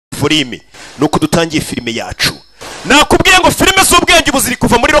volume nuko dutangiye filime yacu. Nakubwiye ngo filime z'ubwenge buziri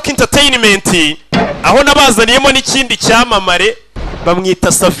kuva muri Rock Entertainment, aho nabazaniyemo n'ikindi cyamamare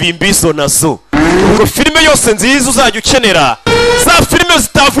bamwita Savimbizo nazo. Ubwo filime yose nziza uzajya ukenera, za filime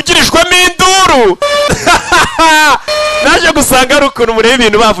zitavugirijwemo induru. Naje gusanga ari ukuntu mureba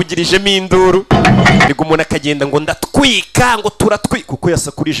ibintu bavugirijemo induru, ngo umuntu akagenda ngo ndatwika, ngo turatwika, kuko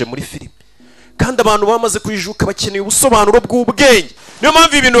yasakurije muri filime. Kandi abantu bamaze kujijuka bakeneye ubusobanuro bw'ubwenge, niyo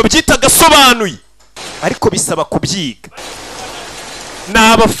mpamvu ibintu byita agasobanuye, ariko bisaba kubyiga.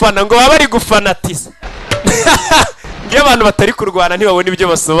 N'abafana ngo baba bari gufanatiza. Ngiye abantu batari kurwana ntibabona ibyo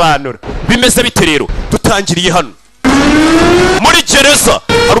basobanura. Bimeze bite rero? Dutangiriye hano muri gereza,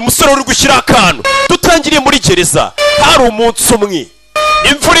 hari umusore uri gushyira akantu. Dutangiriye muri gereza, hari umunsi umwe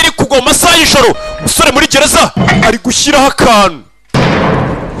imvura iri kugwa amasaha y'ijoro, umusore muri gereza ari gushyiraho akantu.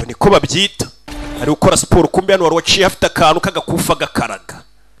 Niko babyita, ari gukora siporo. Kumbe hano wari waciye afite akantu k'agakufa gakaraga,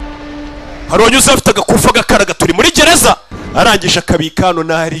 hari wanyuze afite agakufa gakaraga. Turi muri gereza, arangije akabika hano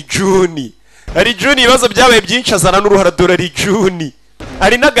na Harijuni. Harijuni ibibazo byabaye byinshi, azana n'uruhara. Dore Harijuni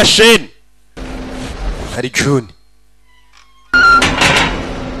ari n'agasheni. Harijuni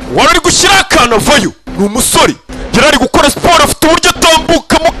wari uri gushyira akantu avayo, ni umusore yari ari gukora siporo, afite uburyo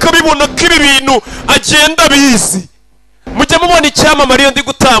atambuka mukabibona ko ibi bintu agenda bizi. Mujya mubona icyamamare iyo ndi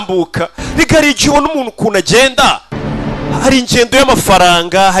gutambuka, rigari igihe ubona umuntu ukuntu agenda. Hari ingendo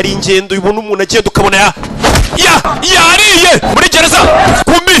y'amafaranga, hari ingendo ubona umuntu agenda ukabona yariye. Muri gereza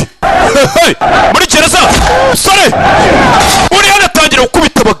kumi muri gereza sore uri hano atangira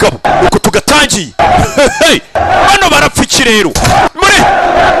gukubita abagabo, uko tugatangiye. Hano barapfiki rero muri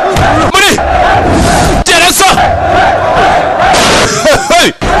gereza.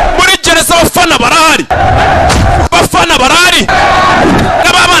 Muri gereza abafana barahari, abafana barahari.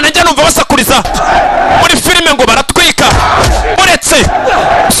 N'abana njya numva basakuriza muri filime ngo baratwika. Uretse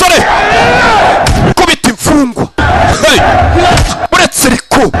sore kubita imfungwa, uretse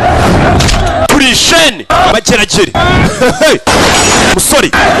riko kuri shene bageragere.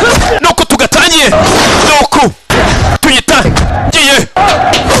 Musore nuko tugatangiye, nuko tuyitangiye.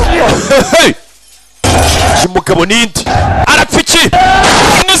 Umugabo nindi arapfiki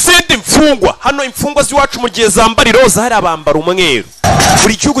n'izindi mfungwa. Hano imfungwa z'iwacu mu gihe zambara iroza, hari abambara umweru.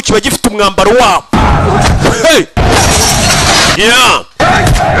 Buri gihugu kiba gifite umwambaro wabo.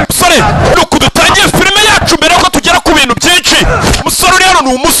 Musore nuko dutangiye filime yacu. Mbere yuko tugera ku bintu byinshi, umusore uri hano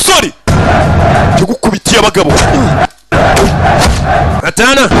ni umusore yagukubitiye abagabo.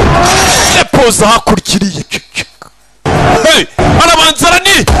 Atana epoza hakurikiriye, arabanza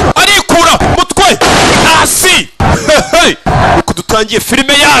arikura mutwe hasi. Nuko dutangiye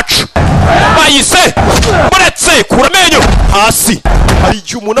filime yacu, bayise muretse kura amenyo hasi. Hari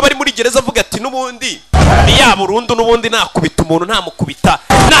igihe umuntu aba ari muri gereza avuga ati n'ubundi ni ya burundu, n'ubundi nakubita umuntu ntamukubita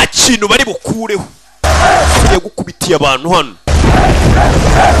nta kintu bari bukureho. Tugiye gukubitiye abantu hano.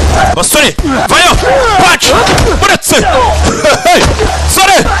 Basore vayo punch muretse.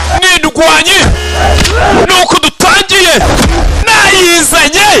 Sore nindwanyi nuko dutangiye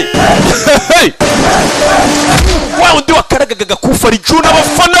nayizanye. Wa undi wakaragaga gakufa Harijuni.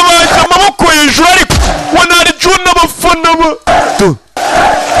 Abafana baje amaboko hejuru, ariko wana Harijuni abafana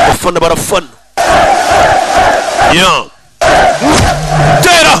abafana barafana.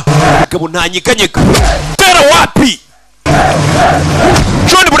 Tera gabo ntanyeganyega, tera wapi.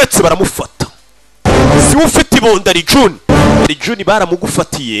 John buretse baramufata, si ufite ibonda. Harijuni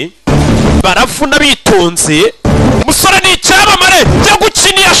baramugufatiye, barafuna bitonze. Umusore ni icyamamare cyo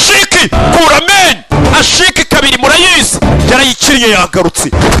gukiniya shiki kuramenye. Ashiki kabiri murayizi, yarayikiriye yagarutse.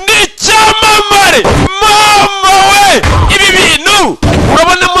 Ni icyamamare mama we. Ibi bintu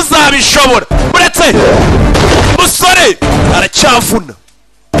urabona muzabishobora. Buretse umusore aracyavuna.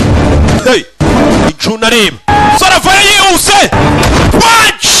 Harijuni areba, umusore avayo yihuse.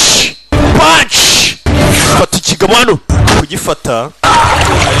 Punch fata ikigabo hano. Kugifata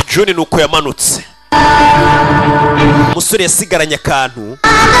Harijuni nuko yamanutse. Umusore yasigaranye akantu,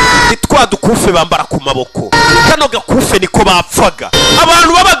 ni twa dukufe bambara ku maboko. Kano gakufe niko bapfaga.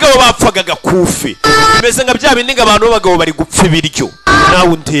 Abantu b'abagabo bapfaga gakufe, bimeze nka bya bindi abantu b'abagabo bari gupfa ibiryo. Nawe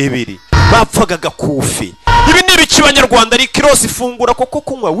undebere, bapfaga gakufe. Ibi ni ibiki Banyarwanda? Ari kirose ifungura koko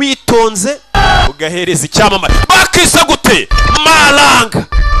kunywa witonze, ugahereza icyamamare. Bakisa gute? Malanga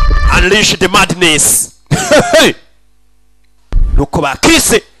unleash the madness. Nuko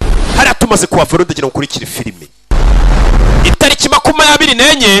bakise hariya tumaze kuhavura. Ndagira ngo ukurikire filime. Itariki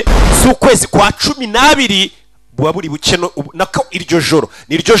 24 z'ukwezi kwa 12 buba buri buke nako iryo joro,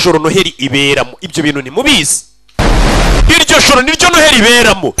 ni iryo joro Noheli iberamo. Ibyo bintu ni mubizi. iryo joro niryo noheli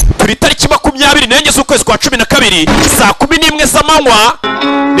iberamo. Turi tariki 24 z'ukwezi kwa 12 saa 11 z'amanywa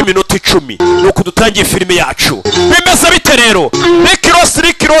n'iminota 10 nuko dutangiye filime yacu. Bimeze bite rero?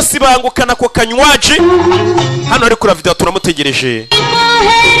 Rick Ross bangukana ko kanywaji hano ari kuri video turamutegereje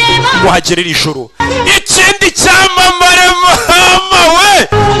wahagera iri joro. Ikindi cyamamare mama we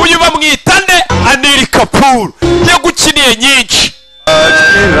uyu bamwitane Anil Kapoor yagukiniye nyinshi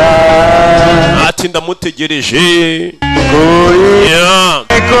ati ndamutegereje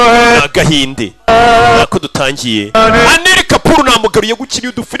agahinde nako dutangiye. Anil Kapoor namugaruye gukiniye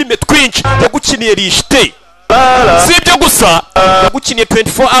udufilime twinshi yagukiniye rishite si ibyo gusa yagukiniye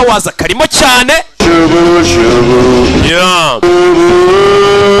 24 hours akarimo cyane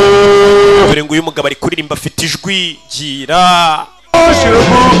dore ngo uyu mugabo ari kuririmba afite ijwi gira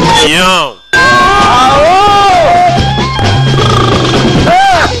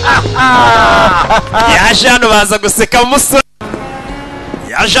yaje hano baza guseka umusore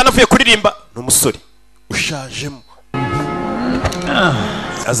yaje hano avuye kuririmba n'umusore ushajemo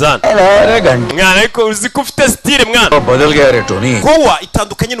Azan mwana ariko uzi ko ufite style mwana Goa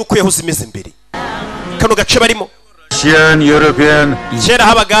itandukanye nuko yahoze imeze imbere kano gace barimo European kera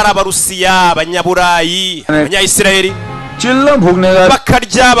habaga hari abarusiya abanyaburayi abanyayisiraheli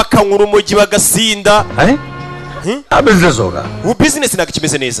bakarya bakanywa urumogi bagasinda business होगा वो business ntabwo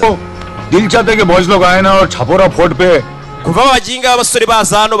kimeze neza दिल चाहते कि बहुत लोग आए ना और छापोरा फोर्ट पे kuva abaginga abasore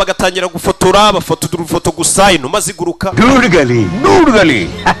baza hano bagatangira gufotora bafotora urufoto gusa inuma ziguruka दूर गली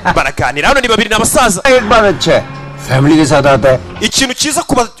baraganira hano ni babiri n'abasaza एक बात अच्छा है फैमिली के साथ आता है ikintu cyiza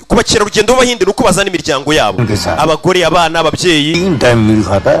kubakira urugendo b'abahinde nuko bazana imiryango yabo abagore abana ababyeyi 3 टाइम मील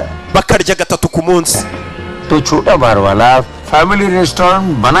खाता है bakarya gatatu ku munsi तो छोटा बार वाला फैमिली रेस्टोरेंट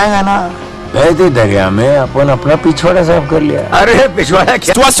बनाएगा ना बैठे दरिया में अपन अपना पिछवाड़ा साफ कर लिया अरे पिछवाड़ा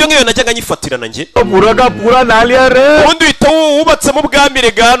क्या situation ngiyo najyaga nyifatirana nje पूरा का पूरा ना लिया रे ubundi uhita wubatse mu bwami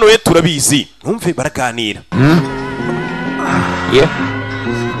regano ye turabizi numve baraganira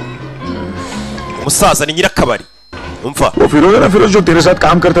umusaza ni nyirakabari umva वो फिरोज जो तेरे साथ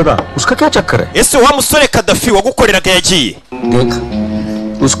काम करता था उसका क्या चक्कर है ese wa musore Kadafi wagukoreraga yagiye देख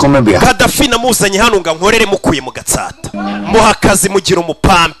उसको मैं बिया Kadafi namuzanye hano nga nkorere mukuye mu gatsata muha akazi mugira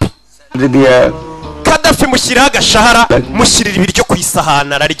umupampi Kadafi mushyiraho agashahara mushyirira ibiryo ku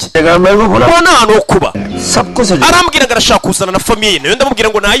isahani ararya mbona ahantu ho kuba arambwira ngo arashaka kuzana na famiye nayo ndamubwira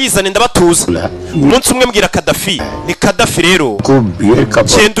ngo nayizane ndabatuza umunsi umwe mbwira Kadafi ni Kadafi rero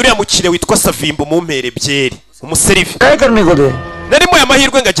genda uriya mukire witwa Savimbo mumpere byeri umuserivi narimo aya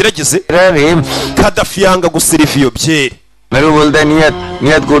mahirwe ngo agerageze Kadafi yanga guseriva iyo byeri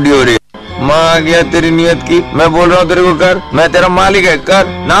नियत कोडी हो रही माँ गया तेरी नियत की मैं बोल रहा हूँ तेरे को कर मैं तेरा मालिक है कर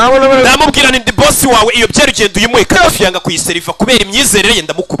ना बोलो मेरे namubwira ni ndi boss wawe iyo byari ugenda uyimuhe Kadafi yanga kuyiseriva kubera imyizerere ye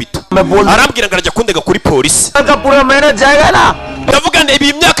ndamukubita arambwira ngo arajya kundega kuri polisi का पूरा मेहनत जाएगा ना ndavuga ngo ibi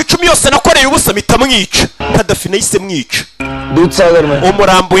imyaka 10 yose nakoreye ubusa mpita mwica Kadafi nahise mwica दूध सागर में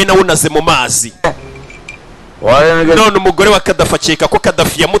umurambo we nawunaze mu mazi none umugore wa Kadafi akeka ko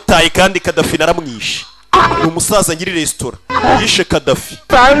Kadafi yamutaye kandi Kadafi naramwishe umusaza nyiri resitora yishe Kadafi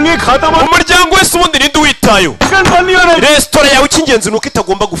umuryango wese ubundi ninde witayo resitora yawe icy'ingenzi nuko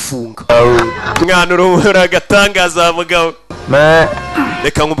itagomba gufunga mwana urubura agatangaza mugabo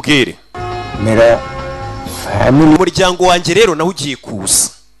reka nkubwire umuryango wanjye rero nawe ugiye kuza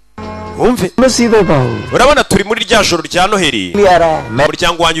wumve urabona turi muri rya joro rya noheli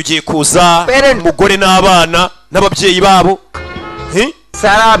umuryango wanjye ugiye kuza umugore n'abana n'ababyeyi babo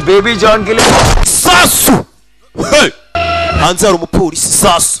सारा baby John के लिए sasu hanze hari umupolisi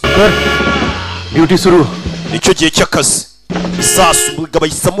sasu duty शुरू nicyo gihe cy'akazi sasu umugabo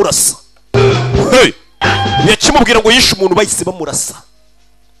bahise amurasa yakimubwira ngo yishe umuntu bahise bamurasa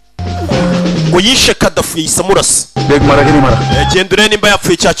ngo yishe Kadafi yahise amurasa genda urebe nimba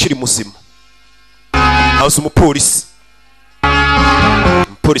yapfuye cyakiri muzima haza umupolisi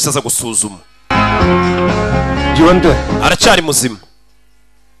aza gusuzuma aracyari muzima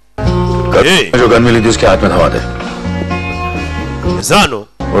जो गन मिली थी उसके हाथ में थमा दे zano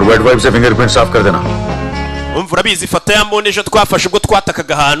और wait wipe से फिंगरप्रिंट साफ कर देना umva urabizi fata ya mbone ejo twafashe ubwo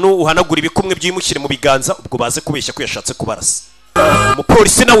twatakaga ahantu uhanagura ibikumwe by'imushyire mu biganza ubwo baze kubeshya ko yashatse kubarasa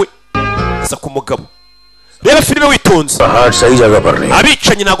umupolisi nawe aza ku mugabo reba filime witonze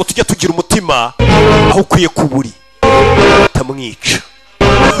abicanyi ntabwo tujya tugira umutima aho ukwiye kuburi utamwica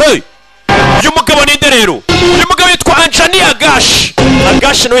uyu mugabo ninde rero uyu mugabo yitwa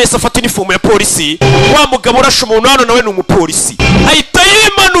Agashi nawe yese afata inifomu ya polisi wa mugabo urasha umuntu hano nawe ni umupolisi ahita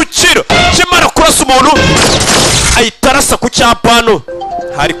yimanukira kimara kurasa umuntu ahita arasa ku cyapa hano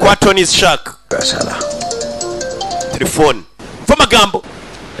hari kwa Tony Shaka telefone mva amagambo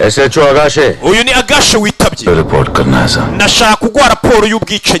SHO Agashi uyu ni Agashi wita ngusabye nashaka kuguha raporo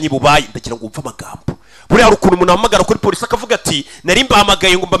y'ubwicanyi bubaye ndagira ngo umve amagambo buriya hari ukuntu umuntu ahamagara kuri polisi akavuga ati nari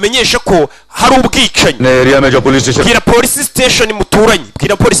mbahamagaye ngo mbamenyeshe ko hari ubwicanyi bwira polisi station muturanye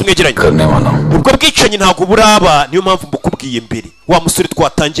bwira polisi mwegeranye ubwo bwicanyi ntabwo buraba niyo mpamvu mbukubwiye mbere wa musore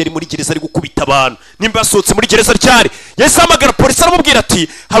twatangiye ari muri gereza ari gukubita abantu nimba yasohotse muri gereza ryari yahise ahamagara polisi aramubwira ati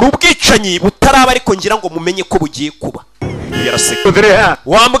hari ubwicanyi butaraba ariko ngira ngo mumenye ko bugiye kuba yaraseka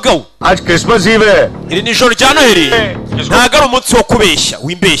wa mugabo iri ni ijoro rya noheri ntabwo ari umunsi wo kubeshya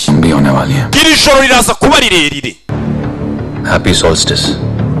wimbeshya iri joro riraza kuba rirerire Happy solstice.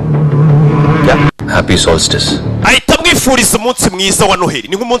 Happy solstice. ahita amwifuriza umunsi mwiza wa noheri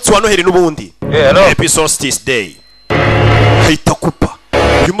ni nk'umunsi wa noheri n'ubundi happy solstice day ahita kupa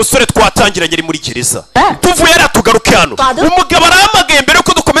uyu musore twatangiranye ari muri gereza tuvuye yari atugaruke hano umugabo arahamagaye mbere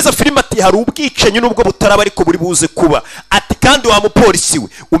yuko dukomeza filime ati hari ubwicanyi n'ubwo butaraba ariko buri buze kuba ati kandi wa mupolisi we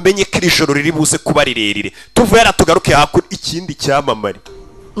umenye ko iri joro riri buze kuba rirerire tuvuye yari atugaruke hakuno ikindi cyamamare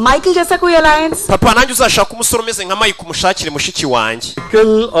Michael जैसा कोई alliance papa nanjye uzashaka umusore umeze nka Mike umushakire mushiki wanjye Michael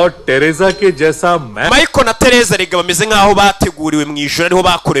और टेरेसा के जैसा मैं Michael na Teresa rega bameze nkaho bateguriwe mu ijoro ariho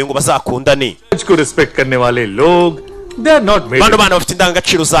bakorewe ngo bazakundane को रिस्पेक्ट करने वाले लोग they are not made bano bana bafite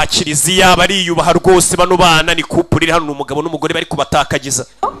indangagaciro za kiliziya bariyubaha rwose bano bana ni couple iri hano n'umugabo n'umugore bari kubatakagiza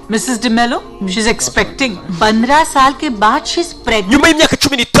Mrs. DeMello, she's expecting 15 साल के बाद she's pregnant nyuma y'imyaka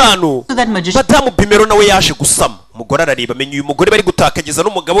 15 to that magician. madamu Bimero nawe yaje gusama umugore arareba amenye uyu mugore bari gutakagiza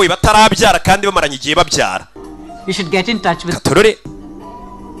n'umugabo we batarabyara kandi bamaranye igihe babyara You should get in touch with. katorore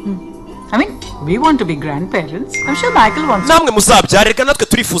I mean, we want to be grandparents. I'm sure Michael wants. namwe muzabyarerwa natwe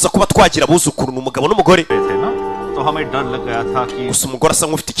turifuza kuba twagira abuzukuru n'umugabo n'umugore थे ना तो हमें डर लग गया था कि gusa umugore asa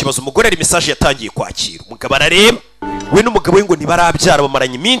nk'ufite ikibazo umugore ari message yatangiye kwakira umugabo arareba we n'umugabo we ngo ntibarabyara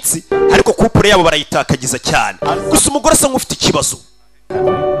bamaranye iminsi ariko couple yabo barayitakagiza cyane gusa umugore asa nk'ufite ikibazo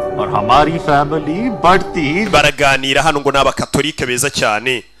और हमारी फैमिली बढ़ती baraganira hano ngo n'abakatolike beza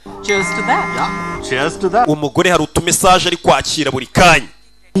cyane Cheers to that. cheers to that umugore hari utumesaje ari kwakira buri kanya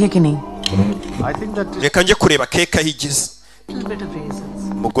है कि नहीं I think that reka njye kureba keke aho igeze A little bit of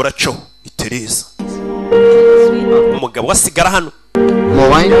raisins. umugore aco itereza umugabo asigara hano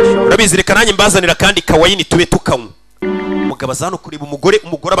urabizi reka nanjye mbazanira kandi kawayini tube tukanywa umugabo aza hano kureba umugore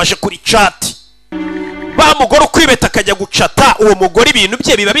abaje kuri chat ba mugore ukwibeta akajya gucata uwo mugore ibintu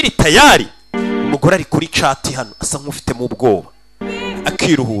bye biba biri tayari umugore ari kuri chat hano asa nk'ufitemo ubwoba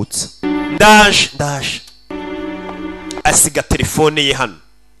akiruhutsa ndaje asiga telefone ye hano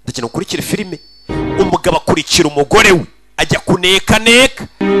ndakina ukurikira filime umugabo akurikira umugore we ajya kuneka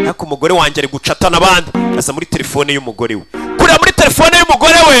ariko umugore wanjye ari gucata n'abandi aza muri telefone y'umugore we kureba muri telefone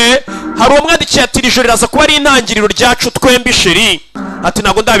y'umugore we hari umwandikiye ati ijoro riraza kuba ari intangiriro ryacu twembi sheri ati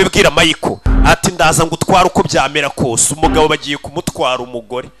ntabwo ndabibwira Michael ati ndaza ngo utware uko byamera kose umugabo bagiye kumutwara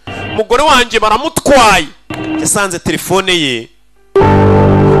umugore wanjye baramutwaye yasanze telefone ye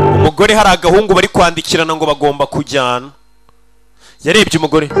umugore hari agahungu bari kwandikirana ngo bagomba kujyana yarebye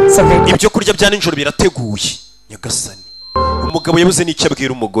umugore ibyo kurya bya nijoro birateguye nyagasani umugabo yabuze n'icyo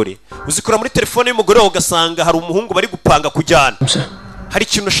abwira umugore uzikora muri telefone y'umugore wawe ugasanga hari umuhungu bari gupanga kujyana hari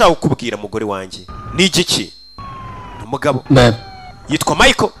ikintu ushaka kukubwira umugore wanjye ni igiki umugabo yitwa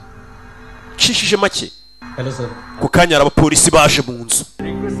Michael cishije make ku kanya hari abapolisi baje mu nzu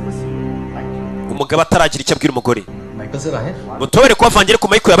umugabo ataragira icyo abwira umugore mutobere ko bavangire ko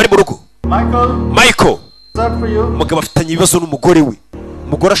Michael yaba ari mu rugo Michael umugabo afitanye ibibazo n'umugore we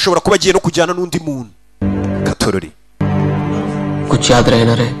umugore ashobora kuba agiye no kujyana n'undi muntu katorori कुछ याद रहे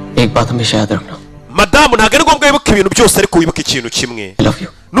ना रहे एक बात हमेशा याद रखना madamu ntabwo ari ngombwa wibuka ibintu byose ariko wibuka ikintu kimwe I love you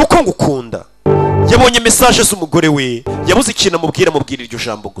nuko ngukunda yabonye message z'umugore we yabuze ikintu amubwira iryo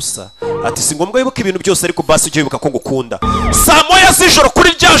jambo gusa ati si ngombwa wibuka ibintu byose ariko basi ujye wibuka ko ngukunda saa moya z'ijoro kuri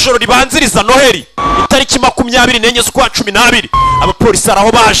rya joro ribanziriza noheri itariki 24 z'ukwa 12 abapolisi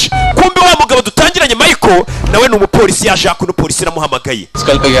araho baje kumbe wa mugabo dutangiranye Michael nawe ni umupolisi yaje hakuno polisi iramuhamagaye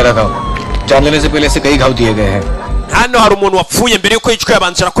school पे गिरा था जान लेने से पहले से कई घाव दिए गए हैं hano hari umuntu wapfuye mbere yuko yicwa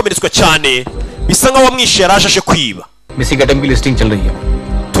yabanje arakomeretswa cyane bisa nkaho wamwishe yaraje aje kwiba missing item की लिस्टिंग चल रही है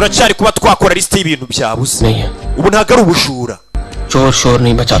turacyari kuba twakora liste y'ibintu byabuze नहीं है ubu ntabwo ari ubujura चोर शोर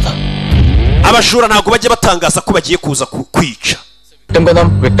नहीं बचाता abajura ntabwo bajya batangaza ko bagiye kuza kwica victim का नाम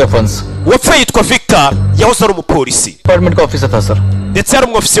विक्टर फंस uwapfuye yitwa Victor yahoze ari umupolisi department का ऑफिसर था sir ndetse yari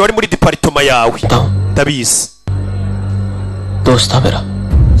umwofisiye wari muri departoma yawe ndabizi दोस्त था मेरा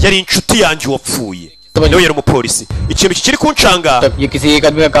yari inshuti yanjye uwapfuye nawe yari umupolisi ikintu kikiri kunshanga तब ये किसी एक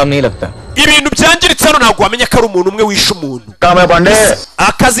आदमी का काम नहीं लगता ibintu byangiritse hano ntabwo wamenya ko ari umuntu umwe wishe umuntu काम है Pandey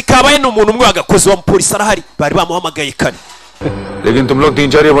akazi kabaye ni umuntu umwe wagakoze wa mupolisi arahari bari bamuhamagaye kane लेकिन तुम लोग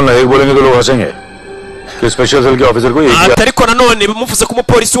 3-4 ही बोलना एक बोलेंगे तो लोग हंसेंगे कि स्पेशल सेल के ऑफिसर को ati ariko nanone bimuvuze ko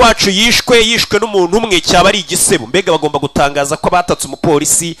umupolisi wacu yishwe n'umuntu umwe cyaba ari igisebo mbega bagomba gutangaza ko abatatse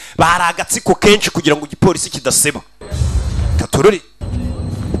umupolisi bari agatsiko kenshi kugira ngo igipolisi kidaseba katururi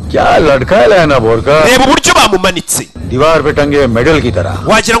क्या लड़का है लेना बोरका reba uburyo bamumanitse दीवार पे टंगे मेडल की तरह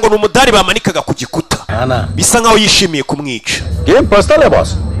wagira ngo ni umudari bamanikaga ku gikuta ना bisa nkaho yishimiye kumwica game personal है बॉस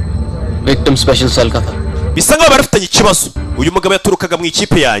विक्टिम स्पेशल सेल का था bisa nkaho barafitanye ikibazo uyu mugabo yaturukaga mu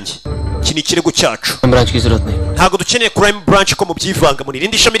ikipe yanjye iki ni ikirego cyacu branch की जरूरत नहीं ntabwo dukeneye crime branch ko mubyivanga muri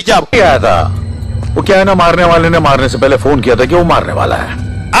irindi shami ryabo क्या था वो क्या है ना मारने वाले ने मारने से पहले फोन किया था कि वो मारने वाला है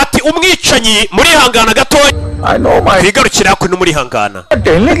ati umwicanyi murihangana gatoya I know my twigarukire hakuno murihangana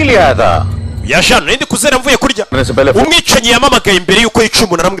टहलने के लिए आया था yashana nindi kuzera mvuye kurya मारने से पहले umwicanyi yamamagaye imbere yuko yica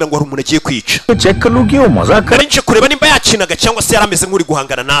umuntu aramubwira ngo hari umuntu agiye kwica check कर लूं क्यों मजाक कर nari nje kureba nimba yakinaga cyangwa se yari ameze nk'uri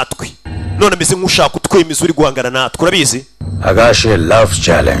guhangana natwe none ameze nk'ushaka kutwemeza uri guhangana natwe urabizi Agashe loves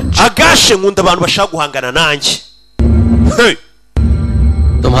challenge agashe nkunda abantu bashaka guhangana nanjye hey.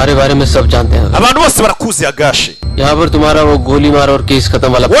 तुम्हारे बारे में सब जानते हैं abantu bose barakuzi agashe यहाँ पर तुम्हारा वो गोली मार और केस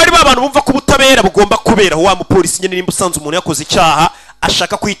खत्म वाला wari ba bantu bumva ko ubutabera bugomba kuberaho wa mupolisi nyine nimba usanze umuntu yakoze icyaha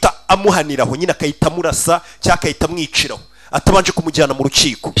ashaka kuhita amuhaniraho nyine akahita amurasa cyangwa akahita amwiciraho atabanje kumujyana mu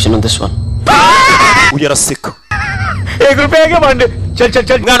rukiko on this one uyu araseka एक रुपया के पांडे चल चल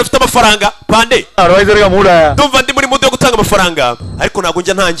चल mwana ufite amafaranga pande adviser का मूड आया ndumva ndi muri mude yo gutanga amafaranga ariko ntabwo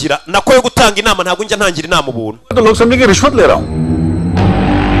njya ntangira nako yo gutanga inama ntabwo njya ntangira inama ubuntu तो लोग समझेंगे रिश्वत ले रहा हूँ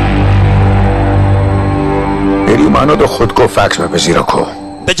मेरी मानो तो खुद को फैक्स में बिजी रखो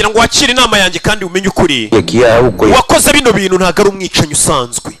ndagira ngo wakire inama yanjye kandi umenye ukuri ये किया है वो कोई uwakoze bino bintu ntabwo ari umwicanyi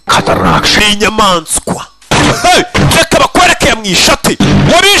usanzwe खतरनाक ni inyamaswa Hey, reka bakwereke yamwishe ati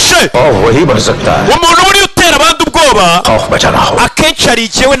wabishe और वही बन सकता है umuntu uri utera abandi ubwoba खौफ बचाना हो akenshi hari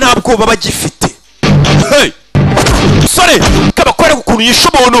igihe we nta bwoba aba agifite Hey, musore reka bakwereke ukuntu yishe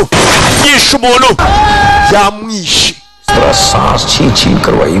umuntu yamwishe तेरा सांस छीन छीन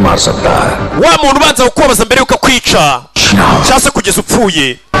कर वही मार सकता है wa muntu ubanza kukubabaza mbere yuko akwica cyangwa se kugeza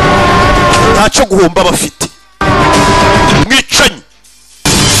upfuye ntacyo guhomba bafite mwicanyi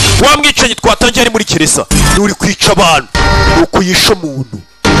wa mwicanyi twatangiye ari muri gereza ni uri kwica abantu ni ukuyisha umuntu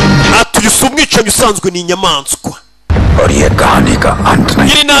atuye si umwicanyi usanzwe ni inyamaswa और ये कहानी का अंत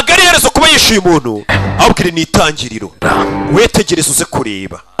नहीं iri ntabwo ari iherezo kuba yishyuye umuntu ahubwo iri ni itangiriro wetegereze uze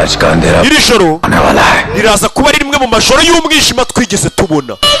kureba आज का अंधेरा iri joro आने वाला है riraza kuba ari rimwe mu majoro y'umwijima twigeze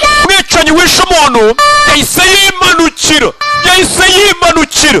tubona umwicanyi wishe umuntu yahise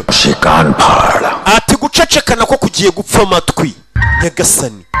yimanukira शिकान फाड़ ati gucecekana ko kugiye gupfa amatwi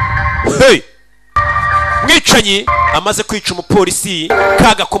nyagasani hey. mwicanyi amaze kwica umupolisi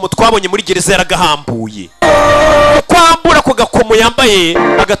ka gakomo twabonye muri gereza yaragahambuye kwambura ako gakomo yambaye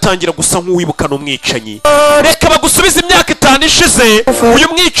agatangira gusa nk'uwibukana umwicanyi reka bagusubize imyaka 5 ishize uyu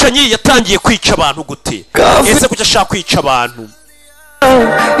mwicanyi yatangiye kwica abantu gute ese kuki ashaka kwica abantu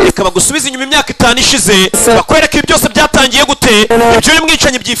reka bagusubize inyuma imyaka 5 ishize bakwereka ibi byose byatangiye gute ibyo uyu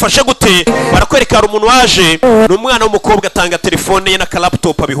mwicanyi byifashe gute barakwereka hari umuntu waje ni umwana w'umukobwa atanga telefone ye na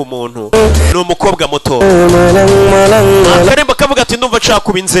laptop abiha umuntu ni umukobwa muto akaremba kavuga ati ndumva nshaka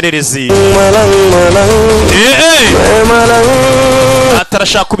kuba inzererezi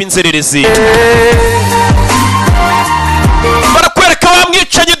atarashaka kuba inzererezi barakwereka wa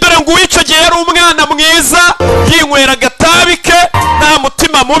mwicanyi dore ngo uw'icyo gihe yari umwana mwiza yinywera agatabi ke nta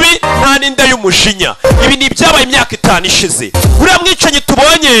mutima mubi nta n'inda y'umujinya ibi ni ibyabaye imyaka 5 ishize uriya mwicanyi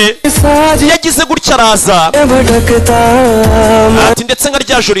tubonye yagize gutya araza ati ndetse nka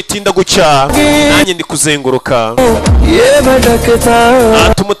rya joro ritinda gucya nanjye ndi kuzenguruka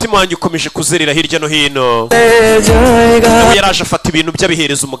ati umutima wanjye ukomeje kuzerera hirya no hino nawe yaraje afata ibintu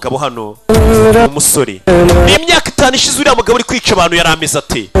by'abihereza umugabo hano umusore ni imyaka 5 ishize uriya mugabo uri kwica abantu yari ameze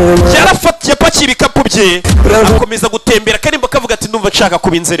ate yarafatiye apakiye ibikapu bye akomeza gutembera karimba kavuga ati ndumva nshaka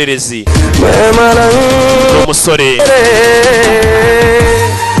kuba inzererezi umusore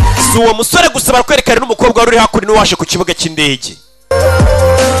si uwo musore gusa barakwerekana n'umukobwa wari uri hakuno waje ku kibuga cy'indege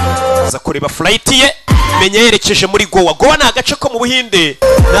aza kureba flight ye menya yerekeje muri Goa. Goa ni agace ko mu Buhinde,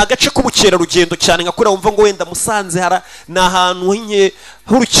 ni agace k'ubukerarugendo cyane nka kuriya wumva ngo wenda Musanze hara ni ahantu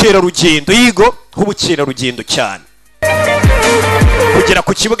h'urukerarugendo, yigo h'ubukerarugendo cyane. Kugera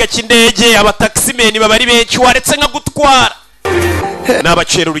ku kibuga cy'indege abataximeni baba ari benshi waretse nka gutwara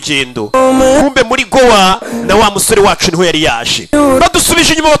n'abacera urugendo. Kumbe muri Goa na wa musore wacu niho yari yaje.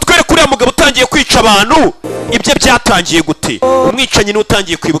 Badusubije inyuma batwereka uriya mugabo utangiye kwica abantu. Ibyo byatangiye gute? Umwicanyi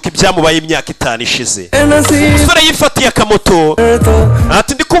n'utangiye kwibuka ibyamubaye imyaka 5 ishize. Umusore yifatiye akamoto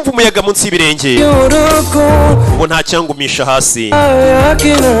ati ndi kumva umuyaga munsi y'ibirenge, ubu nta cyangumisha hasi.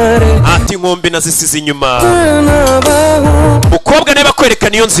 Ati nkombe nazisize inyuma. Mukobwa niba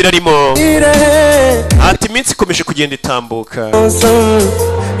kwerekana iyo nzira arimo. Ati iminsi ikomeje kugenda itambuka.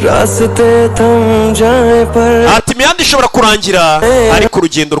 Ati imihanda ishobora kurangira ariko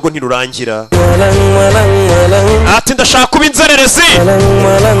urugendo rwo ntirurangira. Ati ndashaka kuba inzererezi.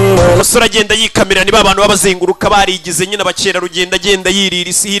 Umusore agenda yikamera niba abantu babazenguruka barigize nyine abakera rugenda agenda yirira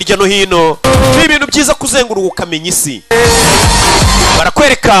isi hirya no hino. Ni ibintu byiza kuzenguruka ukamenya isi.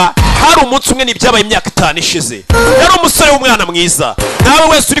 Barakwereka hari umunsi umwe n'ibyabaye imyaka 5 ishize. Yari umusore w'umwana mwiza. Nawe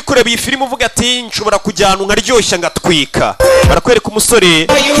wese uri kureba iyi filime uvuga ati nshobora kujyana nkaryoshya ngatwika. Barakwereka umusore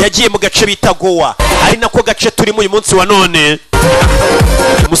yagiye mu gace bita Goa, ari nako gace turimo uyu munsi wa none.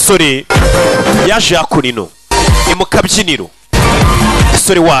 Umusore yaje akurino ni mu kabyiniro.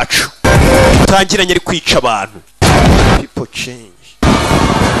 Umusore wacu utangiranye ari kwica abantu. People change.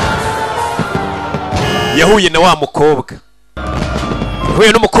 Yahuye na wa mukobwa.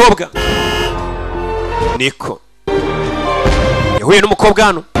 Yahuye n'umukobwa niko yahuye n'umukobwa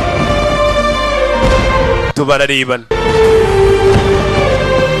hano tubararebana.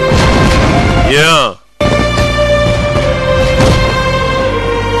 Yeah.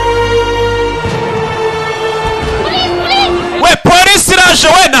 We polisi iraje,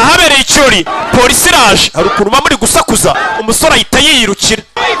 we nahabereye icyori. Polisi iraje, hari ukuntu muri gusakuza. Umusore ahita yiyirukira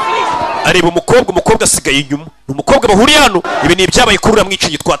areba umukobwa asigaye inyuma. Umukobwa bahuriye hano. Ibi ni ibyabaye kuri uriya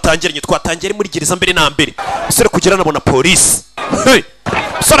mwicanyi twatangiranye muri gereza mbere na mbere. Umusore kugera nabona polisi. Hey!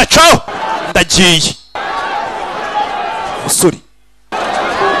 Umusore caho ndagiye. Umusore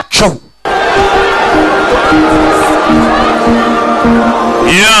caho.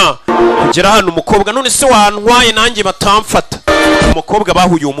 Yeah. Kugera hano umukobwa none se wantwaye nanjye batamfata. Umukobwa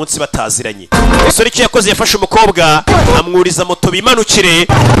bahuye uwo munsi bataziranye. Umusore icyo yakoze yafashe umukobwa amwuriza moto bimanukire.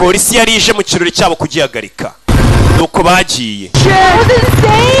 Polisi yari ije mu kirori cyabo kugihagarika. Nuko bagiye.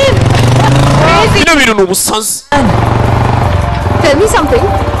 Bino bintu ni ubusazi. Tell me something.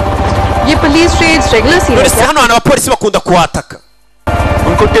 Ye police raids regular serious. Hano hano abapolisi bakunda kuhataka.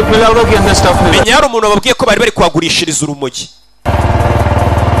 उनको टिप मिला होगा कि अंदर स्टफ मिला. Menya hari umuntu babwiye ko bari kwagurishiriza urumogi.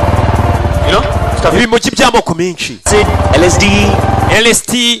 You know? Ibimogi by'amoko menshi.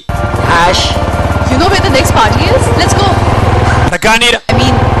 LSD, Ash. You know where the next party is? Let's go. Naganira. I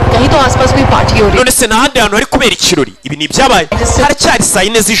mean, कहीं तो आसपास कोई पार्टी हो रही है. None se nahandi hantu hari kubera ikirori. Ibi ni ibyabaye. Haracyari saa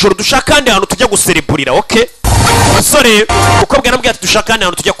 4 z'ijoro dushaka kandi ahantu tujya gusereburira, okay? Umusore ukobwa nabwiye ati dushaka kandi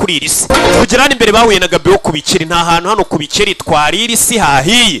ahantu tujya kuri irisi. Kugera hano imbere bahuye na Gabe wo kubikiri, nta hantu hano kubikiri twarira isi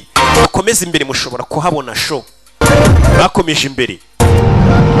hahiye. Bakomeza imbere mushobora kuhabona show. Bakomeje imbere.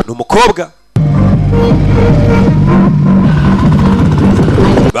 Ni umukobwa.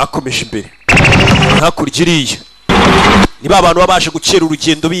 Bakomeje imbere. Hakurya iriya niba abantu babaje gukera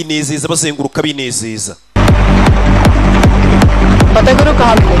urugendo binezeza bazenguruka binezeza. पता करो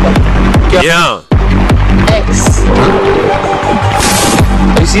कहाँ मिलेगा. Yeah. X.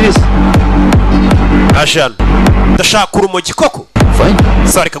 Are you serious? Ashana. Ndashaka urumogi koko. Fine.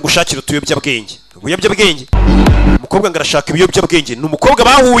 Sareka gushakira utuyobyabwenge. Ubuyobyabwenge. Umukobwa ngarashaka ibiyobyabwenge. Ni umukobwa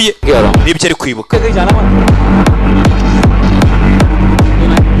bahuye. Nibyo ari kwibuka.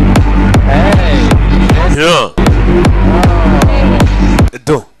 Yeah.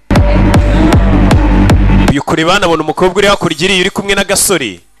 Do. Uyu kuri bana abona umukobwa uri hakurya iri kumwe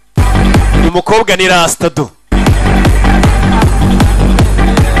n'agasore. Uyu mukobwa ni Rasta do.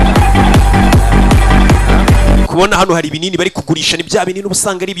 Kubona hano hari ibinini bari kugurisha ni bya binini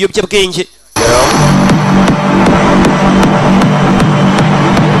ubusanga ari ibiyobyabwenge.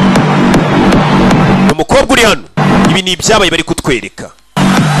 Umukobwa uri hano ibi ni ibyabaye bari kutwereka.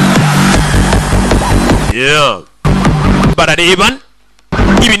 Yeah. Bararebana.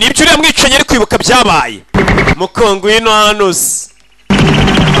 Ibi ni ibyo uriya mwicanyi ari kwibuka byabaye. Mukongo wino hano se.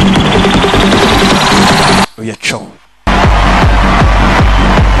 Oya caho.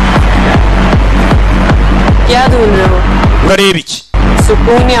 क्या ढूंढ रहे हो? Urareba iki?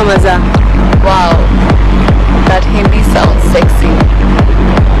 सुकून या मजा? Wow. That Hindi sounds sexy.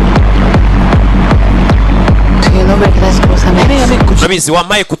 Do you know where can I score some eggs? Nabizi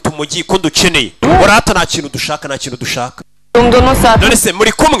wamaye kutumogi ko dukeneye. Urata nta kintu dushaka. तुम दोनों साथ. None se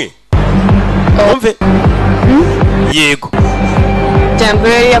muri kumwe? Umve. Yego.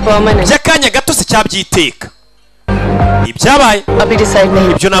 Temporary या permanent? Byakanya gato se cyabyiteka. Ibyabaye. अभी decide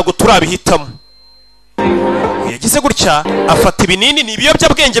नहीं. Ibyo ntabwo turabihitamo. agize gutya afata ibinini, ni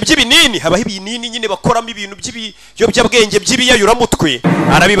ibiyobyabwenge by'ibinini, habaho ibinini nyine bakoramo ibintu by'ibiyobyabwenge by'ibiyayuramutwe,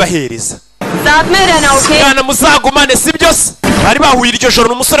 arabibahereza. Mwana muzagumane, si byose bari bahuye iryo joro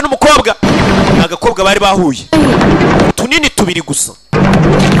n'umusore n'umukobwa, agakobwa bari bahuye tunini tubiri gusa.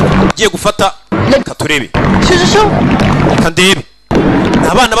 Ugiye gufata katurebe kandebe,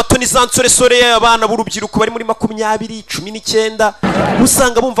 abana bato ni za nsoresore, abana b'urubyiruko bari muri 20, 19,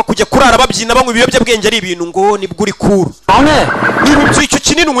 usanga bumva kujya kurara babyina banywa ibiyobyabwenge ari ibintu ngo nibwo uri kuru. Icyo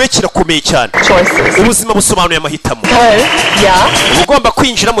kinini umwe kirakomeye cyane. Ubuzima busobanuye amahitamo, ugomba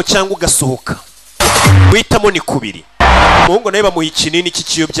kwinjiramo cyangwa ugasohoka. Guhitamo ni kubiri. Umuhungu nawe bamuha ikinini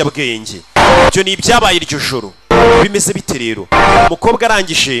cy'ikiyobyabwenge. Ibyo ni ibyabaye iryo joro. Bimeze bite rero? Umukobwa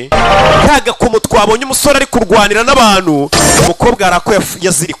arangije kaga ko twabonye umusore ari kurwanira n'abantu, umukobwa arako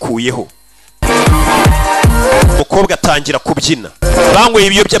yazirikuyeho. Umukobwa atangira kubyina, banyweye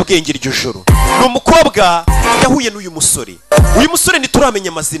ibiyobyabwenge iryo joro. Umukobwa yahuye n'uyu musore. Uyu musore ntituramenya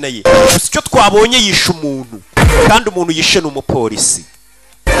amazina ye, gusa icyo twabonye yishe umuntu, kandi umuntu yishe n'umupolisi,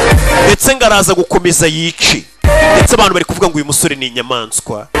 ndetse ngaraza gukomeza yice. Ndetse abantu bari kuvuga ngo uyu musore ni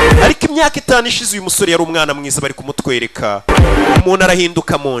inyamaswa, ariko imyaka 5 ishize uyu musore yari umwana mwiza, bari kumutwereka. Umuntu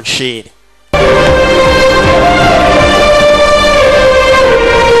arahinduka monshere.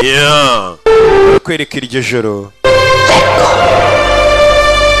 Kwereka iryo joro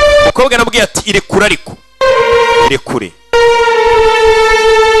umukobwa arambwiye ati irekure, ariko irekure.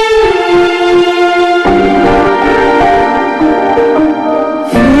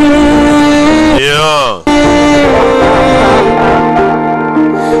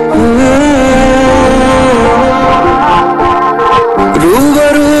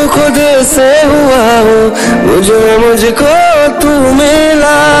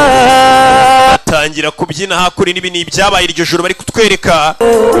 Atangira kubyina hakuri n'ibi ni byabaye iryo joro bari kutwereka.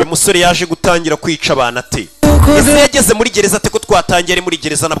 Uyu musore yaje gutangira kwica abantu ate. Ese yageze muri gereza ate ko twatangiye ari muri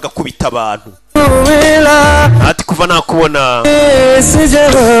gereza nabwo akubita abantu. Ati kuva nakubona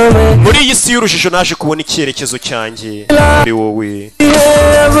muri iyi si y'urujijo naje kubona icyerekezo cyanjye muri wowe.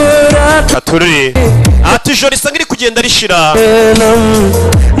 Kature ati joro isa ngiri kugenda rishira,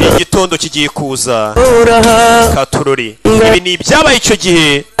 igitondo kigiye kuza. Katurori ibi ni byabaye icyo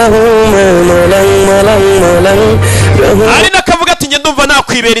gihe. Ari nakavuga ati njye ndumva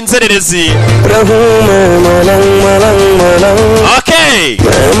nakwibera inzererezi. Okay,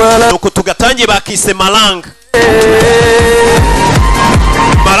 nuko tugatangiye bakise malanga.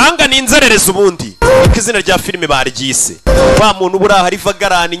 Malanga ni inzererezi ubundi, niko izina rya filime baryise. Wa muntu uburaha ari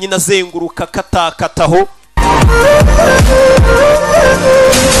vagarani nyina azenguruka katakataho.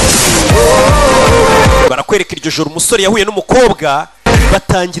 Barakwereka iryo joro umusore yahuye n'umukobwa,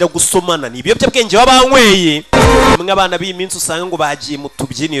 batangira gusomana. Ni ibiyobyabwenge baba banyweye. Bamwe abana b'iminsi usanga ngo bagiye mu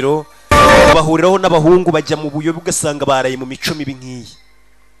tubyiniro, bahuriraho n'abahungu bajya mu buyobe, ugasanga baraye mu mico mibi nk'iyi.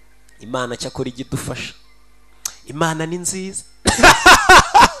 Imana cyakora igidufasha, Imana ni nziza.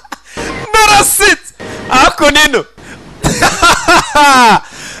 Narasitse ako nino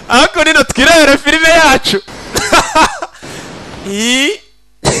ako nino twirebere filime yacu.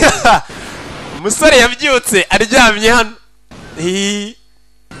 Umusore yabyutse aryamye hano.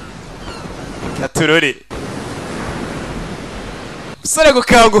 Katurore umusore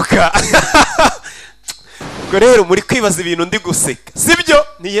gukanguka. Ubwo rero muri kwibaza ibintu ndi guseka, sibyo?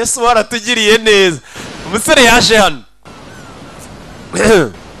 Ni Yesu waratugiriye neza. Umusore yaje hano.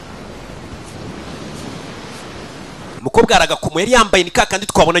 Umukobwa aragakomo yari yambaye ni kakandi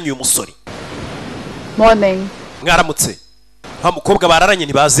twabonanye uyu musore. Morning. Mwaramutse. Ha mukobwa bararanye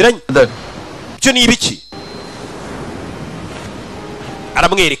ntibaziranye. Byo ni ibiki?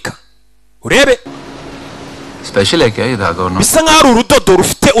 Aramwereka. Urebe. Special है क्या ये धागा और bisa nkaho ari urudodo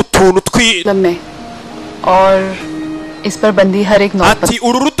rufite utuntu में और इस पर बंदी हर एक नौबत ati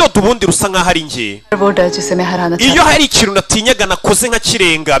uru rudodo ubundi rusa nkaho ari nge वो डर जिसे मैं हराना चाहता iyo hari ikintu natinyaga nakoze nka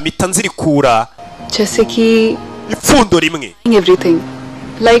kirenga mpita nzirikura जैसे कि ipfundo rimwe everything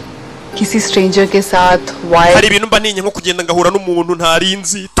like किसी stranger के साथ why hari ibintu mba ninye nko kugenda ngahura n'umuntu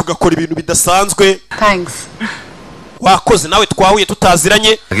ntarinzi tugakora ibintu bidasanzwe. Thanks. Wakoze nawe twahuye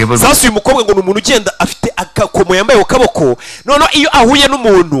tutaziranye. Sasa uyu mukobwa ngo n'umuntu ugenda afite agakomo yambaye ku kaboko, none iyo ahuye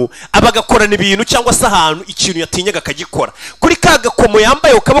n'umuntu abagakorana ibintu cyangwa se ahantu ikintu yatinyaga akagikora. Kuri ka gakomo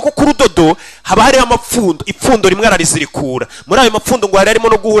yambaye ku kaboko k'urudodo haba hari amapfundo, ipfundo rimwe ararizirikura. Muri ayo mapfundo ngo hari harimo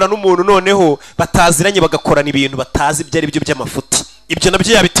no guhura n'umuntu noneho bataziranye bagakorana ibintu batazi ibyo ari byo by'amafuti. Ibyo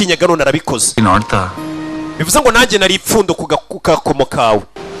nabyo yabitinyaga none arabikoze. Bivuze ngo nanjye nari ipfundo ku gakomo kawe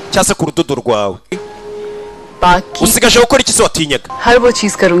cyangwa se ku rudodo rwawe. Usigaje gukora iki se watinyaga? हर वो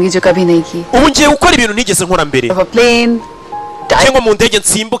चीज करूंगी जो कभी नहीं की. Ubu ngiye gukora ibintu nigeze nkora mbere. Of a plane. Cyangwa mu ndege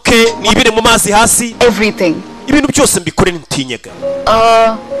nsimbuke nibire mu mazi hasi. Everything. ibintu byose mbikore ntinyaga.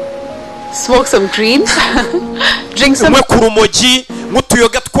 Smoke some green. Drink some. Mwe ku rumogi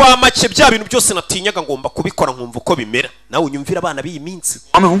nk'utuyoga twa make bya bintu byose natinyaga ngomba kubikora nkumva uko bimera. Nawe unyumvira abana b'iyi minsi.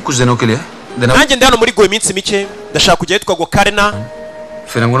 मैं हूँ कुछ दिनों के लिए. Nanjye ndi hano muri goye iminsi mike ndashaka kujya yitwa go Karena.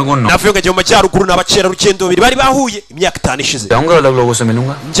 फिर हम लोगों navuye ngajya mu majyaruguru n'abacera rugendo babiri bari bahuye imyaka 5 ishize. जाऊंगा अलग लोगों से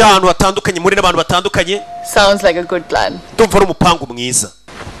मिलूंगा. Njya ahantu hatandukanye muri n'abantu batandukanye. Sounds like a good plan. Ndumva ari umupangu mwiza.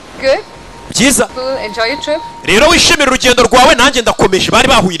 Good. Byiza. Cool. Enjoy your trip. Rero wishimira urugendo rwawe nanjye ndakomeje bari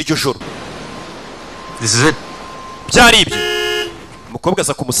bahuye iryo joro. This is it. Byari ibyo. Umukobwa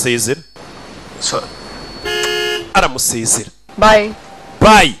aza kumusezera. Sir. Aramusezera. Bye.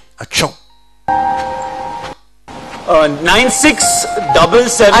 Bye. Acaho.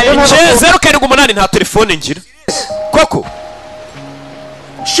 9677 0 karindwi umunani nta telefone ngira. Koko.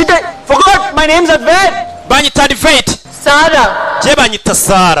 Shit, I forgot my name's Advait. Banyita Advait. Sarah. Je banyita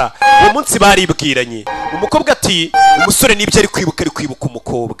Sara. Uwo munsi baribwiranye. Umukobwa ati umusore nibyo ari kwibuka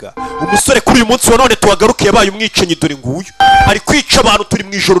umukobwa. Umusore kuri uyu munsi wa none tuwagaruke yabaye umwicanyi dore nguyu. Ari kwica abantu turi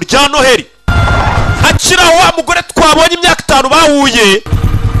mu ijoro rya Noheli. Akira wa mugore twabonye imyaka 5 bahuye.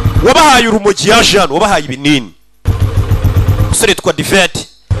 Wabahaye urumogi yaje hano wabahaye ibinini. Umusore twa Advait.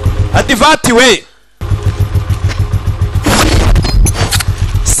 Advait we.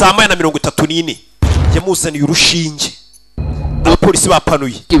 Saa 1:34 yamuzaniye urushinge. Abapolisi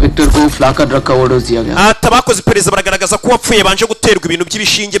bapanuye कि विक्टर को फ्लाकर ड्रग का ओवरडोज दिया गया. Atabakoze iperereza baragaragaza ko wapfuye banje guterwa ibintu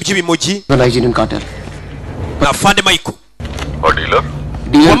by'ibishinge by'ibimogi. Nigerian cartel. Afande Michael.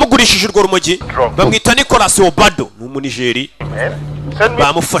 Wamugurishije urwo rumogi bamwita Nicolas Obado ni umunigeri.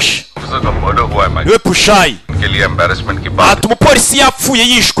 Bamufashe. Niwe Pushayi. Ati umupolisi yapfuye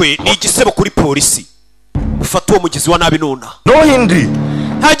yishwe ni igisebo kuri polisi. Ufata uwo mugizi wa nabi nona. No Hindi.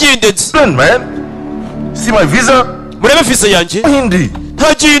 Ntagihinde nzi. Man, see my visa? Murebe visa yanjye. Hindi.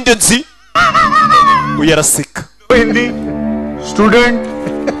 Ntagihinde nzi. Uyaraseka. Hindi. Student.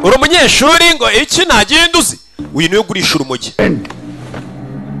 Uri umunyeshuri ngo iki ntagihinde uzi. Uyu niwe ugurisha urumogi.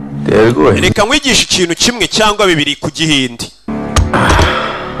 Reka nkwigisha ikintu kimwe cyangwa bibiri ku gihindi.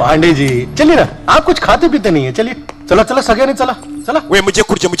 Pandey जी चलिए ना आप कुछ खाते पीते नहीं है चलिए चला चला सगे नहीं चला चला We mujye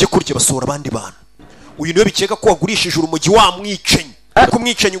kurya basohora abandi bantu. Uyu niwe bikeka ko wagurishije urumogi wa mwicanyi. Ko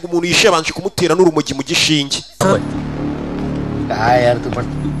umwicanyi ngo umuntu yishe abanje kumutera n'urumogi mu gishinge. यार तू पर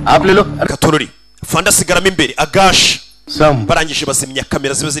आप ले लो Gatorori. Fanda sigaramo imbere agasha. Sam. Barangije bazimya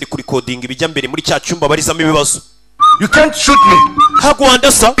kamera ziba ziri kuri coding bijya mbere muri cya cyumba barizamo ibibazo. You can't shoot me. Ntabwo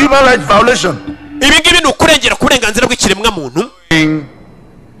wandasa. Human rights violation. Ibi ngibi ni ukurengera kuburenganzira bw'ikiremwa muntu.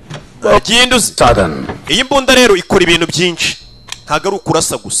 Agenduzi. Sadan. Iyi mbunda rero ikora ibintu byinshi. Ntabwo ari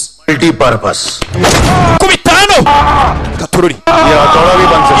ukurasa gusa. Multi-purpose. Kubitano. Gatorori.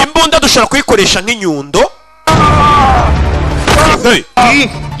 Imbunda dushobora kuyikoresha nk'inyundo. Hey.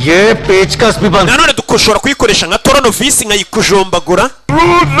 ये पेचकस भी बंद Nanone dushobora kuyikoresha nka toronovisi nkayikujombagura.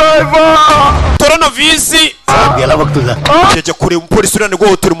 Toronovisi गेला वक्त तुझा cyajya kure umupolisi urane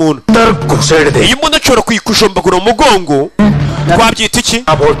guhohotera umuntu. अंदर घुसेड़ दे. Iyi mbunda nshobora kuyikujombagura mu mugongo. Twabyita iki?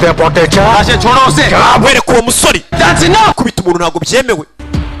 क्या बोलते हैं पोटेचा? ऐसे छोड़ो उसे Wereka uwo musore. That's enough Kubita umuntu ntabwo byemewe.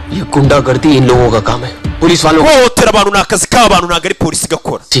 ये गुंडागर्दी इन लोगों का काम है. पुलिस वालों को Guhohotera abantu ni akazi k'abantu ntabwo ari polisi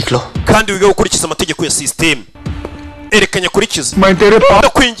igakora. सीख लो. Kandi wige gukurikiza amategeko ya sisiteme. Erekanya kurikiza. मैं तेरे पास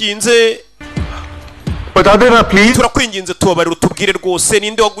Ndakwinginze बता देना please. turakwinginze tubabarira utubwire rwose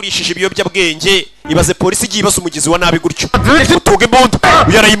ninde wagurishije ibiyobyabwenge. Ibaze polisi igiye ibaza umugizi wa nabi gutyo. Utunga imbunda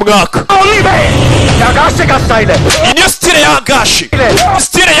uyarayimwaka. आकाश का स्टाइल है. Iyi niyo style ya gashi.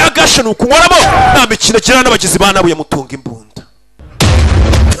 Style ya gashi ni ukunywaramo nta mikino agira n'abagizi ba nabi yamutunga imbunda.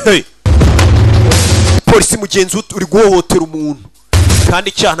 Hey. Polisi mugenzi uri guhohotera umuntu kandi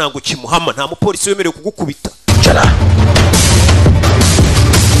icyaha ntabwo kimuhama nta mupolisi wemerewe kugukubita. चला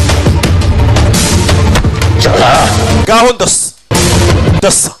चला Ngaho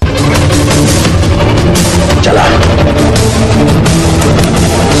ndasa चला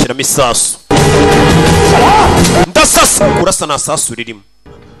shyiramo isasu ndasasa kurasa nta sasu ririmo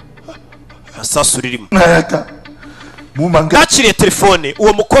nta sasu ririmo. नया था मुंह मांगे Nakiriye telefone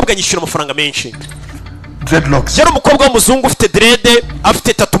uwo mukobwa nyishyura amafaranga menshi. dreadlocks. Yari umukobwa w'umuzungu ufite dread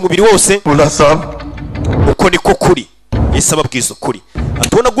afite tatu umubiri wose. बोला साहब Uko niko kuri yise ababwiza ukuri.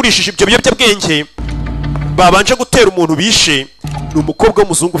 Atubona agurishije ibyo biyobyabwenge babanje gutera umuntu bishe ni umukobwa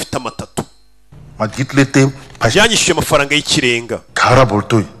w'umuzungu ufite amatatu. मस्जिद लेते Yanyishyuye amafaranga y'ikirenga. खारा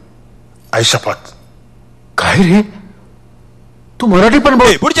बोलते हुए आई शपथ. काहे रे तू मराठी पण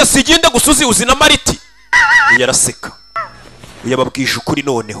बोल Burya sigenda gusuzi uzi na mariti. Yaraseka. Uyababwije ukuri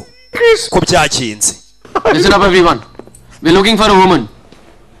noneho ko byagenze. Listen up everyone. We're looking for a woman.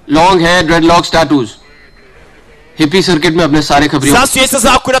 Long hair, dreadlocks, tattoos. Hippie circuit में अपने सारे खबरियों sasu yahise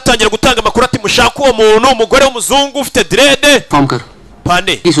azakwira atangira gutanga amakuru ati mushaka uwo muntu umugore w'umuzungu ufite direde form कर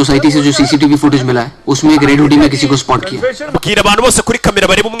pande की सोसाइटी से जो CCTV footage मिला है उसमें एक रेड हुडी में किसी को स्पॉट किया bwira abantu bose kuri kamera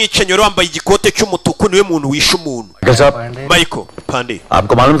bareba umwicenyero wambaye igikote cy'umutuku niwe muntu wishe umuntu Michael pande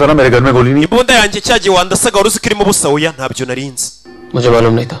आपको मालूम था ना मेरे घर में गोली नहीं imbunda yanjye cyagiye wandasaga wari uzi ko irimo ubusa oya ntabyo narinzi मुझे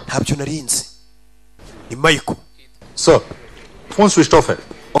मालूम नहीं था ntabyo narinzi ni Michael sir phone switch off है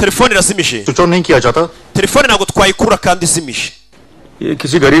telefone irazimije स्विच ऑन नहीं किया जाता telefone ntabwo twayikurura kandi izimije ये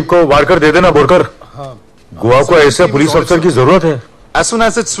किसी गरीब को वार कर दे देना बोलकर गोवा को ऐसे पुलिस अफसर की जरूरत है As soon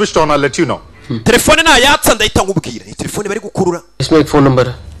as it's switched on, I'll let you know. telefone nayatsa ndahita nkubwira ni telefone bari gukurura इसमें एक फोन नंबर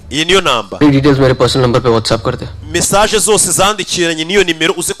है iyi niyo namba ये डिटेल्स मेरे पर्सनल नंबर पे व्हाट्सएप कर दे message zose zandikiranye niyo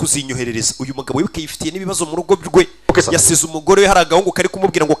nimero uze kuzinyoherereza uyu mugabo wibuke yifitiye n'ibibazo mu rugo rwe yasize umugore we hari agahungu kari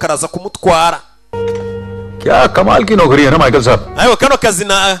kumubwira ngo karaza kumutwara क्या कमाल की नौकरी है ना माइकल साहब ayo kano kazi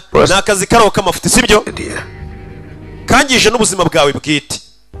na akazi karaho kamafuti sibyo kangije n'ubuzima bwawe bwite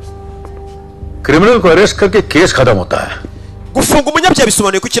criminal को अरेस्ट करके केस खत्म होता है gufunga umunyabyaha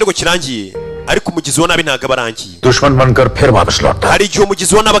bisobanuye ko ikirego kirangiye ariko umugizi wa nabi ntabwo aba arangiye दुश्मन बनकर फिर वापस लौटता है hari igihe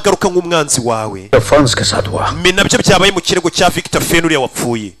umugizi wa nabi agaruka nk'umwanzi wawe फंस के साथ हुआ me nabyo byabaye mu kirego cya Victor Fen uriya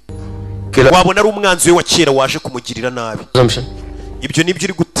wapfuye wabona ari umwanzi we wa kera waje kumugirira nabi ibyo nibyo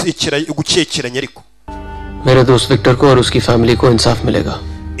uri gukekeranya ariko मेरे दोस्त विक्टर को और उसकी फैमिली को इंसाफ मिलेगा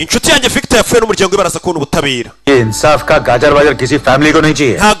inshuti yanjye Victor yapfuye n'umuryango we baraza kubona ubutabera ये इंसाफ का गाजर वाजर किसी फैमिली को नहीं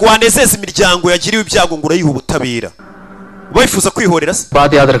चाहिए ntabwo wanezeza imiryango yagiriwe ibyago ngo urayiha ubutabera wifuza kwihorera se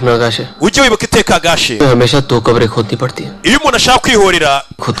बात याद रखना गाशे ujye wibuka iteka gashe हमेशा दो कब्रें खोदनी पड़ती है iyo umuntu ashaka kwihorera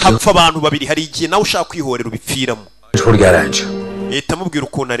hapfa abantu babiri hari igihe nawe ushaka kwihorera ubipfiramo छोड़ गया range leta mubwira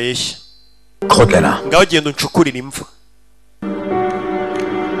ukuntu areshya खोद लेना ngaho genda uncukurira imva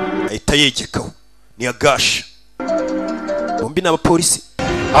ahita yegekaho ni agasha bombi n'abapolisi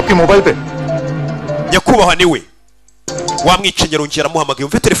आपके मोबाइल पे nyakubahwa niwe wamwicenye arongera amuhamagaye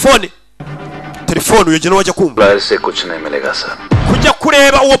umve telefone uyogena wajya kumva से कुछ नहीं मिलेगा sir kujya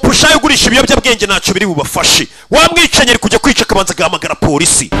kureba uwo pushayo ugurisha ibiyobyabwenge ntacyo biri bubafashe wamwicenye ari kujya kwica akabanza agahamagara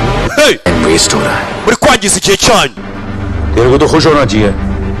polisi hey muri kwangiza igihe cyanyu तेरे को तो खुश होना चाहिए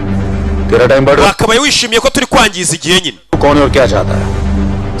तेरा टाइम बढ़ रहा wakabaye wishimiye ko turi kwangiza igihe nyine कौन है और क्या चाहता है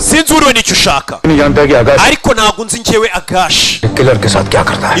sinzi uriwe n'icyo ushaka नहीं जानता कि आकाश ariko ntabwo nzi njyewe agasha killer के साथ क्या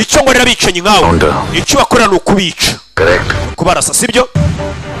करता है icyo ngorera abicanyi nkawe icyo bakora ni ukubica correct kubarasa sibyo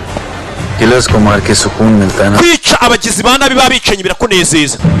killers को मार के सुकून मिलता है ना kwica abagizi ba nabi babicanyi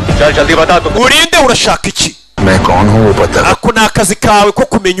birakunezeza चल जल्दी बता तुम urinde urashaka iki मैं कौन हूँ वो पता है ako ni akazi kawe ko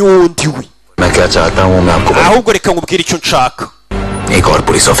kumenya uwo ndiwe मैं क्या चाहता हूँ मैं आपको ahubwo reka nkubwire icyo nshaka एक और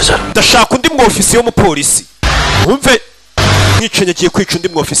police officer ndashaka undi mwofisiye w'umupolisi wumve mwicanyi agiye kwica undi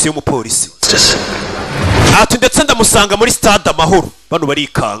mwofisiye w'umupolisi ati ndetse ndamusanga muri stade amahoro bano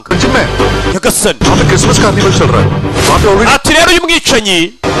barikanga nyagasani Christmas carnival चल रहा है वहाँ पे already ati rero uyu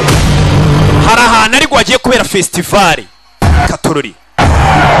mwicanyi hari ahantu ariko hagiye kubera festivale katorori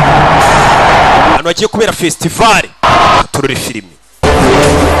ahantu hagiye kubera festivale katorori filime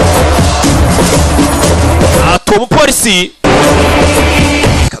ati uwo mupolisi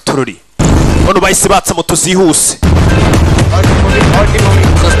katorori bano bahise batsa moto zihuse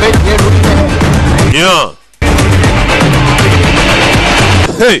yeah.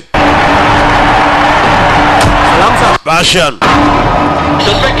 Hey Bashan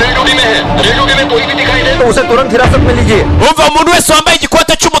उसे तुरंत हिरासत में लीजिए umva umuntu wese wambaye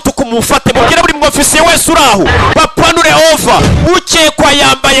igikote cy'umutuku mufate mubwire buri mwofisiye wese uri aho bapanure ova ukekwa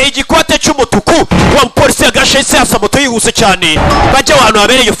yambaye igikote cy'umutuku wa mupolisi yagashe isi yasa moto yihuse cyane bajya ahantu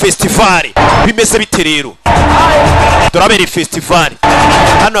habereye iyo festivale bimeze bite rero dore habereye festivale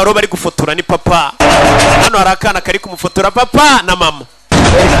hano hari bari gufotora ni papa hano hari akana kari kumufotora papa na mama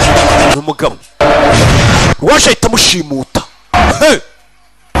n'umugabo waje ahita amushimuta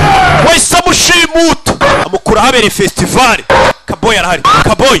wahise amushimuta amukura ahabereye festivale kaboyi arahari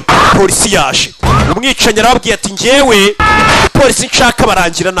kaboyi polisi yaje umwicanyi arababwiye ati njyewe polisi nshaka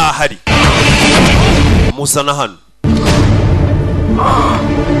barangira nahari muzana hano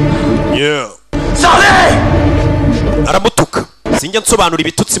yeah. aramutuka sinjya nsobanura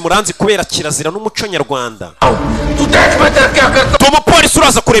ibitutsi muranzi kubera kirazira n'umuco nyarwanda umupolisi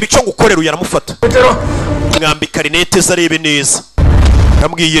uraza kureba icyo ngukorera uyu aramufata mwambika rinete ze arebe neza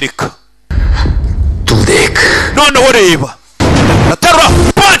aramwiyereka noneho reba aterura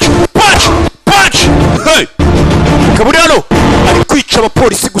punch hey kaburi hano ari kwica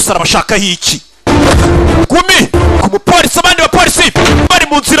abapolisi gusa arabashakaho iki gumi ku mupolisi abandi bapolisi bari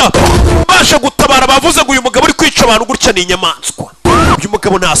mu nzira baje gutabara bavuze ngo uyu mugabo uri kwica abantu gutya ni inyamaswa uyu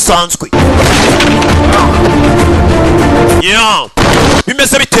mugabo ntasanzwe yeah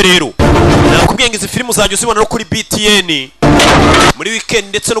bimeze bite rero? Nakubwiye ngo izi filime uzajya uzibona no kuri BTN muri weekend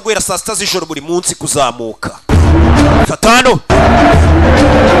ndetse no guhera saa sita z'ijoro buri munsi kuzamuka. Fatano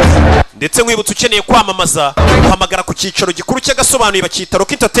ndetse nkwibutsa ukeneye kwamamaza uhamagara ku cyicaro gikuru cy'agasobanuye bacyita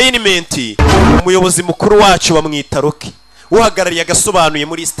Rock Entertainment. Umuyobozi mukuru wacu bamwita Rocky, uhagarariye agasobanuye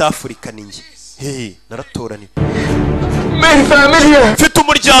muri East Africa ninjye. Naratorani mfite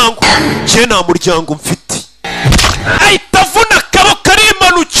umuryango, je nta muryango mfite. Ahita avuna akaboko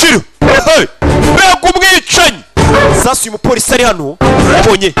arimanukira. Mbega umwicanyi. Sasa uyu mupolisi ari hano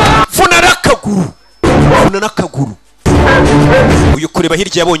abonye vuna n'akaguru. Uyu kureba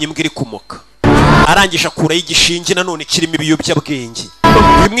hirya yabonye imbwa iri kumoka, arangije akuraho igishinge nanone kirimo ibiyobyabwenge.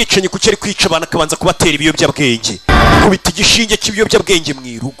 Uyu mwicanyi kuki ari kwica abantu akabanza kubatera ibiyobyabwenge, kubita igishinge cy'ibiyobyabwenge mu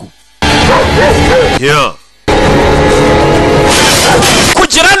irugu.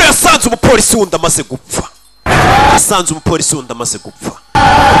 Kugera hano yasanze umupolisi wundi amaze gupfa.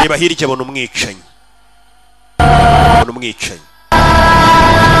 Reba hirya abona umwicanyi.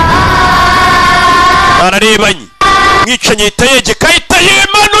 Bararebanye. Mwicanyi ahita yegeka, ahita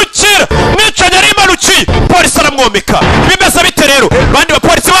yimanukira. Mwicanyi arimanukiye, polisi aramwomeka. Bimeze bite rero? Bandi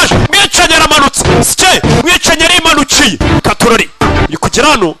bapolisi baje, mwicanyi aramanutse. Sike, mwicanyi arimanukiye. Katurori iri kugera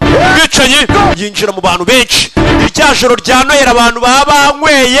hano, mwicanyi yinjira mu bantu benshi. Irya joro rya Noheli abantu baba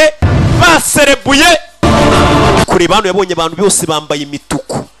banyweye baserebuye. Kureba hano yabonye abantu bose bambaye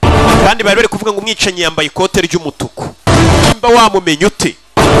imituku, kandi bari bari kuvuga ngo umwicanyi yambaye ikote ry'umutuku. Nimba wamumenye ute?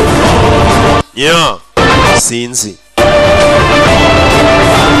 Sinzi.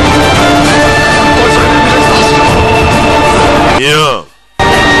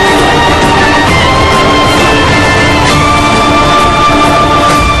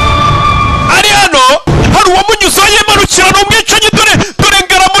 Ari hano hari uwamunyuzeho yimanukira n'umwicanyi. Dore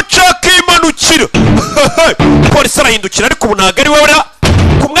ngaramucaka yimanukira. Polisi arahindukira ariko ubu ntabwo ari wowe.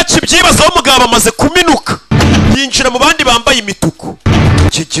 Kumwe akibyibazaho umugabo amaze kuminuka, yinjira mu bandi bambaye imituku.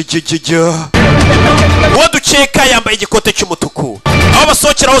 Uwo dukeka yambaye igikote cy'umutuku. Aho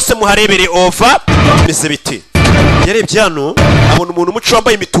basohokera hose muharebere ova. Bimeze bite? Yarebye hano abona umuntu umuco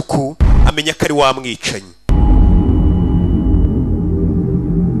wambaye imituku, amenya ko ari wa mwicanyi.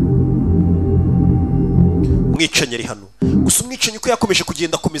 Umwicanyi ari hano. Gusa umwicanyi ko yakomeje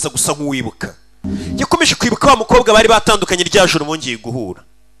kugenda akomeza gusa nk'uwibuka. Yakomeje kwibuka wa mukobwa bari batandukanye rya joro bongeye guhura.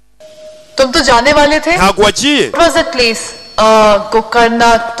 तुम तो जाने वाले थे? Ntabwo wagiye? What was that place?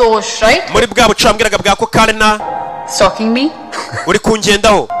 Gokarna Tosh, right? Muri bwa bucambwiraga bwa Kokarna. Stalking me? Uri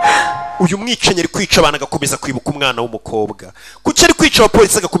kungendaho. Uyu mwicanyi ari kwica abantu agakomeza kwibuka umwana w'umukobwa. Kuki ari kwica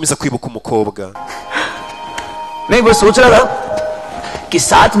abapolisi agakomeza kwibuka umukobwa? नहीं बस सोच रहा था कि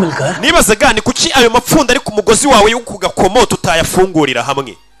साथ मिलकर nibazaga ni kuki ayo mapfunda ari ku mugozi wawe yo kugakomo tutayafungurira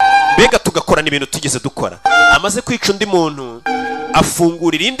hamwe, mbega tugakorana ibintu tugeze dukora. Amaze kwica undi muntu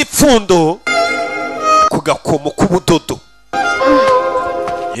afungurira indi pfundo ku gakomo k'ubudodo.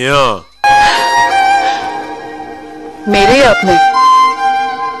 मेरे अपने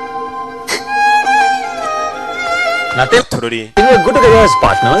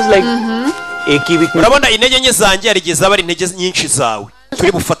urabona intege nke zanjye yarigeze aba ari intege nyinshi zawe.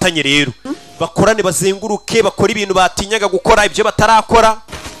 Turi bufatanye rero bakorane bazenguruke bakora ibintu batinyaga gukora ibyo batarakora.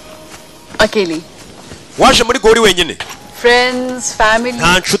 अकेली Waje muri gori wenyine? Friends, family.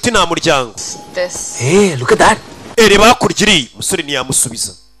 Nta nshuti nta muryango. Hey, look at that. Reba hakurya iri musore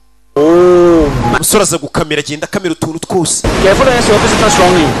ntiyamusubiza. Musore aza gukamera agenda akamera utuntu twose. Careful ऐसे वापस इतना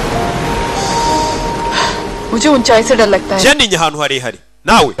strongly. मुझे ऊंचाई से डर लगता है. Cyane ahantu harehare.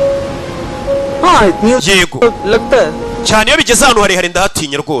 Nawe? हाँ इतनी yego लगता है. Cyane iyo bigeze ahantu harehare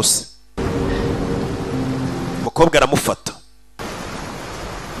ndahatinya rwose. Umukobwa aramufata.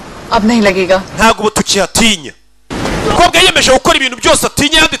 अब नहीं लगेगा. Ntabwo tukihatinya. Umukobwa yiyemeje gukora ibintu byose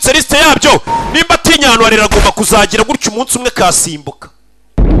atinya, yanditse liste yabyo. Nimba atinya ahantu harehare agomba kuzagira gutyo umunsi umwe kasimbuka.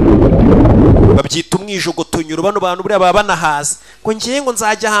 Babyita umwijogotonyuro bano bantu buriya baba banahaza ngo ngiye ngo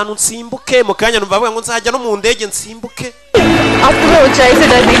nzajya ahantu nsimbuke mu kanya numva bavuga ngo nzajya no mu ndege nsimbuke. आपको ऊंचाई से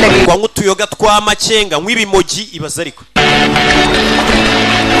डर नहीं लगेगा. Kwa nk'utuyoga tw'amakenga nk'ibimogi ibaza ariko.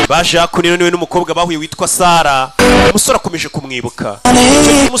 Baje hakuno niwe n'umukobwa bahuye witwa Sara. Umusore akomeje kumwibuka.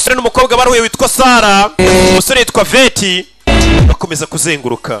 Umusore n'umukobwa bahuye witwa Sara. Umusore yitwa Veti. Bakomeza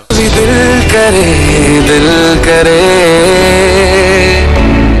kuzenguruka. दिल करे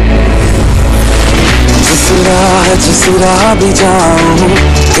जिस राह भी जाऊं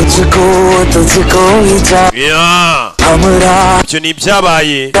तुझ ibyo ni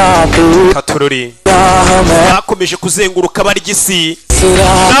ibyabaye katorori bakomeje kuzenguruka barya isi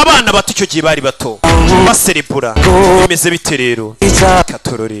n'abana bato icyo gihe bari bato baserebura bimeze bite rero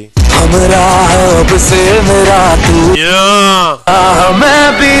katorori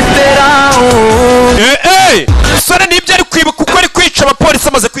sore nibyo ari kwibuka kuko ari kwica abapolisi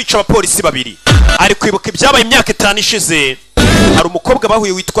amaze kwica abapolisi babiri ari kwibuka ibyabaye imyaka 5 ishize hari umukobwa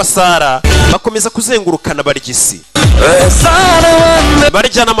bahuye witwa Sara bakomeza kuzengurukana barya isi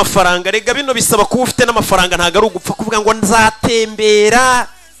barya n'amafaranga rega bino bisaba kuba ufite n'amafaranga ntago ari ugupfa kuvuga ngo nzatembera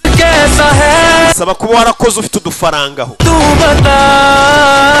saba kuba warakoze ufite udufaranga aho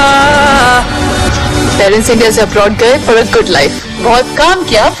Parents India से abroad गए for a good life बहुत काम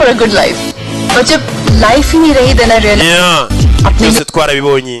किया for a good life और जब life ही नहीं रही then I realized byose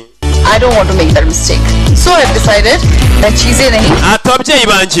twarabibonye I don't want to make that mistake so I've decided that चीजें नहीं ababyeyi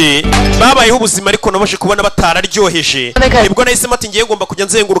banje babayeho ubuzima ariko nabashe kubona batararyoheje nibwo nahisemo ati ngiye ngomba kujya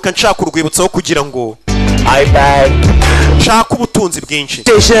nzenguruka nshaka urwibutso kugira ngo nshaka ubutunzi bwinshi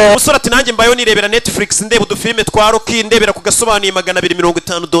umusore ati nanjye mbayeho nirebera Netflix ndeba udufilime twa Rocky ndebera ku gasobanuye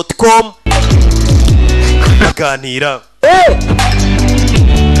 250.com aganira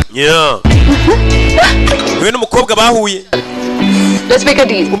we n'umukobwa bahuye let's make a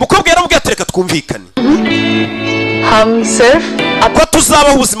deal umukobwa yaramubwiye ati reka twumvikane हम सिर्फ ko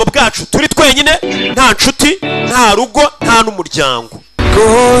tuzabaho ubuzima bwacu turi twenyine nta nshuti nta rugo nta n'umuryango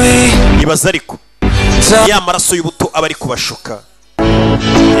ibaza ariko ya maraso y'ubuto aba ari kubashuka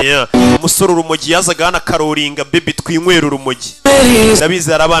umusore urumogi yazaga hana karoringa baby twinywera urumogi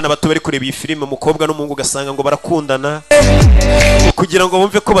ndabizi hari abana bato bari kureba iyi filime umukobwa n'umuhungu ugasanga ngo barakundana kugira ngo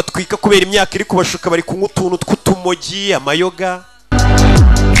bumve ko batwika kubera imyaka iri kubashuka bari kunywa utuntu tw'utumogi amayoga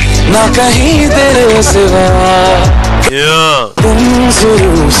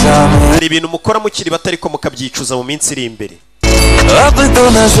hari ibintu mukora mukiri bato ariko mukabyicuza mu minsi iri imbere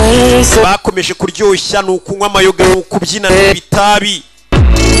bakomeje kuryoshya ni ukunywa amayoga ni ukubyina n'ibitabi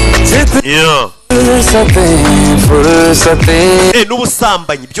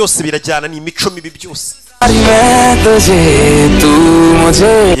n'ubusambanyi byose birajyana ni imico mibi byose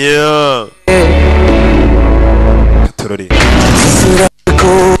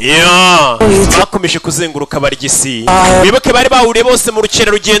bakomeje kuzenguruka barya isi wibuke bari bahuriye bose mu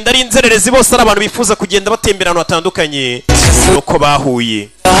rukerarugendo ari inzererezi bose ari abantu bifuza kugenda batembera ahantu hatandukanye nuko bahuye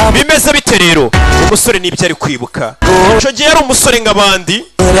bimeze bite rero umusore n'ibyo ari kwibuka icyo gihe yari umusore nk'abandi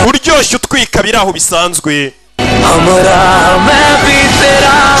uryoshye utwika biri aho bisanzwe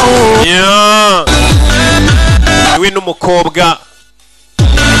we n'umukobwa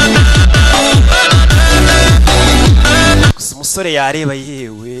gusa umusore yareba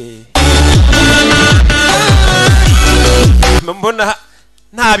yewe mbona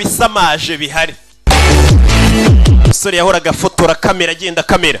nta bisamaje bihari umusore yahoraga afotora kamera agenda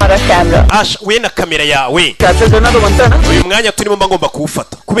kamera we na kamera yawe uyu mwanya turimo mba ngomba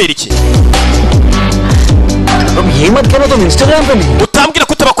kuwufata kubera iki utambwira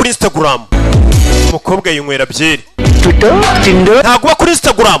ko utaba kuri Instagram umukobwa yinywera byeri ntabwo uba kuri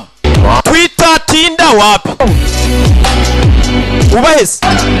Instagram Twitter Tinda wapi ubaheze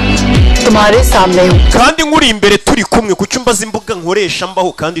तुम्हारे सामने हूँ kandi nkuri imbere turi kumwe ku cyumba z'imbuga nkoresha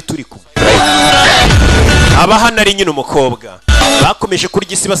mbaho kandi turi kumwe abahana ari nyine umukobwa bakomeje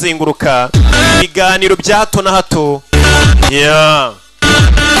kurya isi bazenguruka ibiganiro bya hato na hato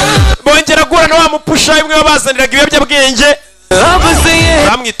bongera guhura na wa mupusha imwe wabazaniraga ibiyobyabwenge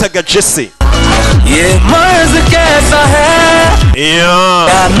bamwitaga Jesse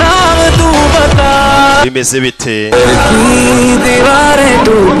bimeze bite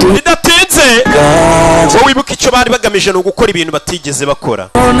bidatinze wowe wibuka icyo bari bagamije ni ugukora ibintu batigeze bakora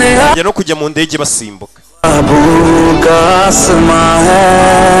njya no kujya mu ndege basimbuka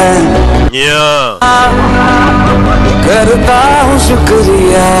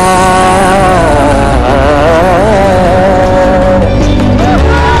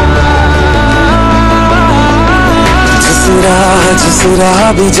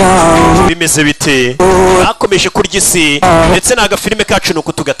bimeze bite bakomeje kurya isi ndetse n'agafilime kacu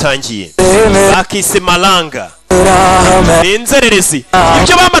nuko tugatangiye bakise malanga ni inzererezi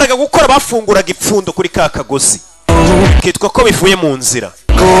ibyo bamaraga gukora bafunguraga ipfundo kuri ka kagozi kitwa ko bivuye mu nzira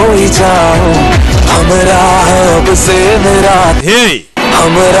hey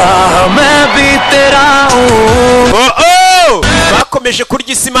bakomeje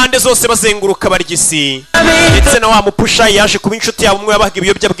kurya isi impande zose bazenguruka barya isi ndetse na wa mupusha yaje kuba inshuti yabo umwe yabahaga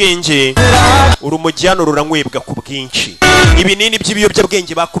ibiyobyabwenge urumogi hano ruranywebwa ku bwinshi ibinini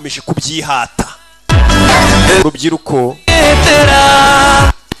by'ibiyobyabwenge bakomeje kubyihata urubyiruko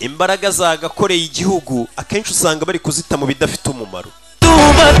imbaraga zagakoreye igihugu akenshi usanga bari kuzita mu bidafite umumaro.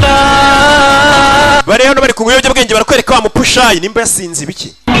 Bari hano bari kunywa ibiyobyabwenge barakwereka wa mupushayi nimba yasinze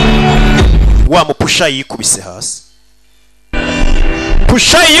ibiki. Wa mupushayi yikubise hasi.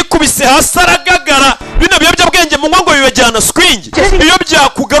 Pushayi yikubise hasi aragagara. Bino biyobyabwenge mu ngo bibajyana swing. Iyo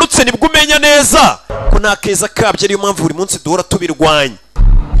byakugarutse nibwo umenya neza ko nta keza kabyo, ariyo mpamvu buri munsi duhora tubirwanya.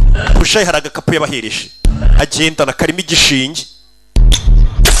 Pushayi hari agakapu yabahereje agendana karimo igishinge.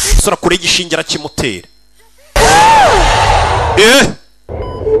 Sora kure igishinge arakimutera.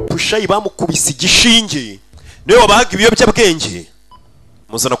 Pushayi bamukubise igishinge. Niwe wabahaga ibiyobyabwenge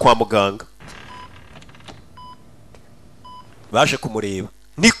muzana kwa muganga. Baje kumureba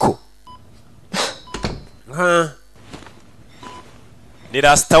niko ni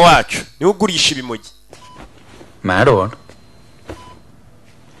rasta wacu niwe ugurisha ibimogi. Mad or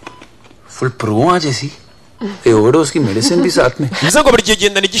full pro आज ऐसी ये ओवरडोज की मेडिसिन भी साथ में. Biza ngo buri gihe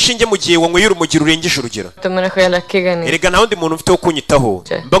gendana igishinge mu gihe wanyweye urumogi rurengeje urugero. तुम्हारा ख्याल रखेगा नहीं. Erega naho ndi muntu mfite wo kunyitaho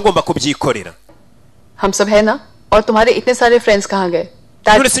mba ngomba kubyikorera. हम सब है ना और तुम्हारे इतने सारे फ्रेंड्स कहाँ गए?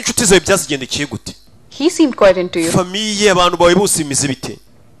 None se inshuti zawe byazigendekeye gute? He seemed quite into you. Famille abantu bawe bose imize bite?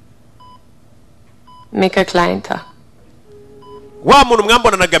 Mika client था. Wa muntu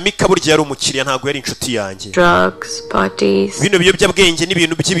mwambonanaga Mika burya yari umukiriya ntago yari inshuti yanjye. Drugs, parties. Bino biyobyabwenge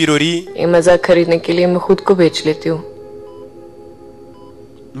n'ibintu by'ibirori. ये मजा खरीदने के लिए मैं खुद को बेच लेती हूँ.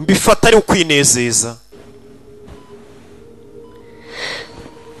 Mbifata ari ukwinezeza.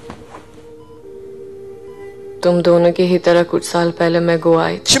 तुम दोनों की ही तरह कुछ साल पहले मैं गोवा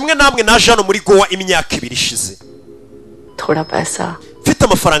आई. Kimwe namwe naje hano muri Goa imyaka 2 ishize. थोड़ा पैसा. Mfite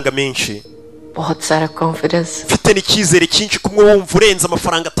amafaranga menshi. बहुत सारा confidence. Mfite n'icyizere cyinshi kumwe wumva urenza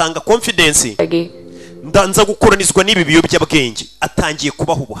amafaranga atanga confidence. Ndanza gukoranizwa n'ibi biyobyabwenge atangiye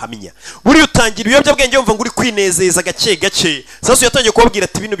kubaho ubuhamya. Buri utangira ibiyobyabwenge wumva ngo uri kwinezeza gake gake. Sasa yatangiye kubabwira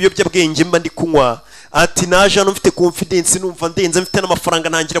ati bino biyobyabwenge mba ndi kunywa. Ati naje hano mfite confidence numva ndenze mfite n'amafaranga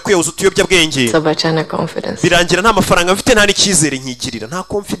ntangira kwiyahuza utuyobyabwenge. Sabachana confidence. Birangira nta mafaranga mfite nta n'icyizere nkigirira nta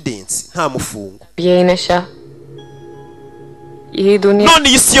confidence nta mufungo. Ye nasha. Iyi dunia. None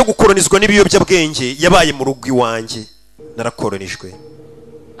isi yo gukoronizwa n'ibiyobyabwenge yabaye mu rugo iwanjye. Narakoronijwe.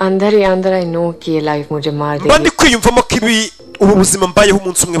 अंदर ही अंदर I know कि ये life मुझे मार देगी. Bandi kwiyumvamo ko ibi ubu buzima mbayeho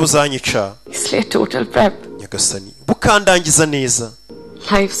umunsi umwe buzanyica. इसलिए total prep. Nyagasani bukandangiza neza.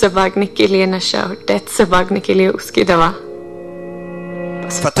 Life से भागने के लिए नशा और death से भागने के लिए उसकी दवा.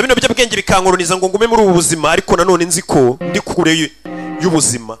 Fata bino by'abwenge bikankoroniza ngo ngume muri ubu buzima ariko nanone nzi ko ndi kure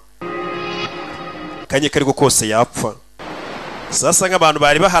y'ubuzima. Kanye kariko kose yapfa. Sasa nk'abantu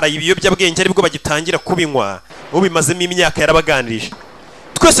bari baharaye ibiyobyabwenge aribwo bagitangira kubinywa ubimazemo imyaka yarabaganirije.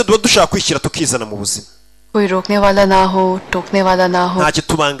 Twese duba dushaka kwishyira tukizana mu buzima. कोई रोकने वाला ना हो, टोकने वाला ना हो. Nta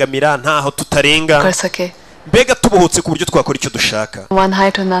kitubangamira ntaho tutarenga. कर सके. Mbega tubohotse ku buryo twakora icyo dushaka. One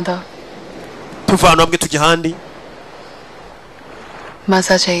high to another. Tuvana hamwe tujya handi.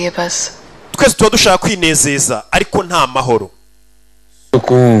 मजा चाहिए बस. Twese tuba dushaka kwinezeza ariko nta mahoro.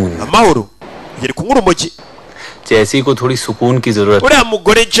 सुकून. Amahoro. Yari kunywa urumogi. जैसी को थोड़ी सुकून की जरूरत. Uriya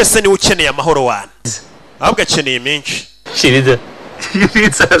mugore Jesse niwe ukeneye amahoro wana. Ahubwo akeneye menshi. Shirida.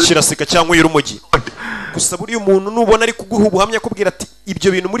 Shirasika cyangwa urumogi. Gusa buri umuntu nubona ari kuguha ubuhamya kubwira ati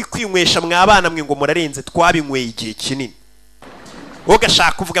ibyo bintu muri kwinywesha mwabana mwe ngo murarenze twabinyweye igihe kinini.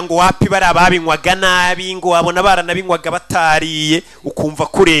 Ugashaka kuvuga ngo wapi bari ababinywaga nabi ngo wabona baranabinywaga batariye ukumva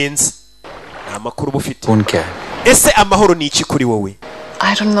kurenze. Nta makuru bufite. Ese amahoro ni iki kuri wowe?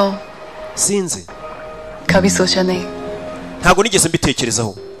 I don't know. Sinzi. कभी सोचा नहीं. Ntago nigeze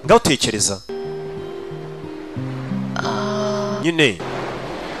mbitekerezaho. Ngaho tekereza. Nyine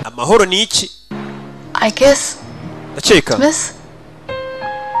amahoro ni iki? I guess. Ndakeka. Miss.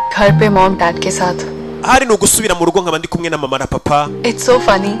 घर पे mom dad के साथ. Hari no gusubira mu rugo nkaba ndi kumwe na mama na papa. It's so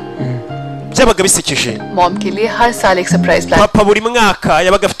funny. Byabaga bisekeje. Mom के लिए हर साल एक surprise plan. Papa buri mwaka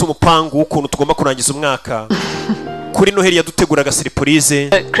yabaga afite umupangu w'ukuntu tugomba kurangiza umwaka. Kuri Noheli yaduteguraga surprise.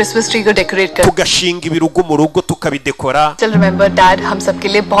 Christmas tree को decorate कर. Tugashinga ibirugo mu rugo tukabidekora. Still remember dad हम सब के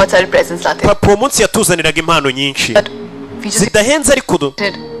लिए बहुत सारे presents लाते. Papa uwo munsi yatuzaniraga impano nyinshi. Zidahenze ariko do.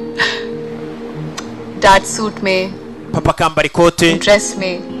 Dad suit में. Papa kambara ikote. Dress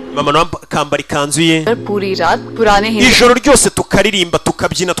में. Mama nawe kambara ikanzu ye. पूरी रात पुराने ही. Ijoro ryose tukaririmba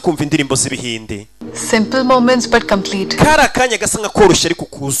tukabyina twumva indirimbo z'ibihinde. Simple moments but complete. Kara kanya gasa nka koroshye ariko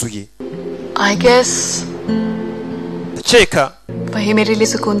kuzuye. I guess. Ndakeka. वही मेरे लिए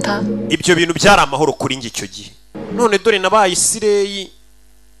सुकून था. Ibyo bintu byari amahoro kuri njye icyo gihe. None dore nabaye isireyi.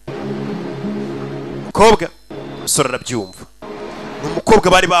 Mukobwa musore arabyumva.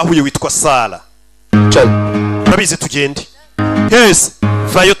 Umukobwa bari bahuye witwa Sara. Chal. Babize tugende. Yes.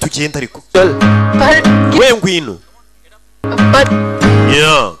 Vayo tugenda ariko. Chal. We ngwino. But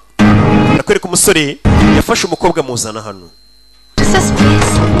yeah, nakwereka umusore yafashe umukobwa muzana hano. This is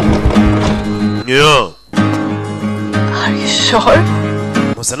place. Yeah. Are you sure?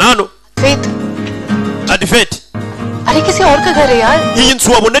 Muzana hano. Faith. Advent. अरे किसी और का घर है यार. Iyi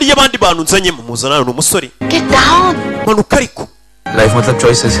nzu wabona ari y'abandi bantu nzanyemo. Muzana hano umusore. Get down. Manuka ariko. Life मतलब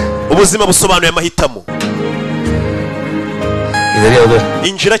choices. Ubuzima busobanuye amahitamo. इधर या उधर.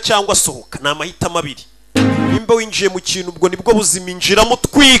 Injira cyangwa sohoka ni amahitamo abiri. Nimba winjiye mu kintu ubwo nibwo buzima injira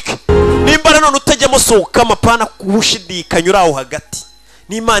mutwike. Nimba none utajyamo sohoka amapana kubushidikanya uri aho hagati.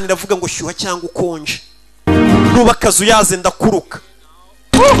 N'Imana iravuga ngo shyuha cyangwa ukonje. Nuba akazu yaze ndakuruka.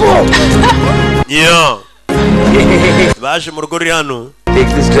 Yeah. Baje mu rugo ruri hano.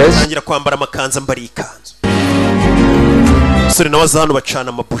 Take this dress. Tangira kwambara amakanzu ambari ikanzu. Umusore nawe aza hano bacana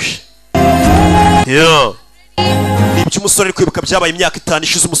amabushi. Yeah. Ibyo umusore ari kwibuka byabaye imyaka 5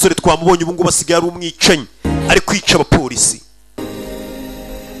 ishize. Umusore twamubonye ubu ngubu asigaye ari umwicanyi ari kwica abapolisi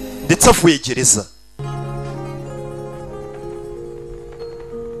ndetse avuye gereza.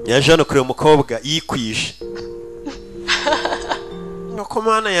 Yaje hano kureba umukobwa yikwije. Nuko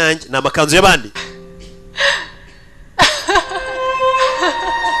mana yanjye ni amakanzu y'abandi.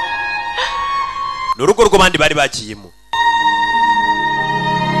 N'urugo rw'abandi bari bagiyemo.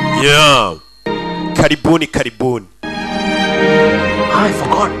 Yeah. Karibuni karibuni. I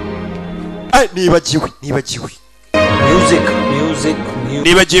forgot. Nibagiwe. Music.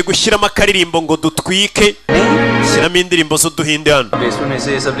 Nibagiye gushyiramo akaririmbo ngo dutwike. Shyiramo indirimbo zo duhinde hano. बेसमें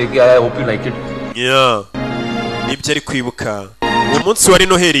से सब लेके आया. Hope you like it. Yeah. Nibyo ari kwibuka. Umunsi wari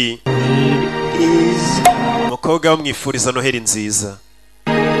Noheri. Umukobwa bamwifuriza Noheri nziza.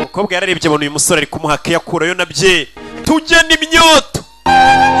 Umukobwa yararebye abona uyu musore ari kumuha yakurayo nabye. Tujye n'imyoto.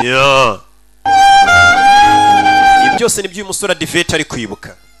 Yeah. Byose nibyo uyu musore Advent ari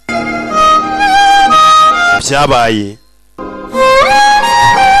kwibuka. Byabaye.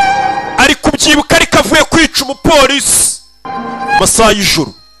 Ari kubyibuka ariko avuye kwica umupolisi. Masaha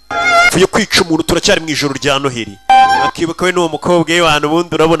y'ijoro. Avuye kwica umuntu turacyari mu ijoro rya Noheri. Akibuka we n'uwo mukobwa we abantu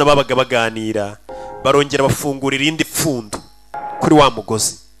bundi urabona babaga baganira. Barongera bafungura irindi pfundo kuri wa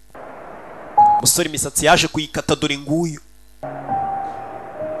mugozi. Umusore imisatsi yaje kuyikata dore nguyu.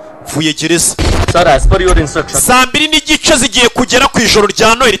 Vuye gereza. Sir, as per your instructions. Saa 2 n'igice zigiye kugera ku ijoro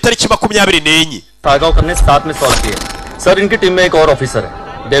rya Noheri tariki 24. तागाव करने साथ में सॉल्व किए. सर इनकी टीम में एक और ऑफिसर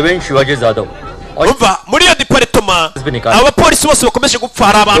है. देवेंद्र शिवाजी Jadhav. Umva muri ya department abapolisi bose bakomeje gupfa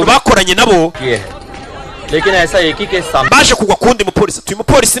hari abantu bakoranye nabo. लेकिन ऐसा एक ही केस सामने baje kugwa kundi mupolisi. Tuyu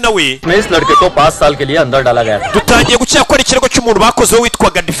mupolisi nawe में इस लड़के को 5 साल के लिए अंदर डाला गया था. dutangiye gukira ko ari ikirego cy'umuntu bakoze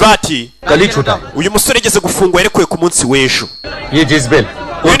witwaga Advent. कल ही छूटा. Uyu musore yageze gufungwa yarekuwe ku munsi w'ejo. ये जिसबेल.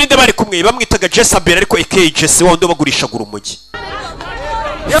 Uyu ninde bari kumwe bamwitaga Jezabel ariko AKJS wundi bagurishaga urumogi.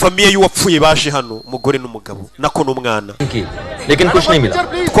 Famiye y'uwapfuye baje hano umugore n'umugabo nako n'umwana. लेकिन कुछ नहीं मिला.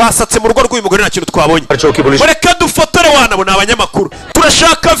 Twasatse mu rugo rw'uyu mugore nta kintu twabonye. Mureke dufotore wana bo nabanya makuru.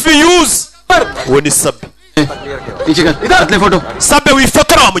 Turashaka views. Uwo ni Sabe. पीछे कर. इधर अपने photo. Sabe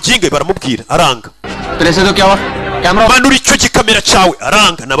wifotora wa muginge baramubwira aranga. तेरे से तो क्या हुआ? Camera manura icyo gikamera cyawe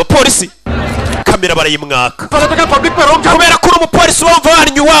aranga n'abapolisi. Kamera barayimwaka. Kubera ko umupolisi wumva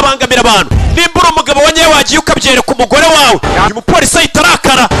wanyu wabangamira abantu. Nimba uri umugabo wanyewe wagiye ukabyereka umugore wawe. Uyu mupolisi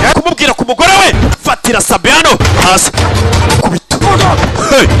ahitarakara kumubwira ku mugore we. Fatira Sabe hano hasi. Kubita.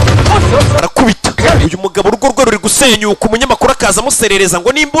 Arakubita. Uyu mugabo urugo rwe ruri gusenyuka umunyamakuru akaza amuserereza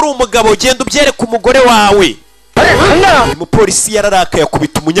ngo nimba uri umugabo genda ubyereka umugore wawe. Uyu mupolisi yararakaye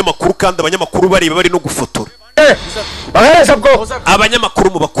akubita umunyamakuru kandi abanyamakuru bareba bari no gufotora.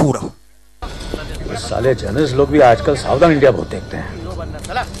 Abanyamakuru mubakuraho. साले जर्नलिस्ट लोग भी आजकल सावधान इंडिया बहुत देखते हैं.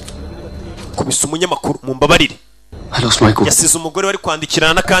 Kubisa umunyamakuru mumbabarire. Hello Michael. Yasize umugore wari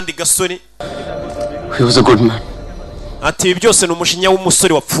kwandikirana kandi gasore. He was a good man. Ati byose ni umushinya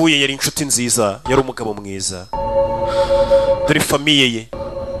w'umusore wapfuye yari inshuti nziza yari umugabo mwiza. Dore famiye ye.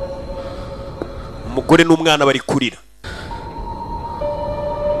 Umugore n'umwana bari kurira.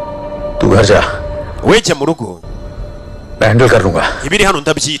 तू घर जा. Wejya mu rugo. Handle कर लूंगा. Ibiri hano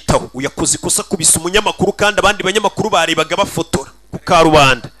ndabyitaho. Uyakoze ikosa kubisa umunyamakuru kandi abandi banyamakuru barebaga bafotora ku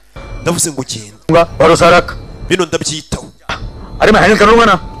karubanda. Ndavuze ngo genda. भरोसा रख. Bino ndabyitaho. अरे मैं हैंडल कर लूंगा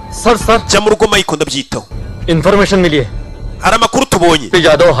ना. Sir Jya mu rugo Michael ndabyitaho. Information मिली है. Hari amakuru tubonye.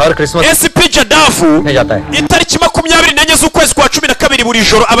 Jadav her Christmas SP Jadafu itariki 24 z'ukwezi kwa 12 buri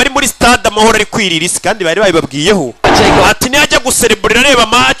joro abari muri stade amahoro ari kwirira isi kandi bari babibabwiyeho. Ati niyajya gusereburira reba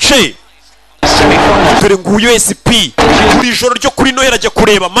match. Dore nguyu SP buri joro ryo kuri Noheri ajya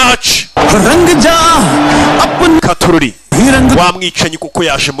kureba match. Katururi wamwicanyi kuko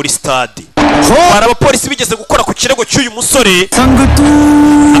yaje muri stade. Hari abapolisi bigeze gukora ku kirego cy'uyu musore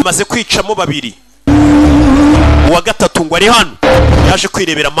amaze kwicamo babiri. uwa gatatu ngo ari hano yaje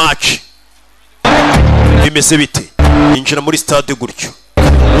kwirebera match. Bimeze bite? Injira muri stade gutyo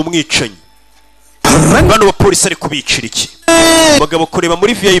n'umwicanyi. Bano bapolisi ari kubicira iki? Bagabo kureba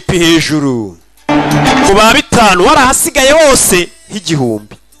muri VIP hejuru ngo ba bitanu warahasigaye hose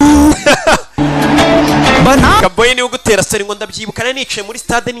h'igihumbi. Kaboye ni ugutera seri ngo ndabyibukana nicaye muri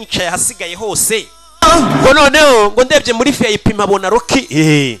stade nicaye hasigaye hose. Ngo noneho ngo ndebye muri VIP mpabona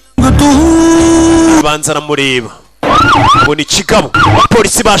Rocky banza aramureba mbona ikigabo.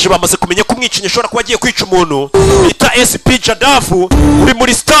 Abapolisi baje bamaze kumenya ko umwicanyi ashobora kuba agiye kwica umuntu bita SP Jadafu uri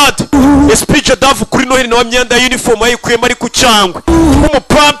muri stade. SP Jadafu kuri Noheli na myenda ya uniform ayikuyemo ari ku cyangwe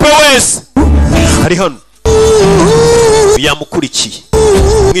umupampe wese ari hano yamukurikiye.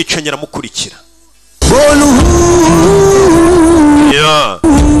 Umwicanyi aramukurikira. Yeah.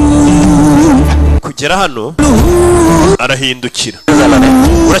 Kugera hano arahindukira.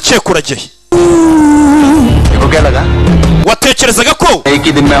 Urakeka urajyahe? Watekerezaga ko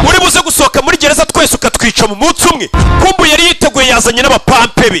uri buze gusohoka muri gereza twese ukatwica mu munsi umwe? Kumbu yari yiteguye yazanye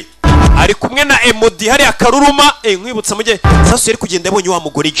n'abapampe be ari kumwe na Emodi hari akaruruma. Nkwibutsa mujye sasu yari kugenda yabonye wa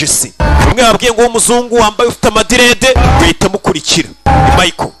mugore Jesse. Umwe yabwiye ngo umuzungu wambaye ufite amadirede uhita mukurikira.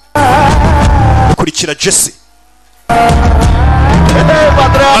 Michael mukurikira Jesse.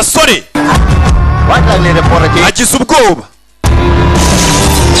 Asore agize ubwoba.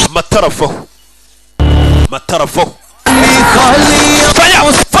 Amatara avaho.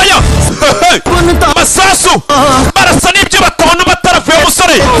 Fire! Masasu barasa n'ibyo batabona. Amatara avuye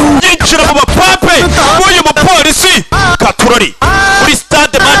umusore yinjira mu bapampe b'uyu mupolisi. Katurori muri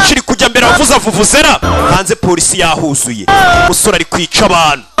stade match iri kujya mbere avuza vuvuzera. Hanze polisi yahuzuye. Umusore ari kwica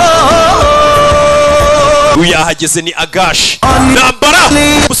abantu. Uyahageze ni agashi nambara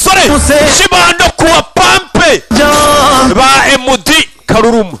umusore shibando kuwa pampe ba Emodi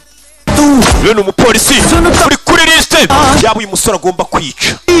karuruma. Bene umupolisi uri kuri liste yaba uyu musore agomba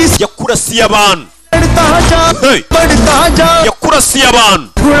kwica. Yakurasiye abantu. Yakurasiye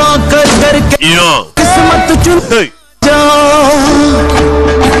abantu.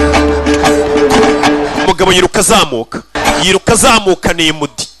 Umugabo yiruka azamuka ni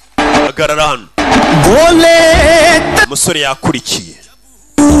Emodi agarara hano. Umusore yakurikiye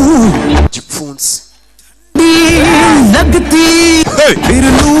gipfunsi.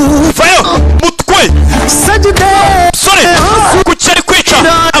 Fayo mutwe sore kuki ari kwica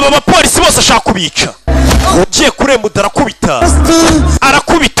aba bapolisi bose ashaka kubica. Ugiye kurema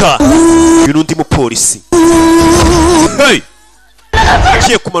arakubita uyu n'undi mupolisi.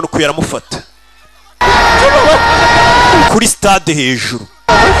 Ugiye kumanuka yaramufata kuri stade hejuru.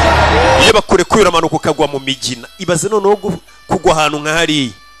 Iyo bakure kwira amanuka ukagwa mu migina ibaze noneho kugwa ahantu nka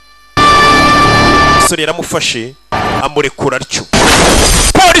hariya. Sore yaramufashe amurekura atyo.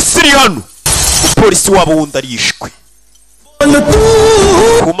 Polisi iri hano. Polisi wabo wundi arishwe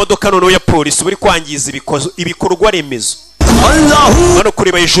ku modoka noneho ya polisi buri kwangiza ibikorwa remezo. Hano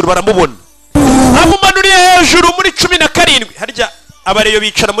kureba hejuru baramubona. Amumanuriye hejuru muri 17. Harya abareyo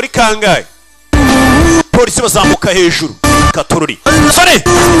bicara muri kangahe? Polisi bazamuka hejuru. Katurori sore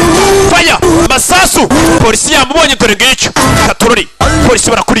fire masasu. Polisi yamubonye dore ngicyo. Katurori polisi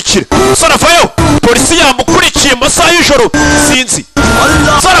barakurikira. Sora fayo polisi yamukurikiye masaha y'ijoro sinzi.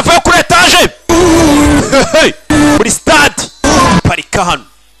 Sora fayo kuri etage muri stade parika hano.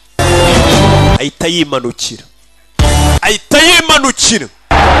 Ahita yimanukira.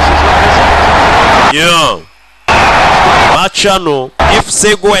 Machano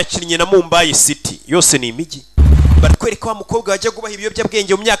FC Go yakinnye na Mumbai City. Yose ni imijyi. Bari kwereka wa mukobwa wajya gubaha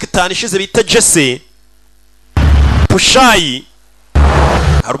ibiyobyabwenge mu myaka 5 ishize bita Jesse Pushayi.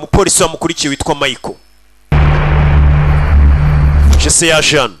 Hari umupolisi wamukurikiye witwa Michael. Jesse ya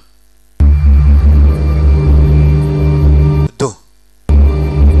Jean do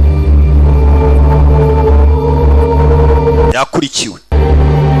yakurikiwe.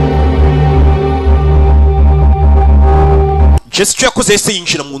 Jesse cyo yakoze yese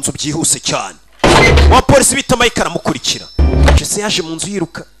yinjira mu nzu byihuse cyane. Wa polisi bita Michael aramukurikira. Jesse yaje mu nzu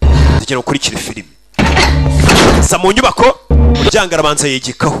yiruka tugera gukurikira filime. Sa mu nyubako umuryango arabanza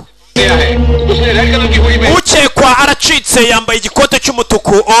yegekaho. Ukekwa aracitse yambaye igikote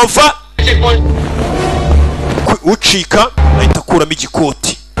cy'umutuku over. Ucika ahita akuramo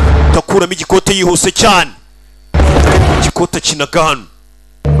igikote. Takuramo igikote yihuse cyane. Igikote kinaga hano.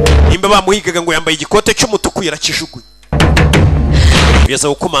 Nimba bamuhigaga ngo yambaye igikote cy'umutuku yarakijuguye. Biyaza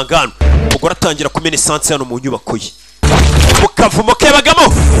gukomanga hano. Umugore atangira kumena essence hano mu nyubako ye. Mukavumo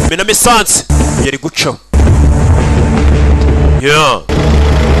kebagamo mena essence yari gucaho.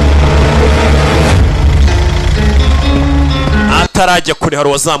 Atarajya kure hari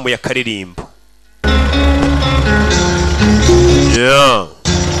wazamuye akaririmbo. Yeah.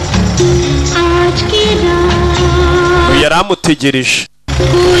 Yaramutegereje.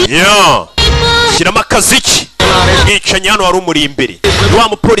 Yeah. Shyiramo akaziki. Yicanyi hano wari umuri imbere. Wa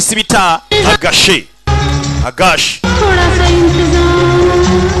mupolisi bita agashi.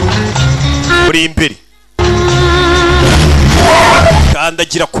 Muri imbere.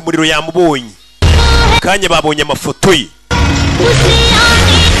 Kandagira ku muriro yamubonye. Kanya babonye amafoto ye.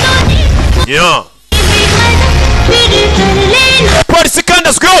 Yeah. Polisi kandi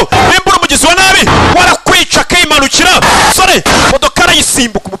azwiho nimbura umugizi wa nabi warakwica akimanukira sore modoka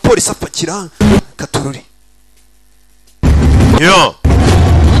arayisimbuka umupolisi apakira katururi. Yo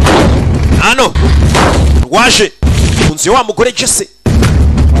hano waje unzi wa mugore Jesse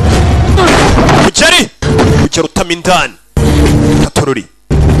ugeri ugera utama indani katururi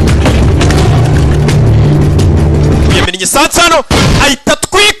yamenye sansa hano ahita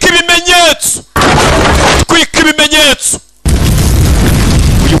twika ibimenyetso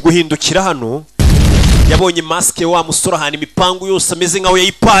uyu guhindukira hano yabonye maske wa musoro hana imipangu yose ameze nkaho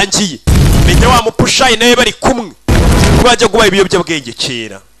yayipangiye menya wa mupushaye nawe bari kumwe kubajya gubaye ibiyobyabwenge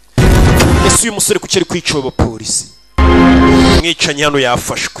kera. Ese uyu musore kuki ari kwica abapolisi mwicanyi hano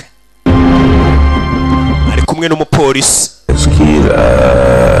yafashwe ari kumwe n'umupolisi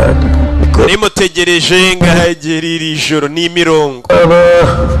nimutegereje ngahagera iri joro n'imirongo.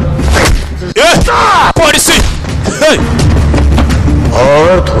 Polisi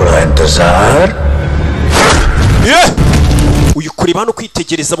और थोड़ा इंतजार. uyu kuri hano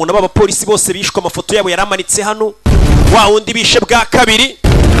kwitegereza mu n'abapolisi bose bishwe amafoto yabo yaramanitse hano. Wa wundi bishe bwa kabiri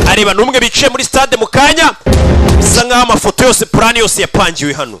areba n'umwe biciye muri stade mu kanya bisa nkaho amafoto yose plan yose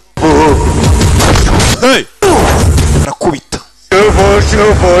yapangiwe hano. Arakubita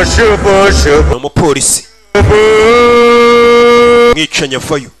umupolisi mwicanyi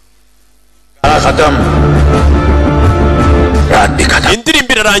avayo.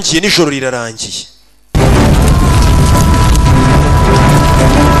 Indirimbo irarangiye n'ijoro rirarangiye.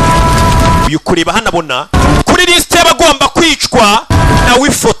 uyu kureba hano abona kuri liste y'abagomba kwicwa nawe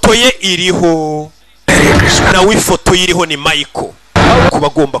ifoto ye iriho. Nawe ifoto iriho ni Michael ku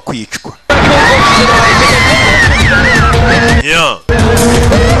bagomba kwicwa. Yeah.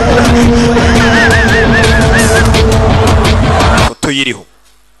 Foto iriho.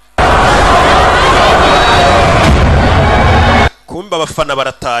 Kumba abafana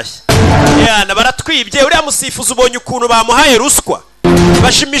baratashye. Yana baratwibye uriya musifuzi ubonye ukuntu bamuhaye ruswa.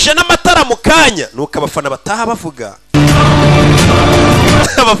 Bashimije n'amatara mu kanya nuko abafana bataha bavuga.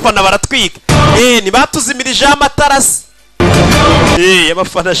 Abafana baratwika. Ni batuzimirije amatara se.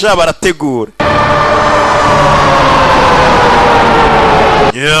 Abafana sha barategura.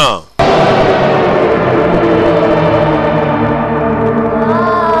 Yeah.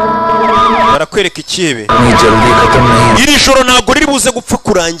 Barakwereka ikibe. Iri joro ntago riri buze gupfa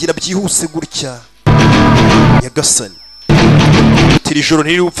kurangira byihuse gutya. Yagasani. Iri joro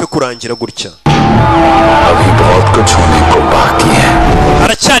ntiri bupfe kurangira gutya.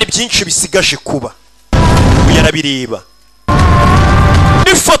 Haracyari byinshi bisigaje kuba. Yarabireba.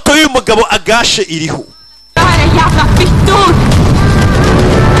 Ifoto y'uyu mugabo agashe iriho.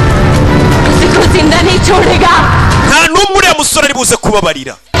 Nta n'umwe uriya musore ari buze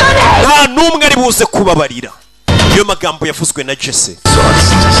kubabarira. Nta n'umwe ari buze kubabarira. Iyo magambo yavuzwe na Jesse.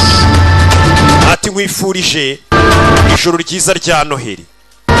 Ati nkwifurije ijoro ryiza rya Noheli.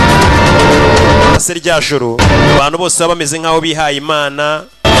 Ase rya joro abantu bose baba bameze nkaho bihaye Imana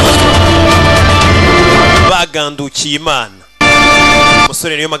bagandukiye Imana.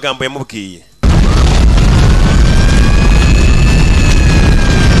 Umusore niyo magambo yamubwiye.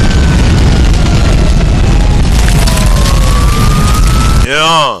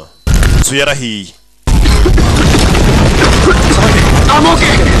 Yeah. So yarahiye. I'm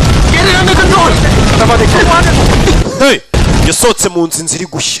okay. Get it under control. Hey, yasohotse mu nzu iri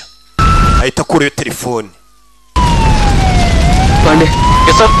gushya. Ahita kure yo telefone. Pande.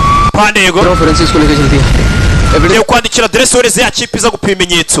 Yes sir. Pande yego. Bro Francisco leke jaldi. Evidence kwandikira adresse oreze ya chip iza gupima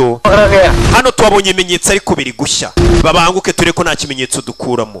ibimenyetso. Hano twabonye ibimenyetso ariko biri gushya. Babanguke ture ko nta kimenyetso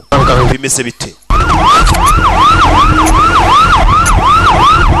dukuramo. Bimeze bite?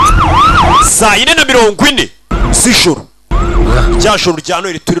 Saa 4:40 z'ijoro. Rya joro rya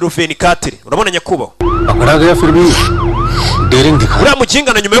Noheli turi Ruveni Katire. Urabona nyakubaho? Uriya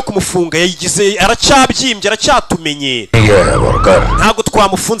mugingana nyuma yo kumufunga yayigize aracyabyimbye aracyatumenye. Ntabwo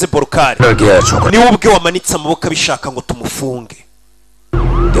twamufunze Borukari. Niwe ubwe wamanitse amaboko abishaka ngo tumufunge.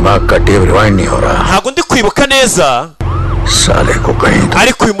 Ntabwo ndi kwibuka neza.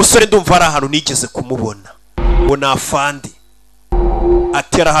 Ariko uyu musore ndumva ari ahantu nigeze kumubona. Ngo nafandi.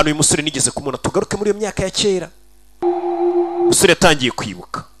 atera ahantu uyu musore nigeze kumubona. Tugaruke muri iyo myaka ya kera. Umusore yatangiye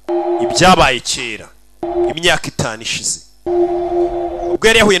kwibuka ibyabaye kera, imyaka 5 ishize, ubwo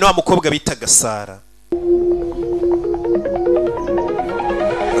yari yahuye na wa mukobwa bitaga Sara.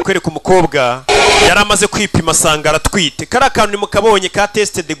 Kwereka umukobwa yari amaze kwipima asanga aratwite. Kari akantu nimukabonye ka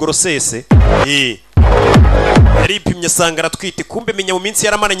test de grossesse. Yaripimye asanga aratwite. Kumbe menya mu minsi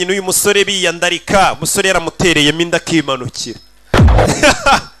yaramananye n'uyu musore biyandarika. Umusore yaramutereyemo inda akimanukira.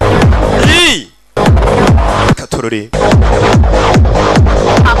 Katorore.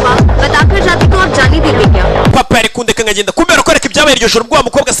 Papa yari kundeka nkagenda kumbera ko reka ibyabaye iryo joro bwa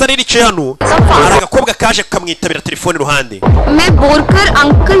mukobwa Sara yaricaye hano. Agakobwa kaje kamwitabira telefone iruhande.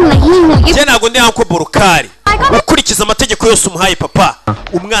 Je ntago ndi hanko borokari. Ukurikiza amategeko yose umuhaye papa.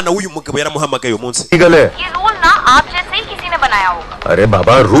 Umwana w'uyu mugabo yaramuhamagaye uyu munsi. अरे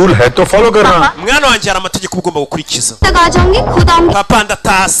बाबा रूल है तो फॉलो करना. Mwana wanje hari amategeko ugomba gukurikiza. Papa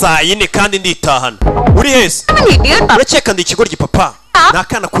ndatasa yine kandi nditahana. Uri hese? Urakeka ndi ikigoryi papa?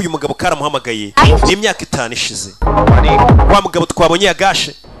 Nakana k'uyu mugabo karamuhamagaye. Imyaka 5 ishize. Wa mugabo twabonye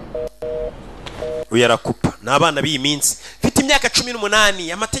yagashe. Uyarakupa. N'abana b'iyi minsi. Mfite imyaka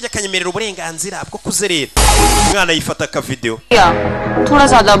 18, amategeko anyemerera uburenganzira bwo kuzerera. Umwana yifata ka video. थोड़ा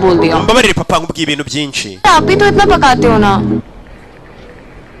ज़्यादा बोल दिया. Mbabarire papa ngubwiye ibintu byinshi. आप भी तो इतना पकाते हो ना.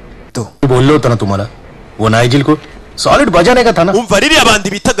 तो बोल लो तना तुम्हारा वो नाइजिल को सॉलिड बजाने का था ना. Umva riri abandi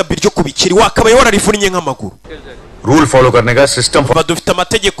bitaga biryo kubikiri wakabaye wararifunnye nk'amaguru. Rule follow करने का system. Dufite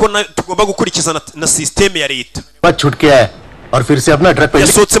amategeko tugomba gukurikiza na system ya leta. बात छूट के आया और फिर से अपना ट्रक पे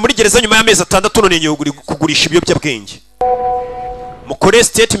yasohotse muri gereza nyuma y'amezi 6 none nyoguri kugurisha ibiyobyabwenge. Mukore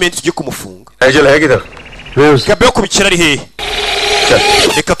statement tujye kumufunga. Nigel है किधर? Gabe yo kubikira ari hehe?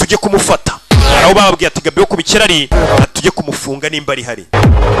 Reka tujye kumufata. Aho bababwiye ati Gabe yo kubikira ari tujye kumufunga nimba ari hari.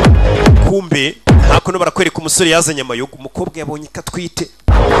 Kumbe hako no barakwereka umusore yazanye amayogo umukobwa yabonye katwite.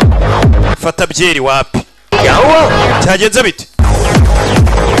 Fata byeri wapi? Yawo cyagenze bite?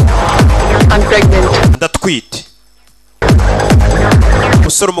 I'm pregnant. Ndatwite.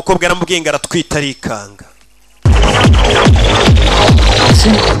 Umusore umukobwa yaramubwiye ngo aratwite arikanga.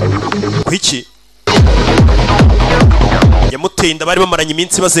 Kwiki? Yamuteye inda bari bamaranye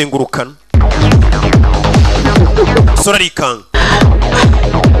iminsi bazengurukana. Umusore arikanga.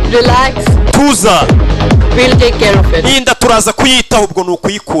 Relax. Tuza. We'll take care of it. Inda turaza kuyitaho ubwo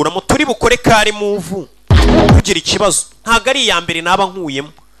nukuyikuramo turi bukore kari muvu. Kugira ikibazo ntago ari ya mbere naba nkuyemo.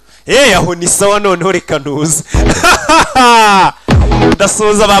 Aho ni sawa noneho reka ntuze.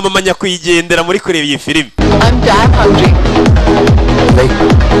 Ndasoza bamamanya kuyigendera muri kureba iyi filime. I'm damn hungry.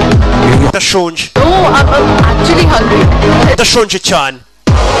 Ndashonje. No, I'm actually hungry. Ndashonje cyane.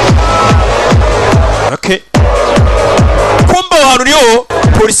 Okay. Kumba ahantu niho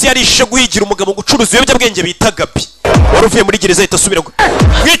polisi yarishe guhigira umugabo gucuruza ibiyobyabwenge bita Gabi. Waruvuye muri gereza ahita asubira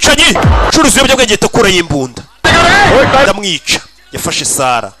mwicanyi curuza ibiyobyabwenge itakura y'imbunda. Ndamwica. Yafashe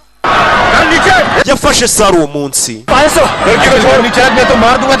Sara. Yafashe Sara uwo munsi.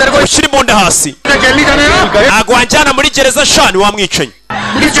 Ushyira imbunda hasi. Ntago wanjyana muri gereza shani wamwicanyi.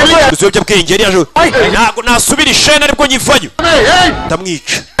 Ibiyobyabwenge yari yaje. Ntago nasubira ishene aribwo nyivayo.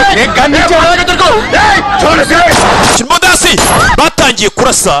 Ndamwica. Kimodasi batangiye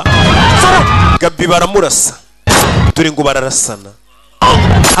kurasa. Gabi baramurasa. Dore ngo bararasana.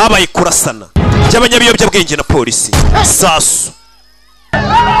 Habaye kurasana by'abanyabiyobyabwenge na polisi.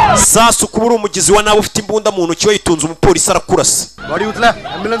 Sasu kubura umugizi wa nawe ufite imbunda mu ntoki wayitunze umupolisi arakurasa.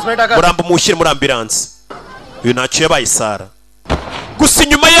 Murambo mushyire muri ambulance. Uyu ntacyo yabaye Sara. Gusa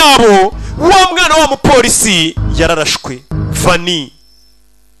inyuma yabo wa mwana wa mupolisi yararashwe. Fani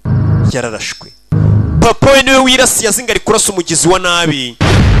yararashwe. Papa we niwe wirasi yazinga ari kurasa umugizi wa nabi.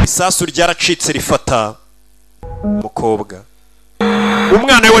 Isasu ryaracitse rifata umukobwa.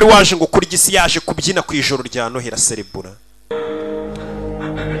 Umwana we wari waje ngo kuri gisi yaje kubyina ku ijoro rya Nohera Serebura.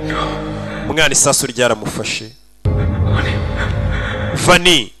 Umwana isasu ryaramufashe.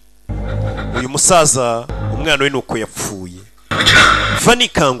 Fani uyu musaza umwana we nuko yapfuye. Fani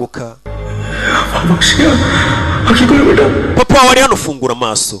kanguka. Papa wari hano fungura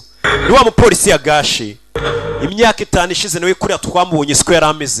amaso. Ni wa mupolisi yagashe. Imyaka 5 ishize nawe kuri twamubonye siko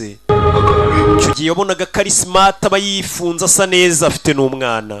yarameze. Icyo gihe yabonaga karismata bayifunza asa neza afite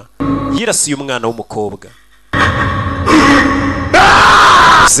n'umwana. Yirasiye umwana w'umukobwa.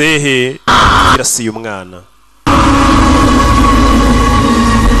 Zehe yirasiye umwana.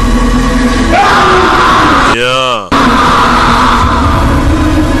 Yeah.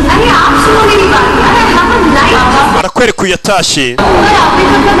 Barakwereka uyatashe.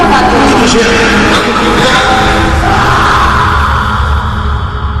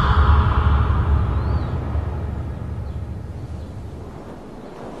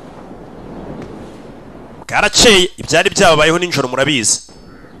 bwaraceye ibyari byababayeho nijoro murabizi.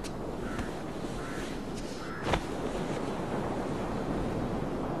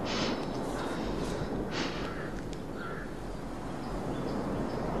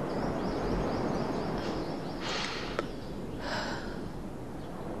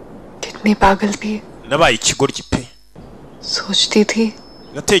 कितनी पागल थी. nabaye ikigoryi pe. सोचती थी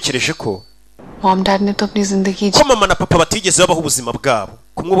natekereje ko mom dad ने तो अपनी जिंदगी ko mama na papa batigeze babaho ubuzima bwabo,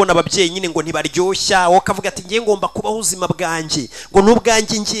 kumubona ababyeyi nyine ngo ntibaryoshya, wowe kavuga ati ngiye ngomba kubaho ubuzima bwanjye ngo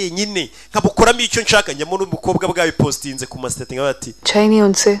n'ubwanjye ngiye nyine nkabukoramo icyo nshaka. njyamo n'umukobwa bwabipostinze ku masitati nka bati चाहिए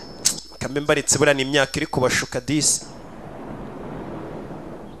उनसे kambe mbaretse buriya ni imyaka iri kubashuka disi.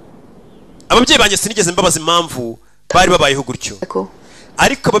 ababyeyi banjye sinigeze mbabaza impamvu bari babayeho gutyo,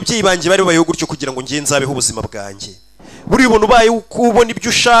 ariko ababyeyi banjye bari babayeho gutyo kugira ngo ngiye nzabeho ubuzima bwanjye. buri buntu ubaye ukubona ibyo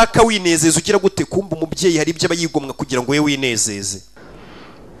ushaka winezeza ugira gute, kumva umubyeyi hari ibyo aba yigomwa kugira ngo we winezeze.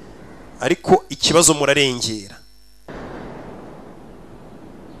 ariko ikibazo murarengera,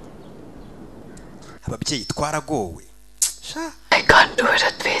 ababyeyi twaragowe. I can't do it,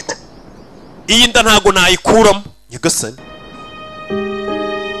 Advait. iyi nda ntago nayikuramo nyagasani.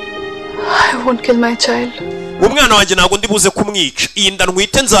 I won't kill my child. umwana wanjye ntago ndibuze kumwica, iyi nda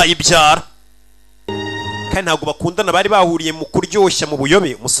ntwite nzayibyara. kandi ntago bakundana bari bahuriye mu kuryoshya mu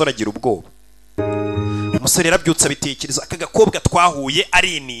buyobe. umusore agira ubwoba, umusore yarabyutse abitekereza, aka gakobwa twahuye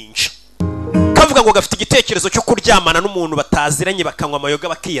ari ininja kavuga ngo gafite igitekerezo cyo kuryamana n'umuntu bataziranye bakanywa amayoga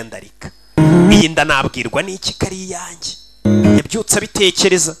bakiyandarika. iyi nda nabwirwa n'iki kari iyanjye? yabyutse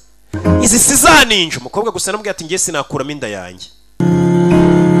abitekereza, izi si za ninja. umukobwa gusa namubwiye ati ngiye sinakuramo inda yanjye.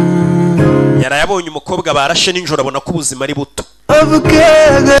 yarayabonye umukobwa barashe nijoro abona ko ubuzima ari buto.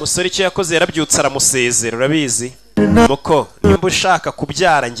 umusore icyo yakoze yarabyutse aramusezera. urabizi muko, nimba ushaka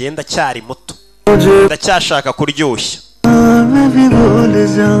kubyara njye ndacyari muto, ndacyashaka kuryoshya.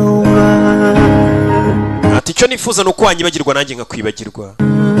 ati icyo nifuza ni uko wanyibagirwa nanjye nkakwibagirwa.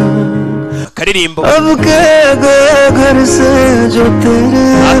 akaririmbo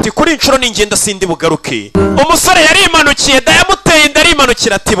ati kuri inshuro ningenda sindi bugaruke. umusore yarimanukiye, dayamuteye inda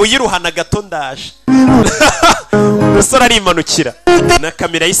arimanukira ati buyiruhana gato ndaje. umusore arimanukira na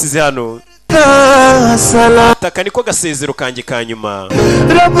kamera yisize hano. taka niko gasezero kanjye ka nyuma.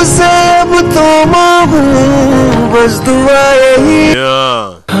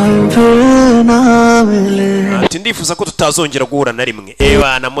 ati ndifuza ko tutazongera guhura na rimwe.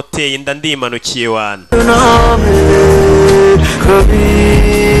 ewa namuteye inda ndimanukiye wana.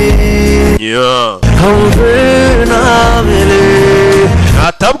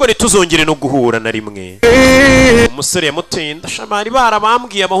 atabwo ntituzongere no guhura na rimwe. umusore yamuteye inda shamari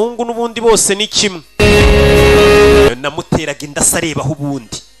barabambwiye abahungu n'ubundi bose ni kimwe. namuteraga inda asarebaho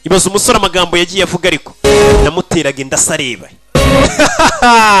ubundi. ibaza umusore amagambo yagiye avuga, ariko namuteraga inda asareba.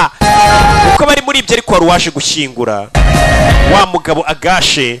 uko bari muri ibyo ariko wari waje gushyingura wa mugabo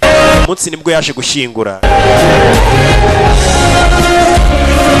agashe. umunsi nibwo yaje gushyingura.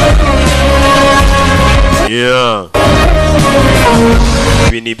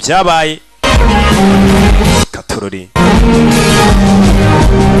 ibi ni ibyabaye katorori.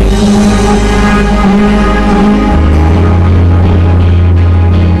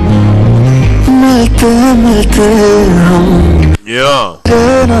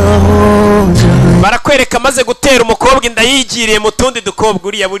 barakwereka amaze gutera umukobwa inda yigiriye mu tundi dukobwa.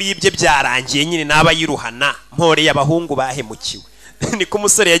 uriya buriya ibye byarangiye nyine naba yiruhana. mporeye abahungu bahemukiwe. niko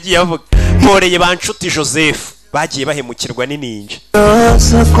umusore yagiye avuga. mporeye ba nshuti Joseph bagiye bahemukirwa n'ininja.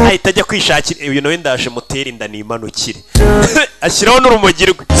 ahita ajya kwishakira uyu nawe ndaje mutera inda nimanukire. ashyiraho n'urumogi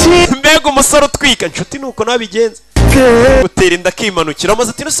rwe. mbega umusore utwika. nshuti nuko nawe bigenza, utera inda akimanukira. amaze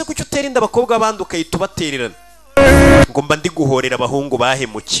ati nose kuki utera inda abakobwa abandi ukahita ubatererana? ngo mba ndi guhorera abahungu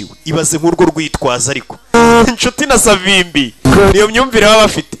bahemukiwe. ibaze nk'urwo rwitwaza. ariko inshuti na savimbi niyo myumvire baba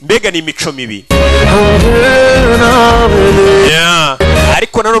bafite. mbega ni imico mibi.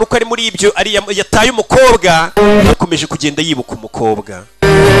 ariko nanone uko ari muri ibyo yataye umukobwa, akomeje kugenda yibuka umukobwa,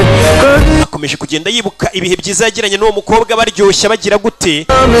 akomeje kugenda yibuka ibihe byiza yagiranye n'uwo mukobwa, baryoshya bagira gute.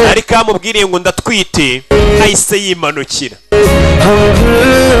 ariko amubwiriye ngo ndatwite, ahise yimanukira.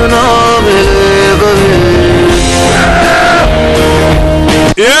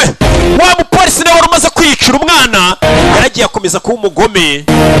 wa mupolisi nawe wari umaze kwicira umwana yaragiye akomeza kuba umugome.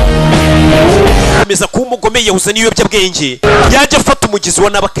 akomeza kuba umugome, yahuza n'ibiyobyabwenge. yajya afata umugizi wa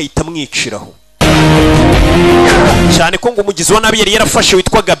nabi akahita amwiciraho. cyane ko ngo umugizi wa nabi yari yarafashe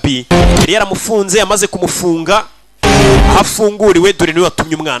witwa Gabi, yari yaramufunze. amaze kumufunga aho afunguriwe, dore niwe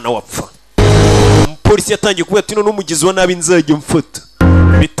watumye umwana wapfa. umupolisi yatangiye kuvuga ati none umugizi wa nabi nzajya mfata,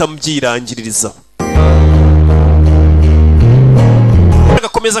 bitamubyirangiririzaho.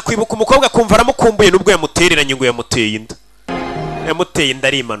 agakomeza kwibuka umukobwa akumva aramukumbuye nubwo yamutereranye ngo yamuteye inda. Yamuteye inda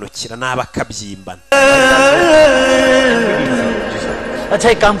arimanukira naba akabyimbana. अच्छा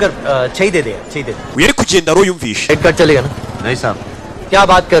एक काम कर चाहिए दे दे uyu ari kugenda aro yumvishe. Credit card चलेगा ना? नहीं साहब. क्या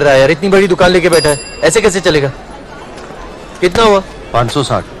बात कर रहा है यार, इतनी बड़ी दुकान लेके बैठा है, ऐसे कैसे चलेगा? कितना हुआ?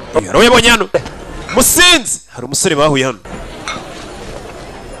 560. aro yabonye hano musinzi hari umusore bahuye hano.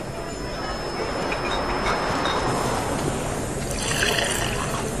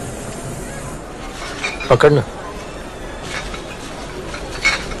 पकड़ना.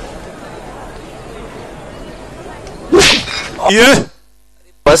 ye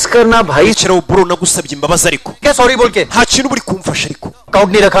बस करना भाई. chira uburo nagusabye imbabazi ariko क्या सॉरी बोल के? nta kintu buri kumfasha ariko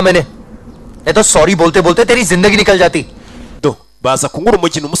account नहीं रखा मैंने. नहीं तो सॉरी बोलते बोलते तेरी जिंदगी निकल जाती. do baza kunkura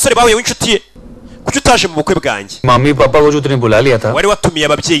umugina umusore bahuye w'inshuti ye kuki utaje mu bukwe bwanjye. Mummy papa को जो तूने बुला लिया था wari watumiye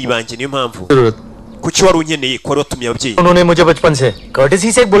ababyeyi banjye niyo mpamvu kuki wari unkeneye ko wari watumiye ababyeyi. उन्होंने मुझे बचपन से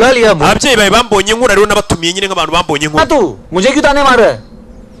कर्टेसी से बुला लिया. ababyeyi bawe bambonye nkura rero nabatumiye nyine nk'abantu bambonye nkura. तू मुझे क्यों ताने मार रहा है?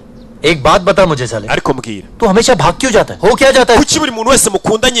 एक बात बता मुझे साले, ariko mbwira तू हमेशा भाग क्यों जाता है? हो क्या जाता है? kuki buri muntu wese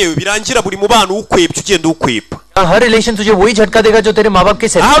mukundanye birangira buri mubano ukwepye ugenda ukwepa. हर रिलेशन तुझे वही झटका देगा जो तेरे माँ बाप के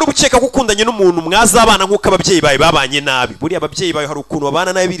से. ahari ubukeka ko ukundanye n'umuntu mwazabana nk'uko ababyeyi bawe babanye nabi. buriya ababyeyi bawe hari ukuntu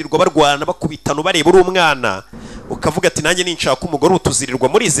babana nabi birirwa barwana bakubitana bareba uri umwana ukavuga ati nanjye ninshaka umugore utuzirirwa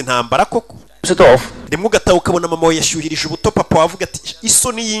muri izi ntambara koko. rimwe ugataha ukabona mama we yashyuhirije ubuto papa wavuga ati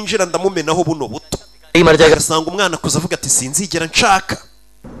isoni yinjira ndamumenaho buno buto. ugasanga umwana akuze avuga ati sinzigera nshaka.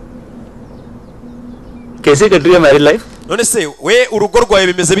 कैसे कट रही है married life? none se we urugo rwawe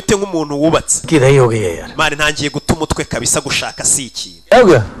bimeze bite nk'umuntu wubatse? की रही हो गई है यार. mani ntangiye guta umutwe kabisa gushaka si ikintu. क्या हो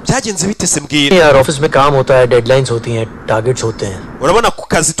गया? byagenze bite se mbwira. यार ऑफिस में काम होता है, डेडलाइंस होती हैं, टारगेट्स होते हैं. urabona ku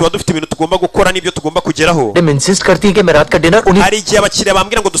kazi tuba dufite ibintu tugomba gukora n'ibyo tugomba kugeraho. मैं इंसिस्ट करती है कि मैं रात का डिनर उन्हीं. hari igihe abakiriya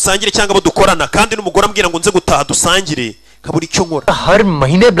bambwira ngo dusangire cyangwa abo dukorana kandi n'umugore ambwira ngo nze gutaha dusangire kabura icyo nkora. हर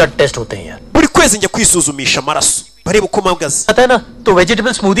महीने ब्लड टेस्ट होते हैं यार. buri kwezi njya kwisuzumisha amaraso bareba uko mpagaze. पता है ना, तो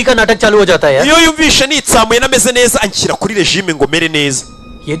वेजिटेबल स्मूदी का नाटक चालू हो जाता है यार. iyo yumvishe nitsamuye nameze neza anshyira kuri regime ngo mere neza.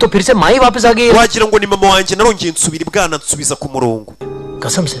 ये तो फिर से माँ ही वापस आ गई है. wagira ngo ni mama wanjye narongeye nsubira ibwana nsubiza ku murongo.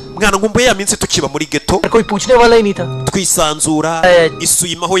 कसम से mwana ngumbuye ya minsi tukiba muri ghetto कोई पूछने वाला ही नहीं था. twisanzura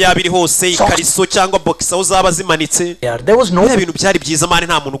isuyima aho yabiri hose ikariso cyangwa box aho zaba zimanitse. यार there was no. ibintu byari byiza mani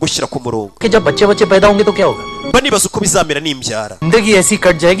nta muntu ugushyira ku murongo. कि जब बच्चे बच्चे पैदा होंगे तो क्या होगा? mba nibaza uko bizamera nimbyara. जिंदगी ऐसी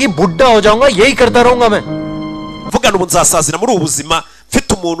कट जाएगी, बुढ़ा हो जाऊंगा, यही करता रहूंगा मैं. mvugana ubu nzasazira muri ubu buzima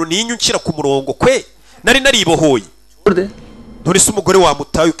mfite umuntu ninyu nshyira ku murongo kwe nari naribohoye. none se umugore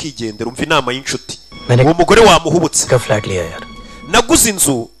wamutaye ukigendera umva inama y'inshuti. uwo mugore wamuhubutse. का फ्लैट लिया यार. naguze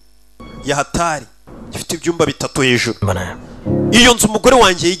inzu ya hatari ifite ibyumba 3 hejuru. बनाया. iyo nzu umugore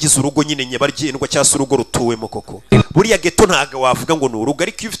wanjye yigize urugo nyine nyabagendwa cyangwa se urugo rutuwemo koko. buriya ghetto ntago wavuga ngo ni urugo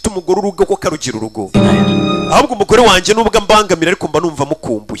ariko iyo ufite umugore urugo ko karugira urugo. ahubwo umugore wanjye nubwo ambangamira ariko mba numva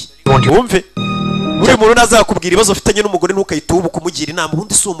mukumbuye. wumve buri muntu nazakubwira ibibazo ufitanye n'umugore ntukahita ubu kumugira inama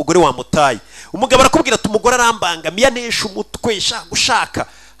ubundi si umugore wamutaye. umugabo arakubwira ati umugore arambangamiye anesha umutwe ushaka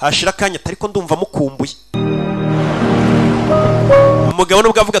hashira akanya ariko ndumva mukumbuye. umugabo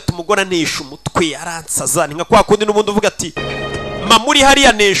nubwo avuga ati umugore anesha umutwe aransaza ni nka kwa kundi n'ubundi uvuga ati mama uri hariya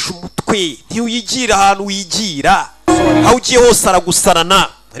anesha umutwe ntiwigira ahantu wigira aho ugiye hose aragusarana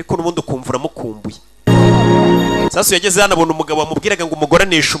ariko n'ubundi ukumva uramukumbuye. sasa yageze hano abona umugabo wamubwiraga ngo umugore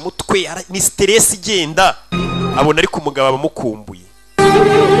anesha umutwe ni stress igenda abona ariko umugabo abamukumbuye.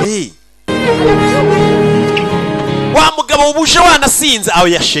 wa mugabo ubuje wanasinze aho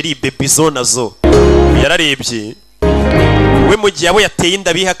ya sheri baby zona zo yararebye we mu gihe abo yateye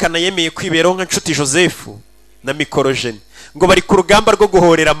inda bihakana yemeye kwiberaho nka nshuti Joseph na mikorojeni ngo bari ku rugamba rwo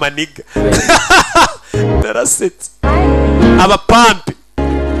guhorera maniga. darasetse abapampe.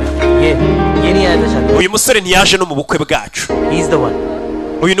 uyu musore ntiyaje no mu bukwe bwacu.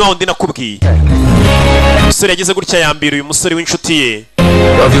 uyu ni wa wundi nakubwiye. umusore yageze gutya yambira uyu musore w'inshuti ye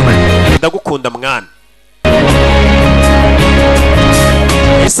ndagukunda mwana.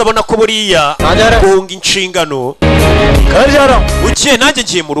 ese abona ko buriya guhunga inshingano ugiye nanjye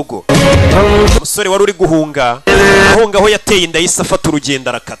ngiye mu rugo. umusore wari uri guhunga ahunga aho yateye inda yise afata urugendo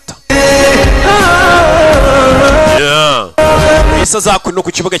arakata. ese azakuri no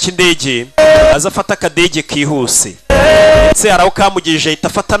ku kibuga cy'indege aza afata akadege kihuse ndetse hari aho kamugejeje ahita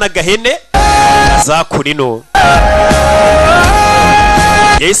afata n'agahene azakuri no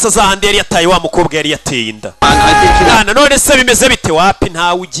yahise azahandi yari yataye wa mukobwa yari yateye inda. none se bimeze bite? wapi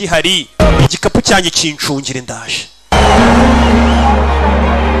ntawe ugihari igikapu cyanjye kincungire ndaje.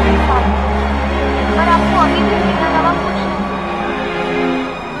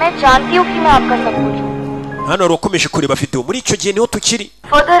 hano hari ukomeje kureba video muri icyo gihe niho tukiri.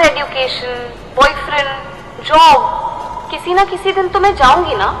 Further education, boyfriend, job, किसी ना किसी दिन तो मैं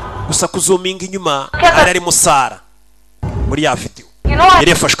जाऊंगी ना. gusa kuzuminga inyuma ari musara muri ya video yari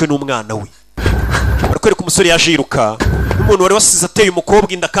yafashwe n'umwana we. barakwereka umusore yaje yiruka n'umuntu wari wasize ateye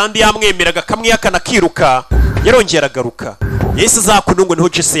umukobwa inda kandi yamwemeraga kamwihakana akiruka yarongera agaruka yahise azakunungwe niho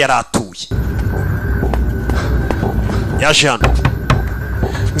Jesse yari atuye. yaje hano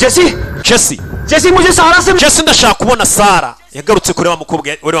Jesse muje Sara se Jesse ndashaka kubona Sara yagarutse kuri wa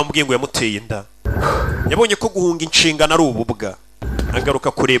mukobwa wari wamubwiye ngo yamuteye inda. yabonye ko guhunga inshingano ari ububwa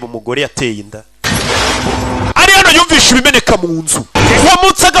agaruka kureba umugore yateye inda. ari hano yumvisha ibimeneka mu nzu. uwo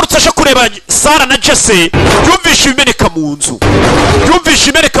munsi agarutse aje kureba Sara na Jesse yumvisha ibimeneka mu nzu.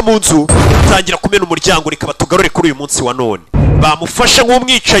 tangira kumena umuryango rikaba tugarure kuri uyu munsi wa none. bamufashe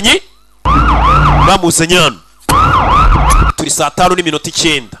nk'umwicanyi bamuzanye hano. turi saa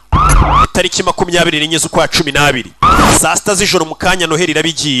 5:09 itariki 24 z'ukwa 12 saa 6 z'ijoro mu kanya Noheli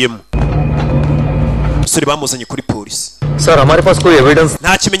irabigiyemo. umusore bamuzanye kuri polisi. Sir हमारे पास कोई evidence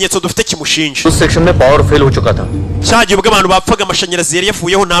nta kimenyetso dufite kimushinja. उस सेक्शन में power fail हो चुका था. cyagiye ubwo abantu bapfaga amashanyarazi yari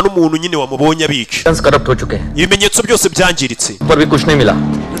yavuyeho nta n'umuntu nyine wamubonye abica. Corrupt हो चुके हैं. ibimenyetso byose byangiritse. पर भी कुछ नहीं मिला.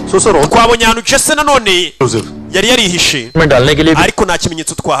 twabonye ahantu Jesse nanone yari yarihishe ariko nta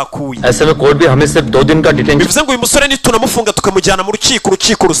kimenyetso twahakuye. ऐसे में कोर्ट भी हमें सिर्फ 2 दिन का detention. bivuze ngo uyu musore nitunamufunga tukamujyana mu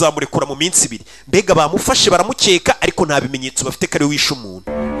urukiko ruzamurekura mu minsi 2. mbega bamufashe baramukeka ariko nta bimenyetso bafite kare wishe umuntu.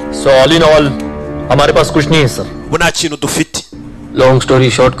 So all in all हमारे पास कुछ नहीं है sir. ubu nta kintu dufite. Long story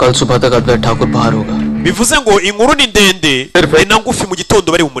short कल सुबह तक अद्वैत ठाकुर बाहर होगा. bivuze ngo inkuru ni ndende ni na ngufi mu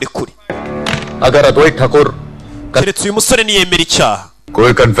gitondo bari bumurekure. अगर अद्वैत Thakur keretse uyu musore niyemera icyaha.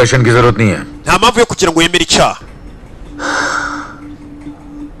 कोई कन्फेशन की जरूरत नहीं है. nta mpamvu yo kugira ngo yemere icyaha.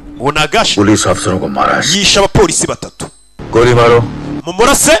 ubu nagashya police अफसरों को मारा है. yishe abapolisi 3. गोली मारो.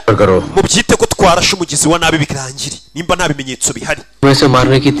 mumurase mubyite ko twarashe umugizi wa nabi birangire nimba nta bimenyetso bihari. वैसे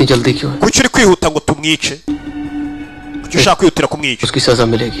मारने की इतनी जल्दी क्यों है? kuki uri kwihuta ngo tumwice? kuki ushaka kwihutira kumwica? उसकी सजा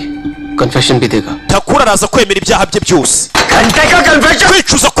मिलेगी. कन्फेशन भी देगा. Takura araza kwemera ibyaha bye byose.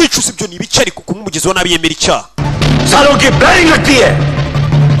 kwicuza ibyo ni ibice ariko kumwe umugizi wa nabi yemera icyaha. सालों की प्लानिंग लगती है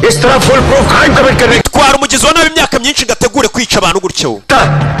इस तरह फुल प्रूफ क्राइम कमिट करने. twara umugizi wa nabi imyaka myinshi ngategure kwica abantu gutyo.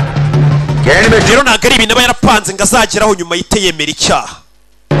 rero ntabwo ari ibintu aba yarapanze ngo azageraho nyuma yite yemera icyaha.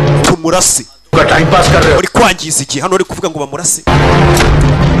 tumurase. uri kwangiza igihe hano uri kuvuga ngo bamurase.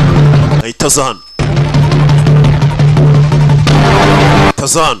 ahita aza hano.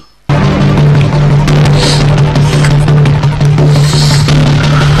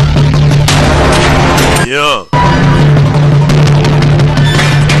 Yeah.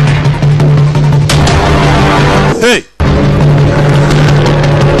 Hey.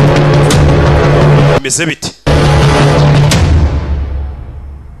 Bimeze biti?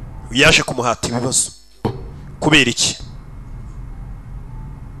 Yaje kumuhata ibibazo. Kubera iki?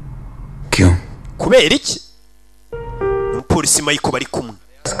 क्यों? Kubera iki? Umupolisi Michael bari kumwe.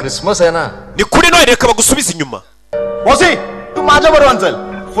 Christmas है ना. Ni kuri no reka bagusubiza inyuma. Mosi, tu maja baro ansel.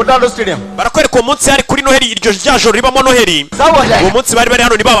 Futalo stadium. Barakwereka uwo munsi hari kuri Noheli iryo joro ribamo Noheli. uwo munsi bari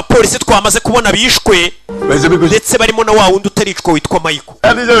hano ni baba polisi twamaze kubona bishwe. ndetse barimo na wa wundi utaricwa witwa Michael.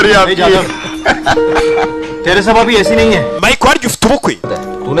 तेरे सब अभी ऐसी नहीं है. Michael harya ufite ubukwe?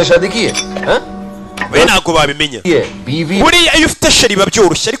 तूने शादी की है? हाँ? we ntabwo babimenya. buriya iyo ufite sheri biba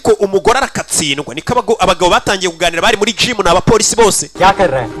byoroshye ariko umugore arakatsindwa. niko abagabo batangiye kuganira bari muri gym n'abapolisi bose.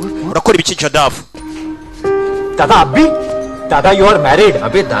 urakora ibiki Jadafu? दादा you are married.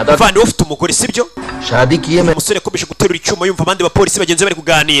 अबे दादा Vandi ufite umugore sibyo? शादी की है मैं. umusore yakomeje guterura icyuma yumva abandi bapolisi bagenzi bari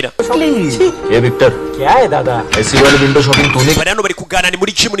kuganira. ये विक्टर क्या है दादा? ऐसी वाली विंडो शॉपिंग तूने. bari hano bari kuganira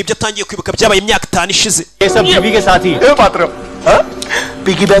muri gym nibyo atangiye kwibuka byabaye imyaka 5 ishize. ये सब बीवी के साथ ही. ए पात्र.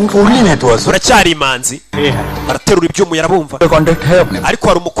 पिकी बैंक फोड़ ली है तू असर. uracyari imanzi. baraterura ibyuma yarabumva. Contact है अपने. ariko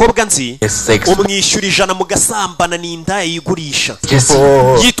hari umukobwa nzi umwishyura 100 mu gasambana n'inda yigurisha.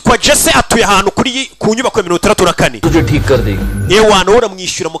 yitwa Jesse atuye ahantu kuri ku nyubako ya 34. तुझे ठीक कर देगी. yewe wanora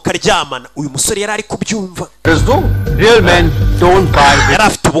mwishyura mukaryamana. uyu musore yari ari kubyumva. Real men don't buy. yari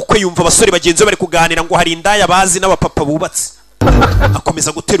afite ubukwe yumva abasore bagenzi bari kuganira ngo hari indaya bazi n'abapapa bubatse.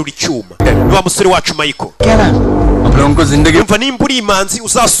 akomeza guterura icyuma. wa musore wacu Michael. yumva nimba uri imanzi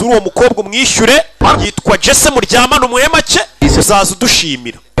uzasura uwo mukobwa umwishyure. yitwa Jesse muryamana umuhemake uzaza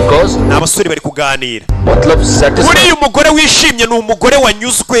udushimira. ni abasore bari kuganira. buriya umugore wishimye ni umugore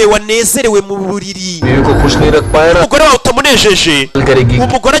wanyuzwe wanezerewe mu buriri. umugore wawe utamunejeje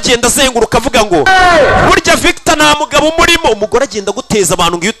umugore agenda azenguruka avuga ngo burya Victor nta mugabo umurimo. umugore agenda guteza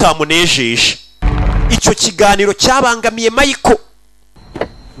abantu ngo iyo utamunejeje. icyo kiganiro cyabangamiye Michael.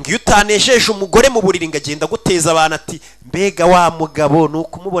 ngo iyo utanejeje umugore mu buriri ngo agenda guteza abantu ati mbega wa mugabo ni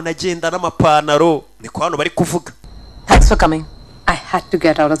ukumubona agenda n'amapantaro. niko hano bari kuvuga. Thanks for coming. I had to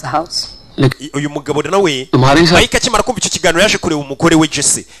get out of the house. uyu mugabo nawe Mike akimara kumva icyo kiganiro yaje kureba umugore we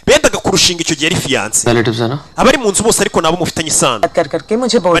Jesse bendaga kurushinga icyo gihe ari fiance abari mu nzu bose ariko nabo mufitanye isano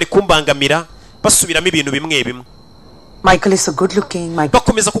bari kumbangamira basubiramo ibintu bimwe bimwe. Michael is so good looking.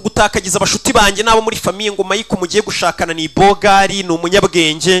 Bakomeza kugutakagiza abashuti banjye nabo muri famiye ngo Mike mugiye gushakana ni Bogari ni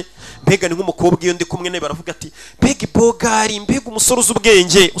umunyabwenge mbega ni nk'umukobwa iyo ndi kumwe nawe baravuga ati mbega Bogari mbega umusore uzi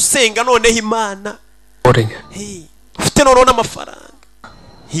ubwenge usenga noneho Imana ufite noneho n'amafaranga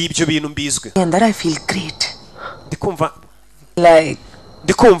ibyo bintu mbizwe. And that I feel great. Ndikumva like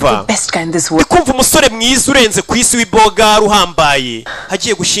ndikumva best guy in this world. Ndikumva umusore mwiza urenze ku isi w'Ibogari uhambaye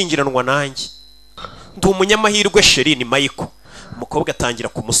hagiye gushyingiranwa nanjye. Ndi umunyamahirwe Sheri ni Michael. Umukobwa atangira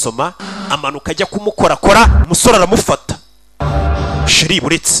kumusoma amanuka ajya kumukorakora umusore aramufata. Sheri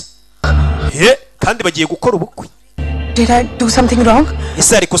buretse kandi bagiye gukora ubukwe. Did I do something wrong?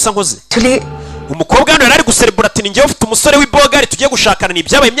 Ese ari kosa nkoze? Tuli umukobwa hano yari guserebura ati ninjye ufite umusore w'Ibogari tugiye gushakana ni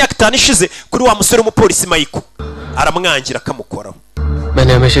byabaye imyaka 5 ishize kuri wa musore w'umupolisi Michael. Aramwangira akamukoraho.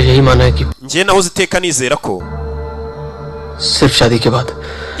 मैंने हमेशा यही माना है कि njye naho ziteka nizera ko सिर्फ शादी के बाद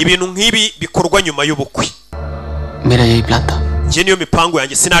ibintu nk'ibi bikorwa nyuma y'ubukwe. मेरा यही प्लान था. njye niyo mipango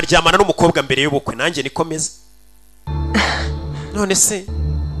yanjye sinaryamana n'umukobwa mbere y'ubukwe nanjye nikomeza. None se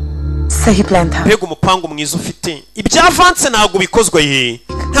sahi plan tha. Mbega umupango mwiza ufite ibyavanse ntago bikozwe ye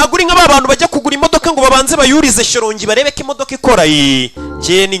ntago uri nk'aba bantu bajya kugura imodoka ngo babanze bayurize shorongi barebe ko imodoka ikora ye.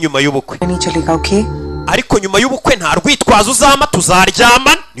 njye ni nyuma y'ubukwe okay? ariko nyuma y'ubukwe nta rwitwazo uzama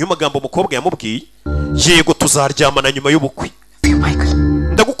tuzaryamana niyo magambo umukobwa yamubwiye. Yego tuzaryamana nyuma y'ubukwe.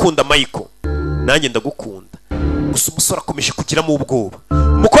 Ndagukunda Michael nanjye ndagukunda gusa umusore akomeje kugiramo ubwoba.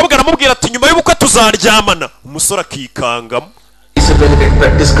 Umukobwa aramubwira ati nyuma y'ubukwe tuzaryamana umusore akikangamo.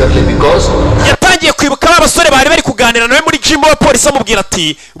 Yatangiye kwibuka abasore bari bari kuganira nawe muri gym wa polisi amubwira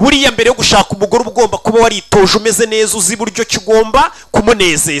ati buriya mbere yo gushaka umugore ugomba kuba waritoje umeze neza uzi buryo kigomba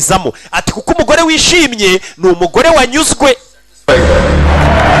kumunezezamo ati kuko umugore wishimye ni umugore wanyuzwe.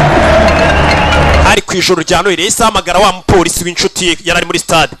 Ari ku ijoro rya Noheli isahamagara wa mupolisi w'inshuti ye yarari muri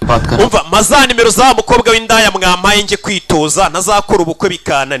stade. Umva maza nimero za mukobwa w'indaya mwampaye nge kwitoza ntazakora ubukwe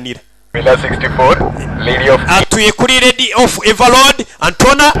bikananira. Villa 64 Lady of atuye kuri Lady of Everlord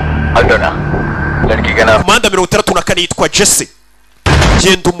Antona लड़की का नाम Komanda 34 yitwa Jesse.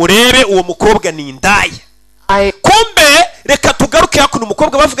 Genda umurebe uwo mukobwa ni indaya. Kumbe reka tugaruke hakuno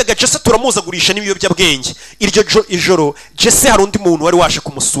umukobwa bavugaga Jesse turamuzagurisha n'ibiyobyabwenge. Iryo ijoro Jesse hari undi muntu wari washe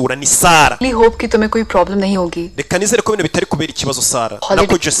kumusura ni Sara. I hope कि तुम्हें कोई problem नहीं होगी. Reka nizere ko bino bitari kubera ikibazo Sara.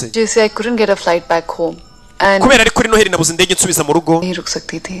 Nako Jesse. Jesse I couldn't get a flight back home. kubera ari kuri Noheli nabuze indege nsubiza mu rugo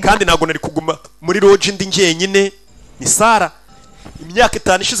kandi ntago nari kuguma muri lodge ndi njyenyine. Ni Sara imyaka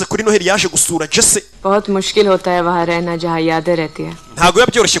 5 ishize kuri Noheli yaje gusura Jesse. बहुत मुश्किल होता है वहां रहना जहां यादें रहती हैं. Ntago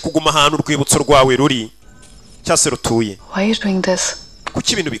yabyoroshye kuguma ahantu urwibutso rwawe ruri cyase rutuye. Why are you doing this?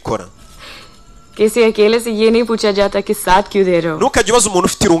 Kuki ibintu bikora? किसी अकेले से ये नहीं पूछा जाता कि साथ क्यों दे रहे हो. Ntukajye ubaza umuntu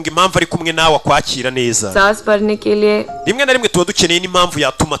ufite irunga impamvu ari kumwe nawe akwakira neza. सांस भरने के लिए rimwe na rimwe tuba dukeneye n'impamvu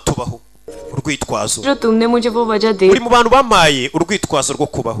yatuma tubaho. Urwitwazo. जो तुमने मुझे वो वजह दे uri mu bantu bamaye urwitwazo rwo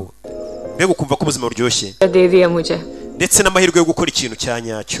kubaho. Mbega ukumva ko ubuzima buryoshye. दे दिया मुझे. Ndetse n'amahirwe yo gukora ikintu cya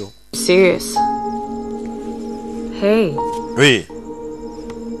nyacyo. Serious. Hey. We.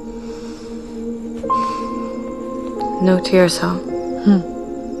 No tears, huh?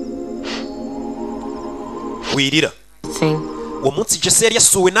 Wirira. Thing. Uwo munsi Jesse yari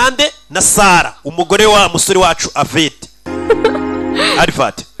yasuwe nande na Sara umugore wa musore wacu Avete.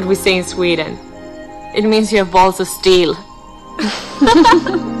 Arifat. We say in Sweden. It means you have balls of steel.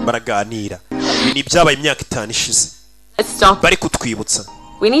 Baraganira. Ni byabaye imyaka 5 ishize. Let's stop. Bari kutwibutsa.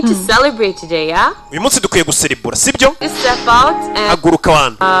 We need to celebrate today, yeah? Uyu munsi dukwiye guserebura, sibyo? Just step out and haguruka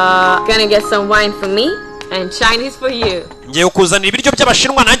wana. Gonna get some wine for me and Chinese for you. Ngiye kuzanira ibiryo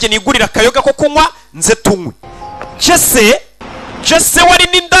by'abashinwa nanjye nigurira akayoga ko kunywa nze tunywe. Jesse wari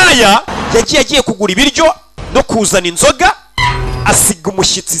n'indaya yagiye kugura ibiryo no kuzana inzoga asiga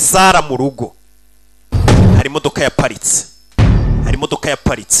umushyitsi Sara mu rugo. Hari imodoka yaparitse.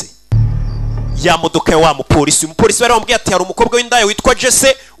 Ya modoka ya wa mupolisi. Umupolisi bari bamubwiye ati hari umukobwa w'indaya witwa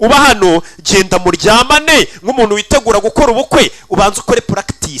Jesse uba hano genda muryamane nk'umuntu witegura gukora ubukwe ubanza ukore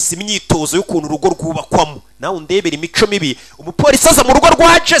practice imyitozo y'ukuntu urugo rwubakwamo. Nawe undebera imico mibi. Umupolisi aza mu rugo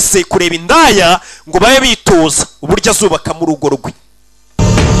rwa Jesse kureba indaya ngo baye bitoza uburyo azubaka mu rugo rwe.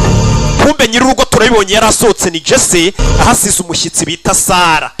 Kumbe nyiri urugo turabibonye yarasohotse ni Jesse ahasize umushyitsi bita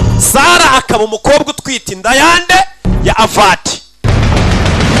Sara. Sara akaba umukobwa utwita inda yande ya Avati.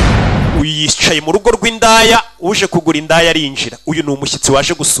 Uyicaye mu rugo rw'indaya uje kugura indaya arinjira. Uyu ni umushyitsi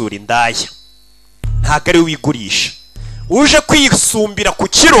waje gusura indaya. Ntago ari wigurisha. Uje kwisumbira ku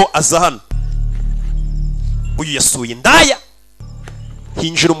kiro aza hano. Uyu yasuye indaya.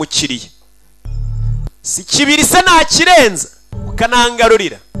 Hinjira umukiriya. si kibiri se nakirenza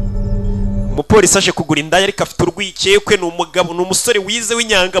ukanangarurira. Umupolisi aje kugura indaya ariko afite urwikekwe, ni umugabo, ni umusore wize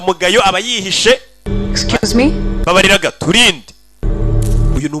w'inyangamugayo, aba yihishe. Excuse me? Babariraga turinde.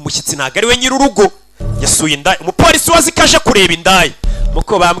 Uyu ni umushyitsi, ntago ari we nyir'urugo. Yasuye indaya. Umupolisi wazi kaje kureba indaya.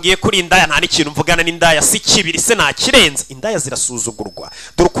 Muko bambwiye kuri indaya nta n'ikintu mvugana n'indaya, si kibiri se nakirenza. Indaya zirasuzugurwa.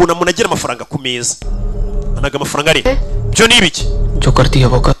 Dore ukuntu umuntu agira amafaranga ku meza. Anaga amafaranga ari. Byo ni ibiki? जो करती है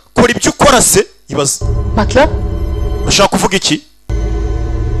वो कर. Kora ibyo ukora se ibaze. मतलब? Ushaka kuvuga iki?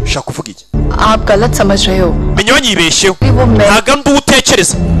 Ushaka kuvuga iki? आप गलत समझ रहे हो. Menyo nyibeshyeho. Ntago ndi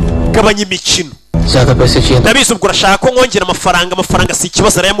utekereza. Gabanya imikino. ज़्यादा पैसे चाहिए. Ndabizi ubwo urashaka ko nkongera amafaranga si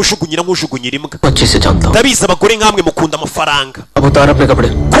ikibazo, arayamushugunyira nk'ujugunyira imbwa. अच्छे से जानता हूँ. Ndabizi abagore nkamwe mukunda amafaranga. अब उतार अपने कपड़े.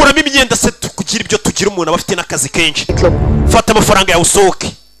 Kuramo imyenda se kugira ibyo tugira, umuntu aba afite n'akazi kenshi. Fata amafaranga yawe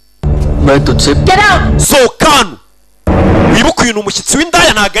usohoke. मैं तुझसे. Get out. Sohokanu. Wibuka uyu ni umushyitsi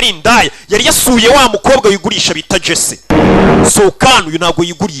w'indaya, ntago ari indaya. Yari yasuye wa mukobwa wigurisha bita Jesse. Sohokanu, uyu ntago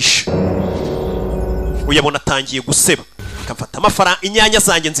yigurisha. Uyabona atangiye guseba. Akamfata amafaranga, inyanya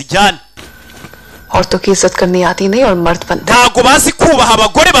zanjye nzijyane. औरतों की इज्जत करनी आती नहीं और मर्द बनते. Ntago bazi kubaha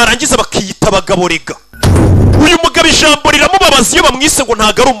abagore barangiza bakiyita abagabo rega. Uyu mugabo ijambo riramubabaza iyo bamwise ngo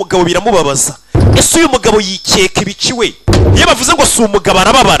ntago ari umugabo biramubabaza. Ese uyu mugabo yikeka ibiki we? Iyo bavuze ngo si umugabo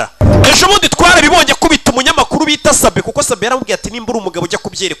arababara. Ejo bundi twarabibonye kubita umunyamakuru bita Sabe, kuko Sabe yaramubwiye ati nimba uri umugabo ujya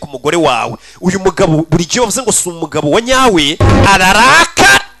kubyereka umugore wawe. Uyu mugabo buri gihe bavuze ngo si umugabo wa nyawe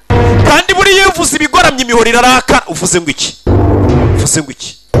araraka. Kandi buri iyo uvuze ibigoramye imihoro iraraka. Uvuze ngo iki? Uvuze ngo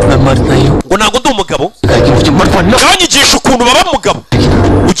iki? Ngo ntago ndi umugabo. Nyigisha ukuntu baba umugabo.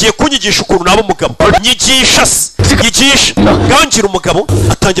 Ugiye kunyigisha ukuntu naba umugabo. Nyigisha se. Nyigisha. Ngira umugabo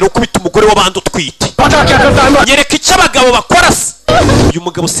atangira gukubita umugore w'abandi utwite. Nyereka icyo abagabo bakora se. Uyu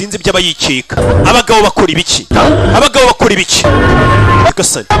mugabo sinzi ibyo aba yikeka. Abagabo bakora ibiki? Abagabo bakora ibiki?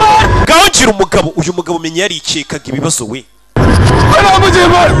 Agasani. Ngira umugabo. Uyu mugabo menya yarikekaga ibibazo we.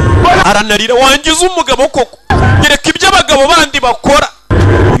 Aranarira, wangize umugabo koko. Nyereka ibyo abagabo bandi bakora.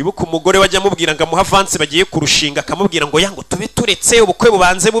 Wibuka umugore wajya amubwira ngo amuha avance bagiye kurushinga, akamubwira ngo yango tube turetse ubukwe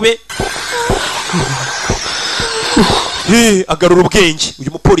bubanze bube. Agarura ubwenge.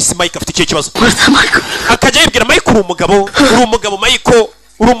 Uyu mupolisi Mike afite ikihe kibazo? Akajya yibwira Mike uri umugabo, uri umugabo Mike,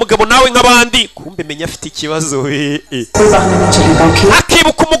 uri umugabo nawe nk'abandi. Kumbe menya afite ikibazo we.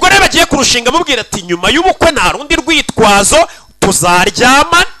 Akibuka umugore bagiye kurushinga amubwira ati nyuma y'ubukwe nta rundi rwitwazo,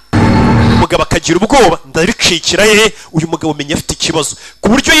 tuzaryamana. Umugabo akagira ubwoba, ndaricikira he. Uyu mugabo menya afite ikibazo ku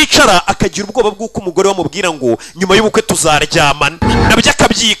buryo yicara akagira ubwoba bw'uko umugore wamubwira ngo nyuma y'ubukwe tuzaryamana, nabyo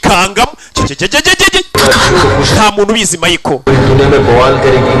akabyikangamo. Nta muntu ubizi Mayiko.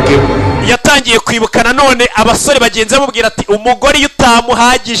 Yatangiye kwibuka nanone abasore bagenzi bamubwira ati umugore iyo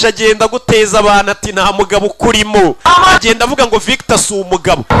utamuhagije agenda guteza abantu, ati nta mugabo ukurimo. Agenda avuga ngo Victor si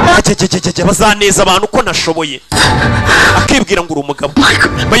umugabo. Bazaneza abantu uko nashoboye. Akibwira ngo uri umugabo.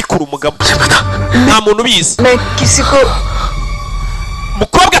 Mayiko uri umugabo. Nta muntu ubizi.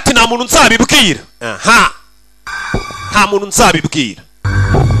 Mukobwa ati nta muntu nzabibwira. Aha. Nta muntu nzabibwira.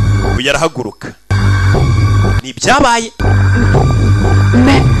 Uyu arahaguruka. Ni byabaye.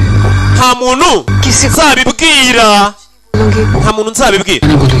 Nta muntu nzabibwira. Nta muntu nzabibwira.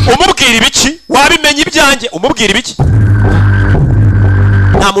 Umubwira ibiki? Wabimenya ibyanjye. Umubwira ibiki?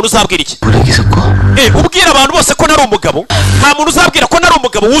 Nta muntu uzabwira iki? Ubwira abantu bose ko nari umugabo. Nta muntu uzabwira ko nari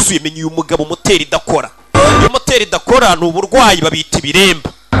umugabo wuzuye. Menya uyu mugabo moteri idakora. Iyo moteri idakora ni uburwayi babita ibiremba.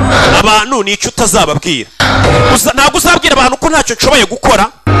 Abantu ni icyo utazababwira. Ntabwo uzabwira abantu ko ntacyo nshoboye gukora.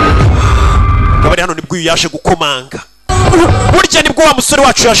 Kabari hano nibwo yaje gukomanga. Burya nibwo wa musore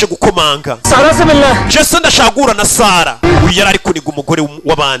wacu yaje gukomanga. Jesse ndashagura na Sara. Uyu yari ari kuniga umugore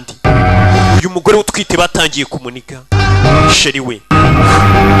w'abandi. Uyu mugore utwite batangiye kumuniga. Sheri we.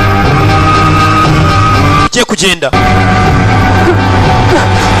 Ugiye kugenda.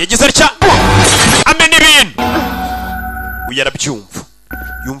 Yagize atya. Amena ibintu. Uyu yarabyumva.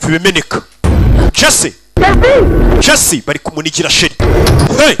 Yumva ibimeneka. Jesse bari kumunigira Sheri.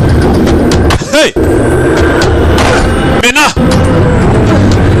 Hey. Hey. Mena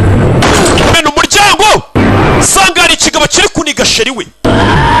umuryango. Sanga hari ikigabo kiri kuniga Sheri we.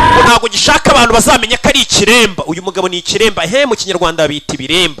 Ntabwo gishaka abantu bazamenya ko ari ikiremba. Uyu mugabo ni ikiremba. Mu Kinyarwanda bita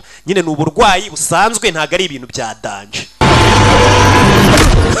ibiremba. Nyine ni uburwayi busanzwe, ntago ari ibintu bya danje.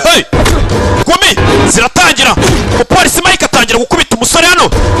 Hey! Gumi ziratangira. Umupolisi Mike atangira gukubita umusore hano.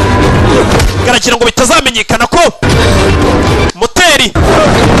 Garagira ngo bitazamenyekana ko moteri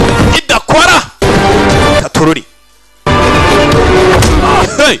idakora. Katururi.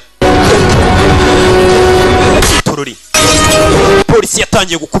 Hey! Katururi. Polisi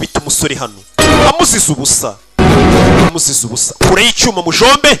yatangiye gukubita umusore hano. Amuziza ubusa. Kure y'icyuma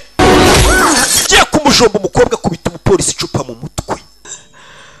mujombe. Giye arajomba umukobwa akubita umupolisi icupa mu mutwe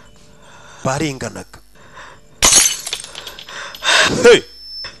barenganaga hey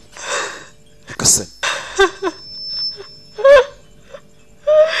Nyagasani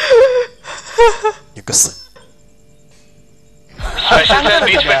Nyagasani Special cell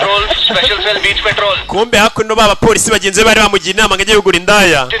beach patrol, special cell beach patrol. Kumbe hakuno baba polisi bagenze bari bamugira inama ngo ajye kugura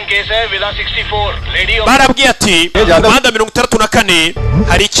indaya. Barabwiye ati umuhanda 64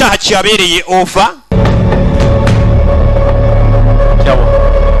 hari icyaha cyabereye over.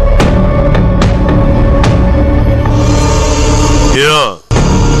 Yeah.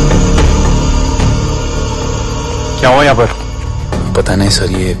 क्या हुआ यहाँ पर? पता नहीं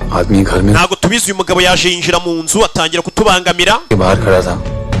सर, ये आदमी घर में ntago tubizi uyu mugabo yaje yinjira mu nzu atangira kutubangamira बाहर खड़ा था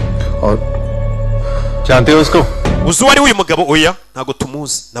और जानते हो उसको? uzi wari uyu mugabo oya ntago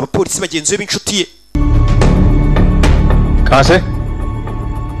tumuzi n'abapolisi bagenzi be b'inshuti ye कहाँ से?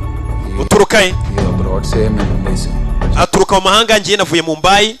 uturuka he? abroad से, मैं मुंबई से aturuka mu mahanga ngiye navuye mu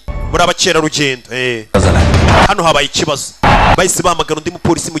Mumbai muri abacera rugendo hano habaye ikibazo bahise bahamagara undi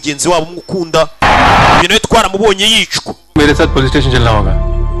mupolisi mugenzi wabo umukunda ibintu twaramubonye yicwa मेरे साथ police station चलना होगा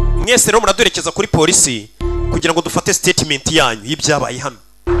mwese rero muraduherekeza kuri polisi kugira ngo dufate statement yanyu y'ibyabaye hano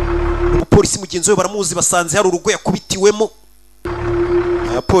umupolisi mugenzi we baramuzi basanze hari urugo yakubitiwemo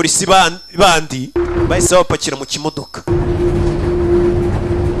abapolisi bandi bahise bapakira mu kimodoka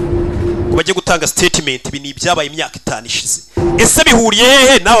bajye gutanga statement ibi ni ibyabaye imyaka 5 ishize ese bihuriye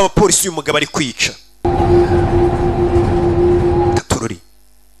hehe n'aba abapolisi uyu mugabo ari kwica Katorori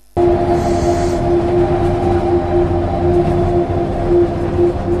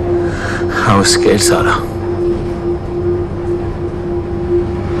I was scared, Sara.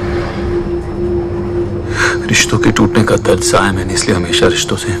 रिश्तों के टूटने का दर्द सहा मैंने इसलिए हमेशा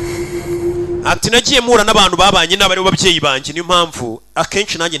रिश्तों से ati nagiye mura n'abantu babanye n'abari babyeyi banje niyo mpamvu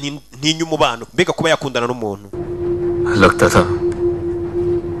akenshi nanjye ntinya umubano mbega kuba yakundana n'umuntu लगता था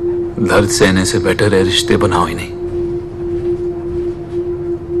दर्द सहने से बेटर है रिश्ते बनाओ ही नहीं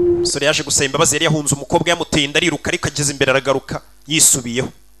sore yaje gusaba imbabazi yari yahunze umukobwa yamuteye inda ariruka ariko ageze imbere aragaruka yisubiyeho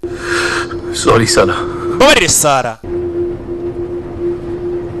Sorry, Sara. mbabarire Sara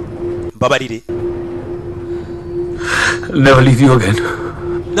mbabarire Never leave you again.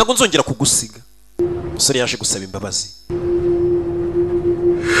 ntabwo nzongera kugusiga sore yaje gusaba imbabazi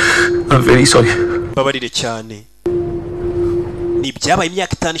I'm very sorry. mbabarire cyane ni ibyabaye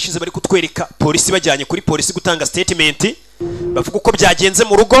imyaka 5 ishize bari kutwereka polisi bajyanye kuri polisi gutanga statement bavuga uko byagenze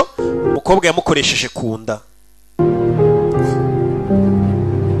mu rugo umukobwa yamukoresheje kunda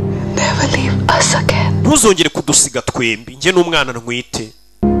ntuzongere kudusiga twembi njye n'umwana ntwite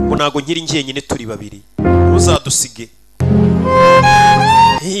ngo ntago nkiri njyenyine turi babiri ntuzadusige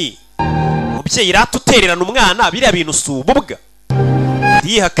umubyeyi ratutererana umwana biriya bintu si ububwa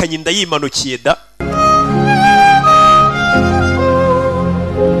yihakanye inda yimanukiye da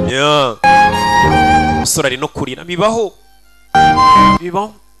umusore ari no kurira bibaho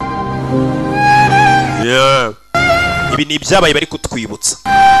ibi ni ibyabaye bari kutwibutsa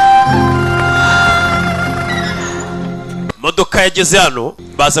imodoka yageze hano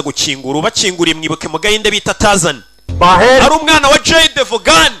baza gukingura bakinguriye mwibuke mu gahinde bita Tazan hari umwana wa Jade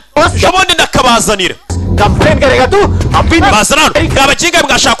Vogan ubundi ndakabazanira bazana hano mwabagenga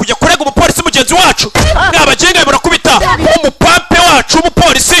mwashaka kujya kurega umupolisi mugenzi wacu mwabagenga murakubita umupampe wacu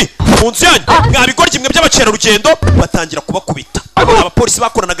umupolisi mu nzu yanyu mwabigoryi mwe by'abakerarugendo batangira kubakubita abapolisi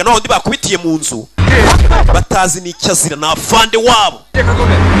bakoranaga n'abandi bakubitiye mu nzu batazi n'icyazira na fande wabo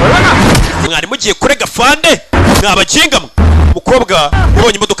mwari mugiye kurega fande mwabagenga mwe umukobwa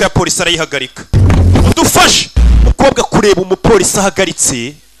ubonye imodoka ya polisi arayihagarika udufashe umukobwa kureba umupolisi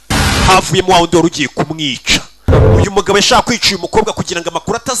ahagaritse havuyemo wa wundi wari ugiye kumwica uyu mugabo yashaka kwica uyu mukobwa kugira ngo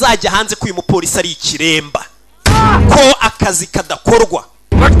amakuru atazajya hanze ko uyu mupolisi ari ikiremba ko akazi kadakorwa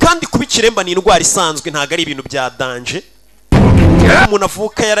kandi kuba ikiremba ni indwara isanzwe ntabwo ari ibintu bya danje umuntu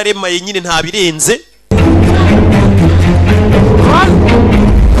avuka yararemaye nyine ntabirenze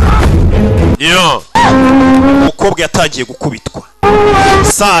umukobwa yatangiye gukubitwa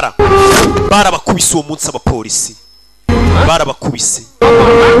Sara barabakubise uwo munsi abapolisi barabakubise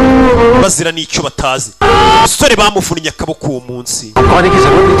bazira n'icyo batazi umusore bamuvunnye akaboko uwo munsi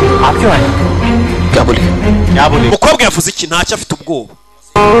umukobwa yavuze iki ntacyo afite ubwoba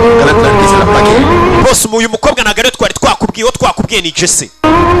bose uyu mukobwa ntabwo ariwe twari twakubwiye uwo twakubwiye ni Jesse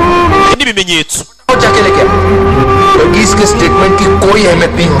n'ibimenyetso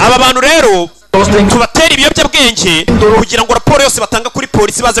aba bantu rero tubatera ibiyobyabwenge kugira ngo raporo yose batanga kuri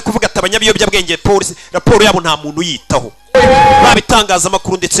polisi baze kuvuga ati abanyabiyobyabwenge polisi raporo yabo nta muntu yitaho babitangaza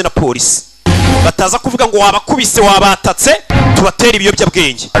amakuru ndetse na polisi bataza kuvuga ngo wabakubise wabatatse tubatera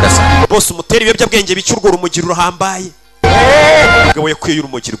ibiyobyabwenge bose umutera ibiyobyabwenge bica urwo rumogi rurahambaye umugabo yakwiye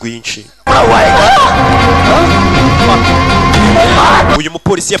urumogi rwinshi uyu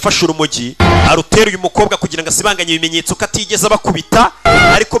mupolisi yafashe urumogi arutera uyu mukobwa kugira ngo asibanganye ibimenyetso ko atigeze abakubita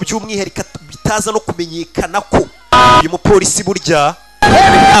ariko by'umwihariko bitaza no kumenyekana ko uyu mupolisi burya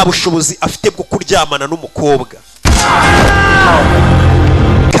nta bushobozi afite bwo kuryamana n'umukobwa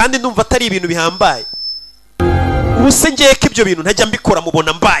kandi ndumva atari ibintu bihambaye ubuse ngeye ko ibyo bintu ntajya mbikora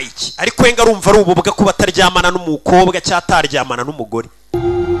mubona mbaye iki ariko we ngarumva ari ububwa ko bataryamana n'umukobwa cyangwa ataryamana n'umugore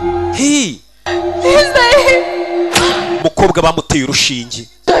umukobwa bamuteye urushinge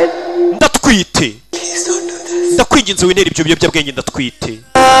ndatwite ndakwinginze winera ibyo biyobyabwenge ndatwite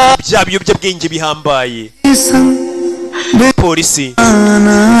bya biyobyabwenge bihambaye polisi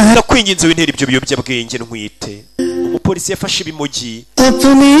ndakwinginze winera ibyo biyobyabwenge ntwite umupolisi yafashe ibimogi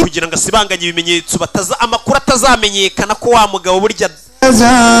kugira ngo asibanganye ibimenyetso amakuru atazamenyekana ko wa mugabo burya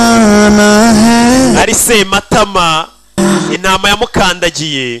ari sematama intama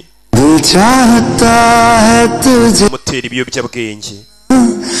yamukandagiye mutera ibiyobyabwenge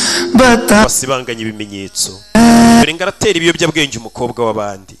basibanganye ibimenyetso dore ngo aratera ibiyobyabwenge umukobwa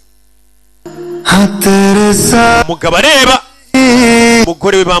w'abandi umugabo areba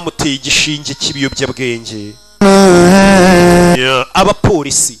umugore we bamuteye igishinge cy'ibiyobyabwenge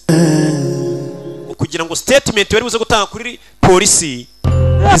abapolisi kugira ngo statement bari buze gutanga kuri polisi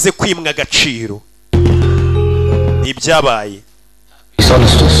ize kwimwa agaciro n'ibyabaye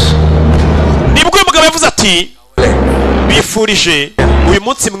nibwo uyu mugabo yavuze ati bifurije uyu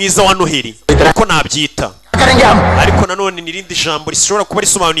munsi mwiza wa noheli uko nabyita ariko nanone n'irindi jambo rishobora kuba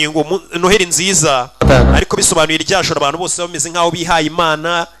risobanuye ngo noheli nziza ariko bisobanuye ryajoro abantu bose bameze nk'aho bihaye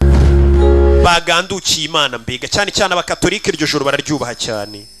imana bagandukiye imana mbega cyane cyane abakatolika iryo joro bararyubaha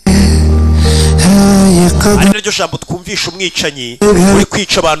cyane ari naryo jambo twumvisha umwicanyi uri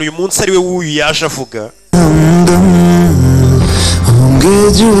kwica abantu uyu munsi ari we w'uyu yaje avuga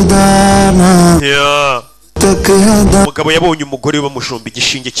umugabo yabonye umugore we bamujomba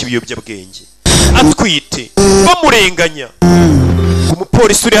igishinge cy'ibiyobyabwenge atwite bamurenganya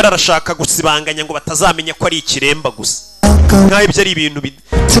umupolisi uri arashaka gusibanganya ngo batazamenya ko ari ikiremba gusa nk'aho ibyo ari ibintu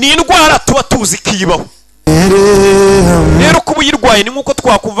ni indwara tuba tuzi ko ibaho rero kuba uyirwaye ni nk'uko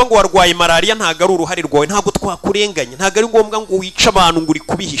twakumva ngo warwaye malariya ntabwo ari uruhare rwawe ntabwo twakurenganya ntabwo ari ngombwa ngo wice abantu ngo uri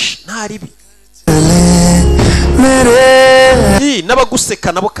kubihisha nta ribi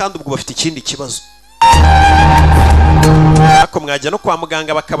n'abaguseka nabo kandi ubwo bafite ikindi kibazo ariko mwajya no kwa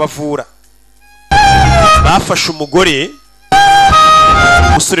muganga bakabavura bafashe umugore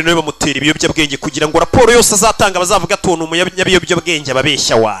umusore nawe bamutera ibiyobyabwenge kugira ngo raporo yose azatanga bazavuga atontu umunyabiyobyabwenge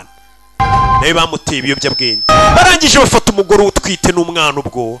ababeshya wana nawe bamuteye ibiyobyabwenge barangije bafata umugore utwite n'umwana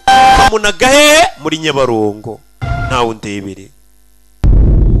ubwo bamunaga he muri Nyabarongo ntawe undebere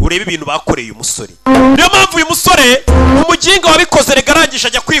urebe ibintu bakoreye umusore niyo mpamvu uyu musore umuginga wabikoze rega arangije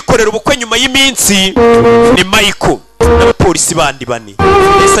ajya kwikorera ubukwe nyuma y'iminsi ni Michael n'abapolisi bandi bane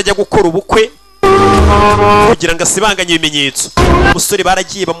yese ajya gukora ubukwe kugira ngo asibanganye ibimenyetso umusore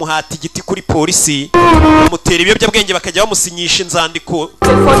baragiye bamuhata igiti kuri polisi bamutera ibiyobyabwenge bakajya bamusinyisha inzandiko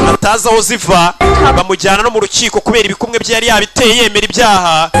atazi aho ziva bamujyana no mu rukiko kubera ibikumwe bye yari yabiteye yemera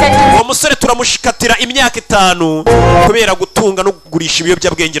ibyaha uwo musore turamushikatira imyaka 5 kubera gutunga no kugurisha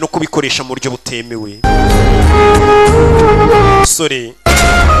ibiyobyabwenge no kubikoresha mu buryo butemewe umusore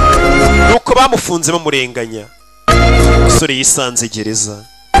nuko bamufunze bamurenganya umusore yisanze gereza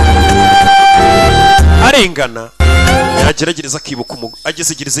arengana yageragereza akibuka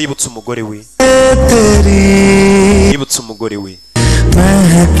ageze gereza yibutsa umugore we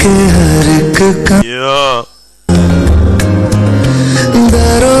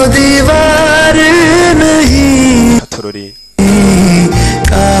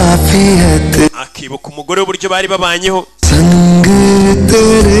akibuka umugore w'uburyo bari babanyeho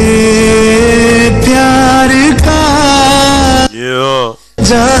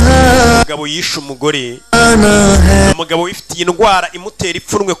umugabo yishe umugore umugabo wifitiye indwara imutera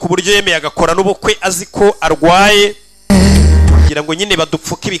ipfunwe ku buryo yemeye agakora n'ubukwe azi ko arwaye kugira ngo nyine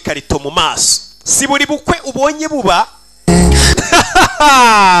badupfuke ibikarito mu maso si buri bukwe ubonye buba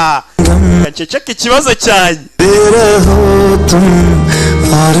kaceceka ikibazo cyanjye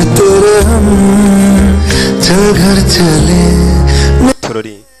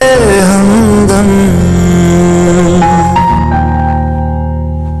turori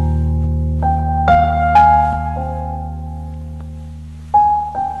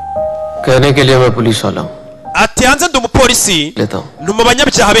कहने के लिए मैं पुलिस वाला हूँ ati hanze ndi umupolisi polisi ntuma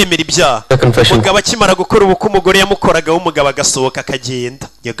abanyabyaha bemera ibyaha. Umugabo akimara gukora ubukwe umugore yamukoraga w'umugabo agasohoka akagenda.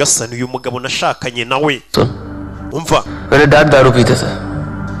 Nyagasani uyu mugabo nashakanye nawe. Umva.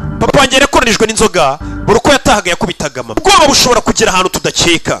 Papa wanjye yakoranijwe n'inzoga buri uko yatahaga yakubitaga mama. Ubwoba bushobora kugera ahantu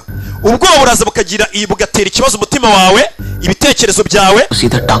tudakeka. Ubwoba buraza bukagira bugatera ikibazo umutima wawe, ibitekerezo byawe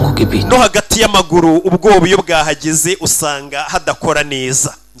no hagati y'amaguru. Ubwoba iyo bwahageze usanga hadakora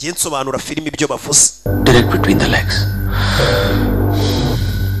neza. Ngiye nsobanura filime ibyo bavuze. Direct between the legs.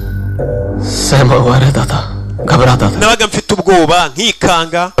 सहमा हुआ रहता था, घबराता था. Nabaga mfite ubwoba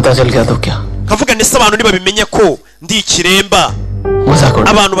nkikanga. पता चल गया तो क्या? Kavuga nese abantu nibabimenye ko ndi ikiremba.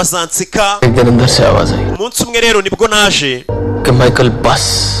 Abantu bazansika. Umunsi umwe rero nibwo naje. कि माइकल बस.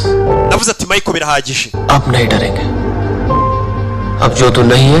 Navuze ati Michael birahagije. अब नहीं डरेंगे. अब जो तू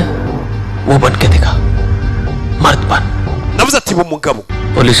नहीं है वो बन के दिखा. मर्द बन. Navuze ati bu mugabo.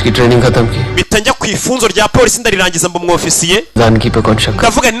 Police की ट्रेनिंग खत्म की. Bitanjya ku ifunzo rya polisi ndarirangiza mba umwofisiye. Janaki पे कौन शक?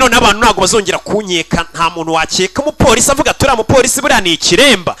 Ndavuga none abantu ntago bazongera kunyeka, nta muntu wakeka mu polisi avuga turi mu polisi buriya ni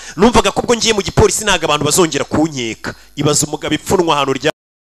ikiremba. Numvaga ko ubwo ngiye mu gipolisi ntago abantu bazongera kunyeka. Ibaza umugabo ipfunwa ahantu rya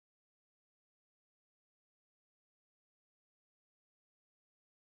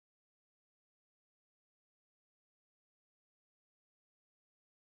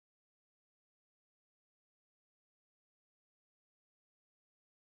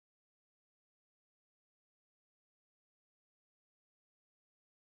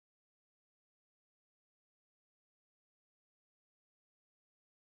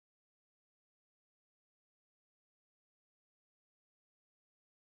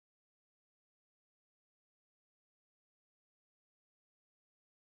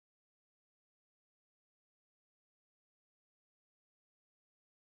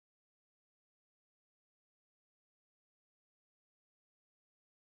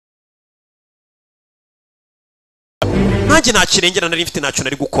nanjye nta kirengera nari mfite ntacyo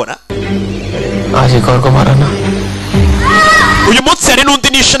nari gukora. आज एक और को मारा ना. Uyu munsi hari n'undi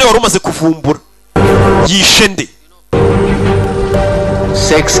nishe wari umaze kuvumbura. Yishe nde?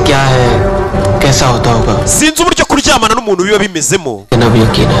 Sex क्या है, कैसा होता होगा? Sinzi uburyo kuryamana n'umuntu biba bimezemo.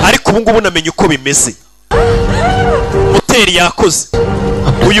 Ariko ubu ngubu namenye uko bimeze. Moteri yakoze.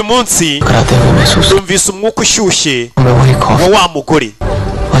 Uyu munsi numvise umwuka ushyushye wa mugore.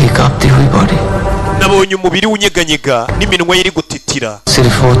 Nabonye umubiri unyeganyega n'iminwa ye iri gutitira.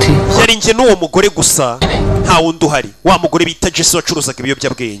 Yari njye n'uwo mugore gusa, nta wundi uhari. Wa mugore bita Jesse wacuruzaga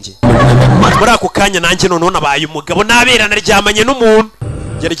ibiyobyabwenge. Muri ako kanya nanjye noneho nabaye umugabo nabera naryamanye n'umuntu.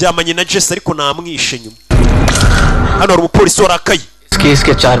 Yaryamanye na Jesse ariko namwishe nyuma. Hano hari umupolisi warakaye.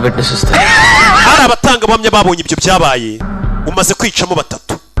 Hari abatangabuhamya babonye ibyo byabaye. Umaze kwicamo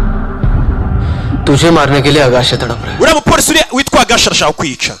batatu. तुझे मारने के लिए अगाशा तड़प रहा है. Uriya mupolisi witwa Gashya arashaka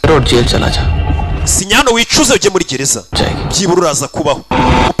kwica. Road jail चला जा. Sinyano wicuze ujye muri gereza. Byibura uraza kubaho.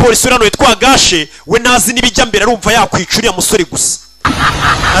 Umupolisi urano witwa Gashya we ntazi n'ibijya mbere arumva yakwica uriya musore gusa.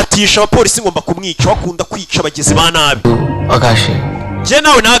 Atisha abapolisi ngomba kumwica, wakunda kwica abagizi ba nabi. Agashe. Je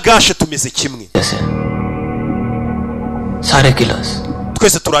nawe na Gashya tumeze kimwe. सारे killers.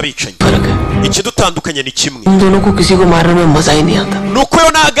 Twese turabicanye. Ikidutandukanye ni kimwe. दोनों को किसी को मारने में मजा ही नहीं आता. Nuko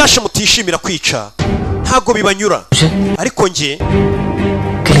yo na Gashya mutishimira kwica. Ntago bibanyura. Ariko nje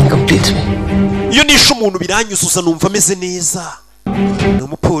killing completes me. Iyo nishe umuntu biranyuzuza numva ameze neza. Ni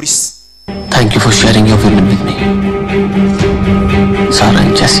umupolisi. Thank you for sharing your women with me. Sarah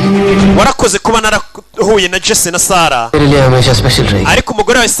and Jesse. Warakoze kuba narahuye na Jesse na Sarah. Really hamisha special rate. Ariko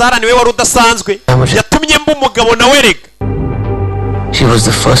umugore wa Sarah niwe wari udasanzwe. Yatumye mba umugabo nawe rega. She was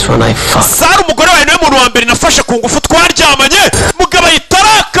the first one I fucked. Sarah umugore wawe niwe muntu wa mbere nafashe ku ngufu twaryamanye. Mugabo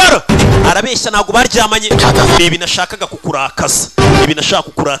yitarakara. Arabeshya ntago baryamanye. Ibi nashakaga kukurakaza. Ibi nashaka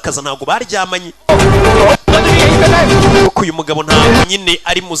kukurakaza ntago baryamanye. Kuko uyu mugabo ntago nyine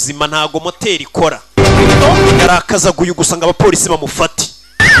ari muzima, ntago moteri ikora. Yarakazaguye gusanga abapolisi bamufati.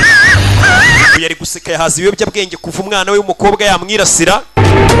 Yari guseka yahaza ibiyobyabwenge kuva umwana we w'umukobwa yamwirasira.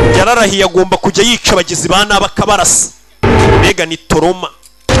 Yararahiye agomba kujya yica abagizi ba nabi akabarasa. Mbega ni toroma.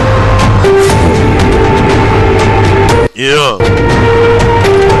 Yeah.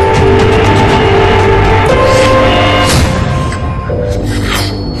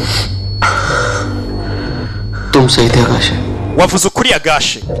 तुम सही थे आकाश. Wavuze ukuri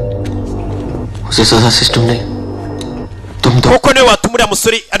Agashe. उसे सजा सिस्टम नहीं. तुम तो. Koko ne watuma uriya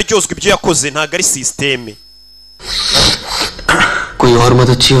musore aryozwa ibyo yakoze ntago ari systeme. कोई और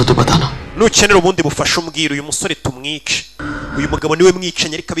मदद चाहिए हो तो बताना. Nukenera ubundi bufasha umbwira uyu musore tumwice. Uyu mugabo niwe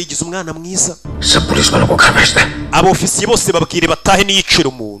mwicanye ariko abigize umwana mwiza. सब पुलिस वालों को घर भेज दे. Abofisiye bose babwire batahe niyicira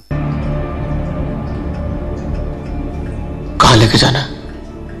umuntu. कहाँ लेके जाना?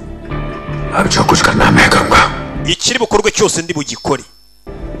 अब जो कुछ करना है मैं करूंगा. ikiri bukorwe cyose ndi bugikore.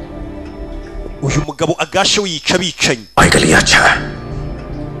 Uyu mugabo agashe wiyica bicanyi. Michael ये अच्छा है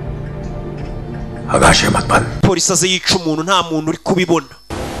अगाशे मत बन. Polisi aze yica umuntu nta muntu uri kubibona.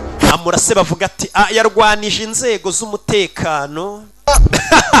 Amurase bavuga ati yarwanije inzego z'umutekano.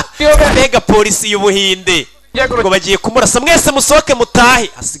 Mbega polisi y'Ubuhinde ngo bagiye kumurasa mwese musohoke mutahe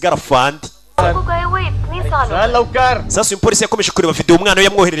asigara fandi. Sasa uyu polisi yakomeje kureba video umwana we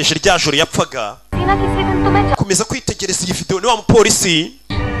yamwoherereje rya joro yapfaga. Komeza kwitegereza iyi video ni wa mupolisi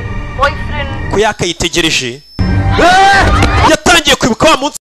ko yakayitegereje yatangiye kwibuka wa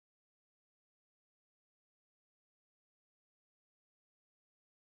munsi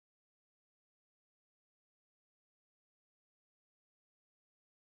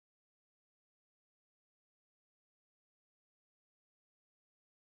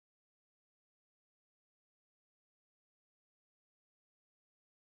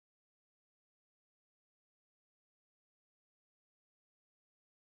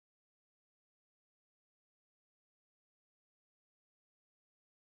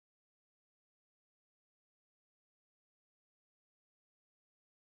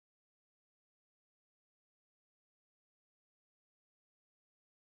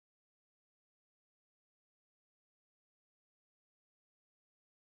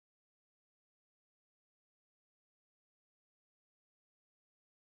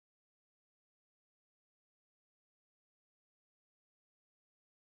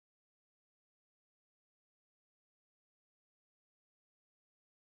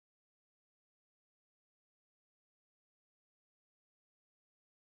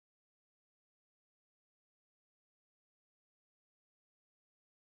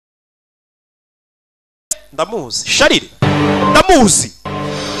ndamuzi Sharire ndamuzi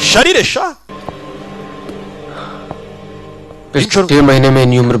Sharire sha पिछले महीने में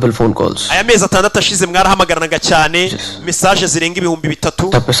innumerable phone calls. aya mezi 6 ashize mwarahamagaranaga cyane message zirenga 3,000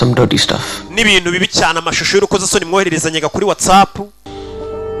 Tap some dirty stuff. n'ibintu bibi cyane amashusho y'urukozasoni mwohererezanyaga kuri WhatsApp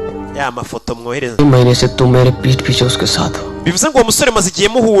ya mafoto mwohereza. महीने से तुम मेरे पीठ पीछे उसके साथ हो. Bivuze ngo uwo musore maze igihe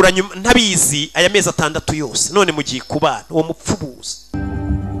muhura ntabizi aya mezi 6 yose none mugiye kubana uwo mupfubuzi.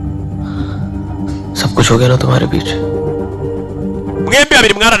 सब कुछ हो गया ना तुम्हारे बीच. Mwembi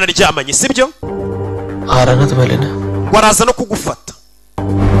babiri mwaranaryamanye sibyo? आ रहा ना तुम्हें लेने. Waraza no kugufata.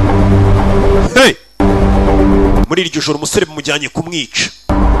 Hey! Muri iryo joro umusore bimujyanye kumwica.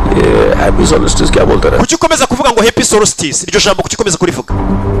 Happy solstice क्या बोलता रहा? Kuki ukomeza kuvuga ngo happy solstice? Iryo jambo kuki ukomeza kurivuga?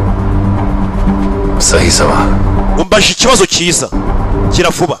 सही सवाल. Umbaje ikibazo cyiza.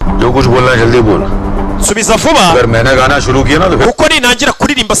 Kiravuba. जो कुछ बोलना है जल्दी बोल. Subiza vuba. अगर मैंने गाना शुरू किया ना तो kuko ninangira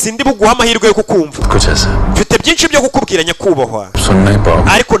kuririmba sindi buguha amahirwe yo kukumva. कुछ ऐसा. Mfite byinshi byo kukubwira nyakubahwa. सुनना ही पाऊँ.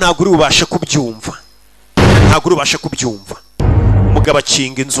 Ariko ntabwo uri ubashe kubyumva. Ntabwo uri ubashe kubyumva. Umugabo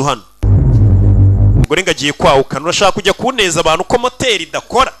akinga inzu hano. Umugore ngagiye kwawukana urashaka kujya kuneza abantu ko moteri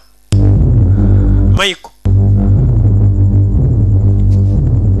idakora. Michael.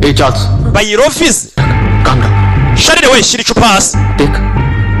 Hey Charles. Bayiro office. Calm down. Sharire we shira icupa hasi. Take.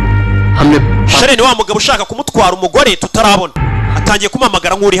 हमने. Sharire ni wa mugabo ushaka kumutwara umugore tutarabona. Atangiye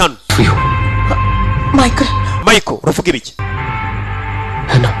kumamagara nk'uri hano. Michael, uravuga ibiki?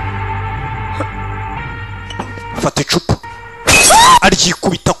 Hana. Fata icupa.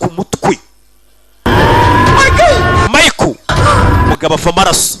 Aryikubita ku mutwe. Michael. Mugabo ava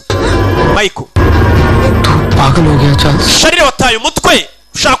amaraso. Michael. पागल हो गया Charles. Sharire wataye umutwe.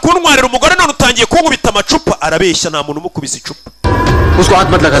 Ushaka kuntwarira umugore none utangiye kunkubita amacupa arabeshya nta muntu umukubise icupa. उसको हाथ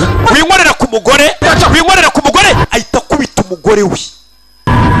मत लगाना. Winkorera ku mugore. Winkorera ku mugore ahita kubita umugore we.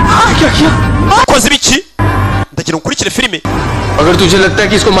 क्या किया? Koze ibiki? Ndagira ukurikire filime. अगर तुझे लगता है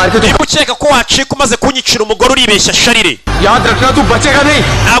कि इसको मार के तू ukeka ko wacika umaze kunyicira umugore uribeshya Sharire. याद रखना तू बचेगा नहीं.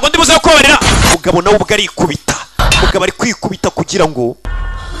 Ntabwo ndibuze kubarira. Umugabo nawe ubwo ari kwikubita. Umugabo ari kwikubita kugira ngo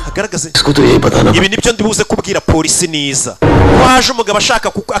agaragaze. इसको तो यही बताना. Ibi nibyo ndibuze kubwira polisi niza. Waje umugabo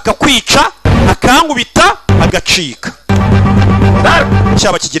ashaka akakwica, akankubita, agacika.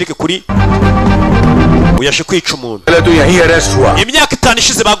 Cyaba kigereke kuri uyashe kwica umuntu. तू यहीं अरेस्ट हुआ. Imyaka 5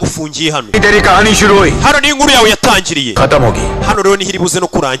 ishize bagufungiye hano. तेरी कहानी शुरू हुई. Hano ni inkuru yawe yatangiriye. खत्म होगी. Hano rero niho iribuze no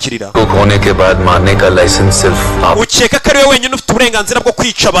kurangirira. को होने के बाद मारने का लाइसेंस सिर्फ आप. Ukeka ko ari wowe wenyine ufite uburenganzira bwo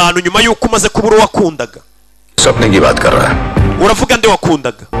kwica abantu nyuma y'uko umaze kubura wakundaga. सपने की बात कर रहा है. Uravuga nde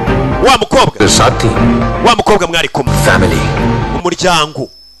wakundaga? Wa mukobwa. साथी. Wa mukobwa mwari kumwe. Family. Umuryango.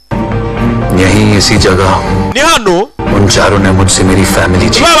 यहीं इसी जगह. Ni hano. उन चारों ने मुझसे मेरी फैमिली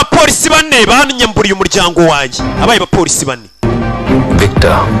छीनी. Baba polisi bane banyamburiye umuryango wanjye. Abaye ba polisi bane.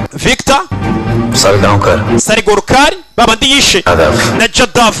 Victor. Sargaonkar. Sarigorkari. Baba ndi yishe. Adav. Na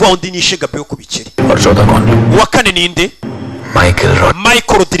Jadav wundi nishe gabe yo kubikiri. और चौथा कौन? Uwa kane ninde?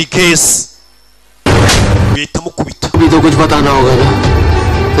 Michael Rodriguez. uhita mukubita अभी तो कुछ बताना होगा ना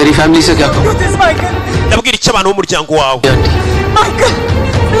तेरी फैमिली से क्या कहूँ ndabwira icyo abantu b'umuryango wawe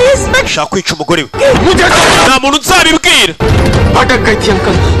ushaka kwica umugore we nta muntu nzabibwira भटक गई थी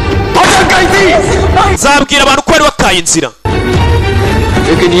अंकल भटक गई थी nzabwira abantu ko wari wataye inzira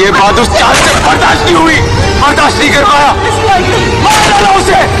लेकिन ये बात उस चाल से बर्दाश्त नहीं हुई बर्दाश्त नहीं कर पाया मार डाला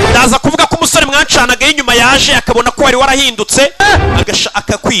उसे ndaza kuvuga ko umusore mwancanaga y'inyuma yaje akabona ko wari warahindutse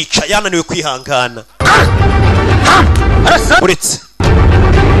akakwica yananiwe kwihangana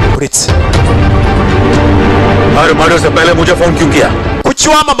uretse अरे मर्डर से पहले मुझे फोन क्यों किया kuki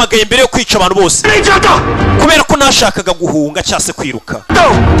wamamagaye mbere yo kwica abantu bose kubera ko ntashakaga guhunga cyangwa se kwiruka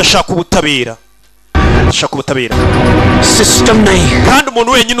ndashaka ubutabera system नहीं kandi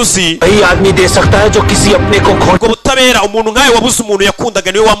umuntu wenyine uzi वही आदमी दे सकता है जो किसी अपने को खो ubwo butabera umuntu nkawe wabuze umuntu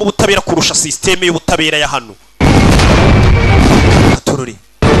yakundaga niwe wamu ubutabera kurusha systeme y'ubutabera ya hano atorori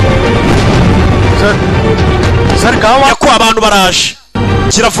sir कहां yako abantu baraje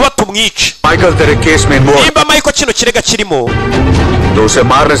kiravuba tumwice Michael तेरे केस में involve nimba Michael kino kirega kirimo तो उसे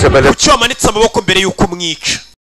मारने से पहले kuki wamanitse amaboko mbere y'uko umwica